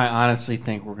 I honestly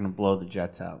think we're going to blow the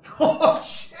Jets out. Oh,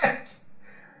 shit.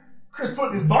 Chris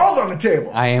putting his balls on the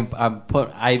table. I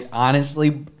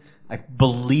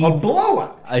believe... A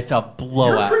blowout? It's a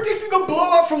blowout. You're predicting a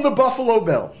blowout from the Buffalo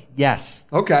Bills? Yes.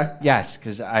 Okay. Yes,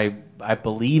 because I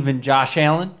believe in Josh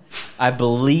Allen. I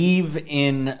believe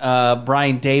in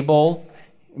Brian Daboll.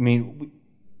 I mean,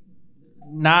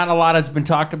 not a lot has been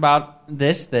talked about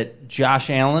this, that Josh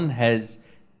Allen has,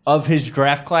 of his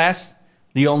draft class,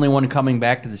 the only one coming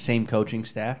back to the same coaching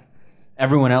staff.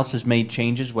 Everyone else has made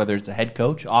changes, whether it's a head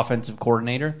coach, offensive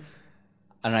coordinator.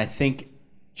 And I think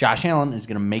Josh Allen is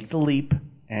going to make the leap,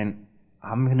 and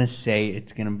I'm going to say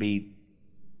it's going to be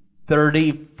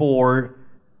 34-14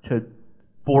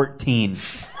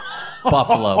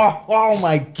 Buffalo. Oh,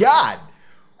 my God.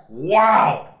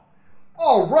 Wow.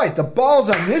 All right, the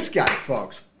ball's on this guy,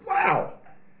 folks. Wow.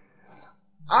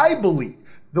 I believe,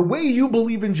 the way you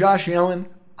believe in Josh Allen,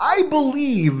 I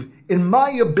believe in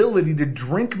my ability to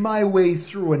drink my way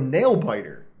through a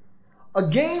nail-biter. A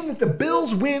game that the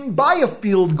Bills win by a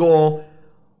field goal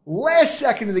last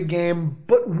second of the game,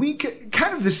 but we could,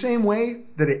 kind of the same way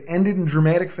that it ended in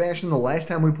dramatic fashion the last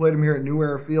time we played them here at New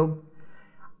Era Field.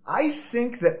 I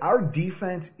think that our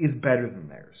defense is better than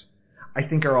theirs. I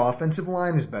think our offensive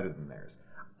line is better than theirs.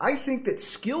 I think that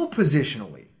skill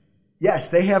positionally, yes,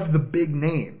 they have the big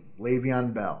name,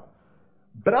 Le'Veon Bell.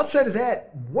 But outside of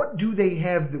that, what do they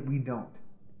have that we don't?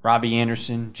 Robbie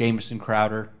Anderson, Jamison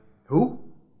Crowder. Who?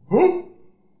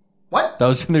 What?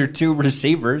 Those are their two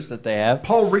receivers that they have.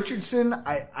 Paul Richardson?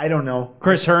 I don't know.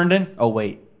 Chris Herndon? Oh,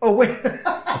 wait.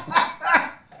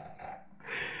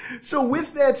 So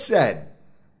with that said,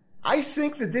 I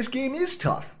think that this game is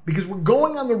tough because we're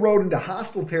going on the road into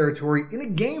hostile territory in a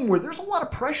game where there's a lot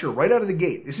of pressure right out of the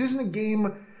gate. This isn't a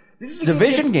game. This is a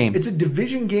division game. It's a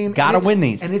division game. Gotta win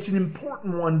these. And it's an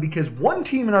important one because one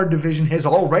team in our division has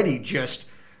already just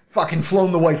fucking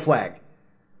flown the white flag.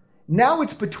 Now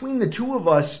it's between the two of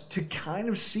us to kind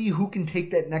of see who can take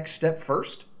that next step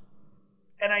first.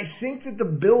 And I think that the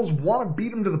Bills want to beat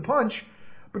them to the punch,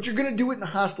 but you're going to do it in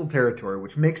hostile territory,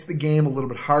 which makes the game a little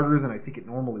bit harder than I think it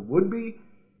normally would be.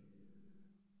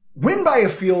 Win by a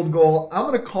field goal. I'm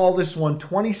going to call this one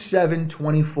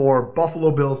 27-24.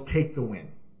 Buffalo Bills take the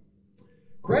win.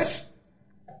 Chris,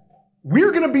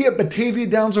 we're going to be at Batavia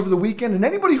Downs over the weekend, and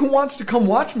anybody who wants to come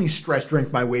watch me stress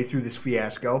drink my way through this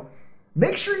fiasco,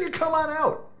 make sure you come on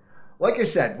out. Like I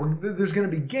said, there's going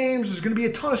to be games. There's going to be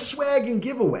a ton of swag and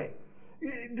giveaway.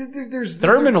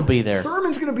 Thurman will be there.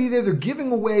 Thurman's going to be there. They're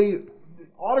giving away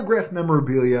autographed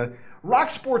memorabilia. Rock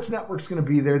Sports Network's going to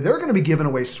be there. They're going to be giving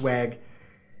away swag.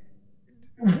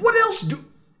 What else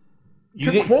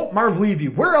quote Marv Levy,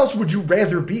 where else would you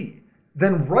rather be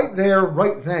than right there,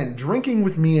 right then, drinking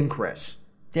with me and Chris?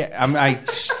 Yeah,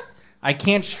 I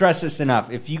can't stress this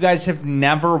enough. If you guys have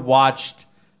never watched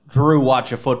Drew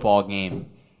watch a football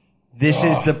game, this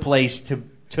is the place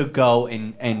to go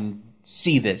and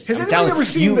see this. Has anybody ever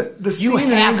seen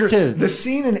the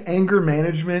scene in Anger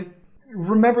Management?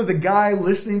 Remember the guy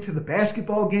listening to the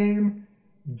basketball game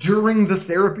during the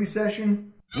therapy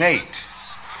session? Nate,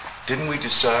 didn't we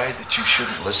decide that you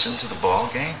shouldn't listen to the ball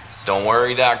game? Don't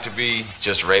worry, Dr. B. It's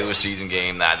just a regular season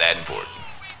game, not that important.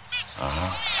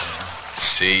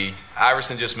 See?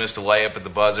 Iverson just missed a layup at the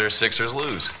buzzer. Sixers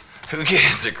lose. Who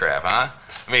gives a crap, huh?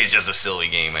 I mean, it's just a silly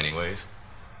game anyways.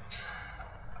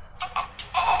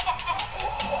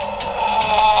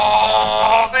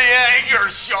 Oh, the anger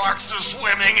sharks are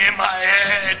swimming in my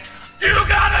head. You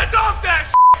gotta dump that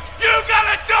shit. You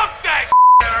gotta dump that shit.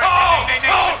 Nate,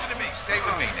 listen to me. Stay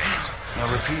with me, Nate.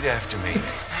 Now repeat after me.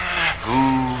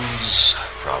 Who's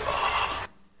from?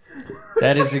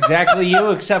 That is exactly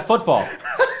you, except football.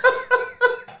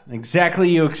 Exactly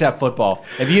you, except football.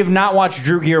 If you have not watched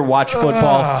Drew Gear Watch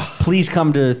Football, please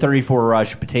come to 34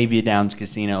 Rush, Batavia Downs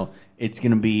Casino. It's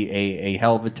going to be a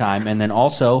hell of a time. And then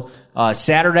also,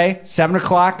 Saturday, 7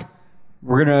 o'clock,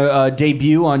 we're going to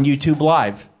debut on YouTube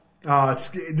Live.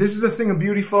 This is a thing of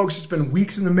beauty, folks. It's been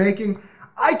weeks in the making.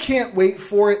 I can't wait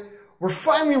for it. We're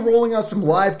finally rolling out some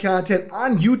live content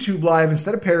on YouTube Live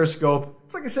instead of Periscope.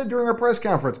 It's like I said during our press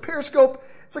conference. Periscope,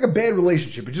 it's like a bad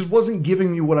relationship. It just wasn't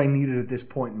giving me what I needed at this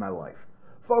point in my life.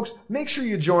 Folks, make sure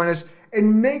you join us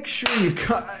and make sure you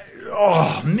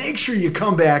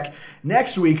come back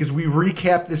next week as we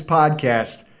recap this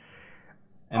podcast.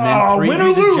 And then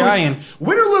preview the Giants.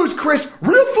 Win or lose, Chris,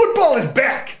 real football is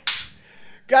back.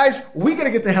 Guys, we got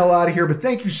to get the hell out of here, but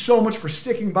thank you so much for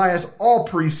sticking by us all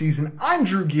preseason. I'm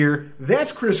Drew Gear,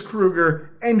 that's Chris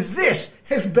Kruger, and this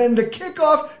has been the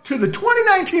kickoff to the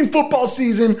 2019 football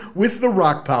season with the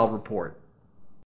Rockpile Report.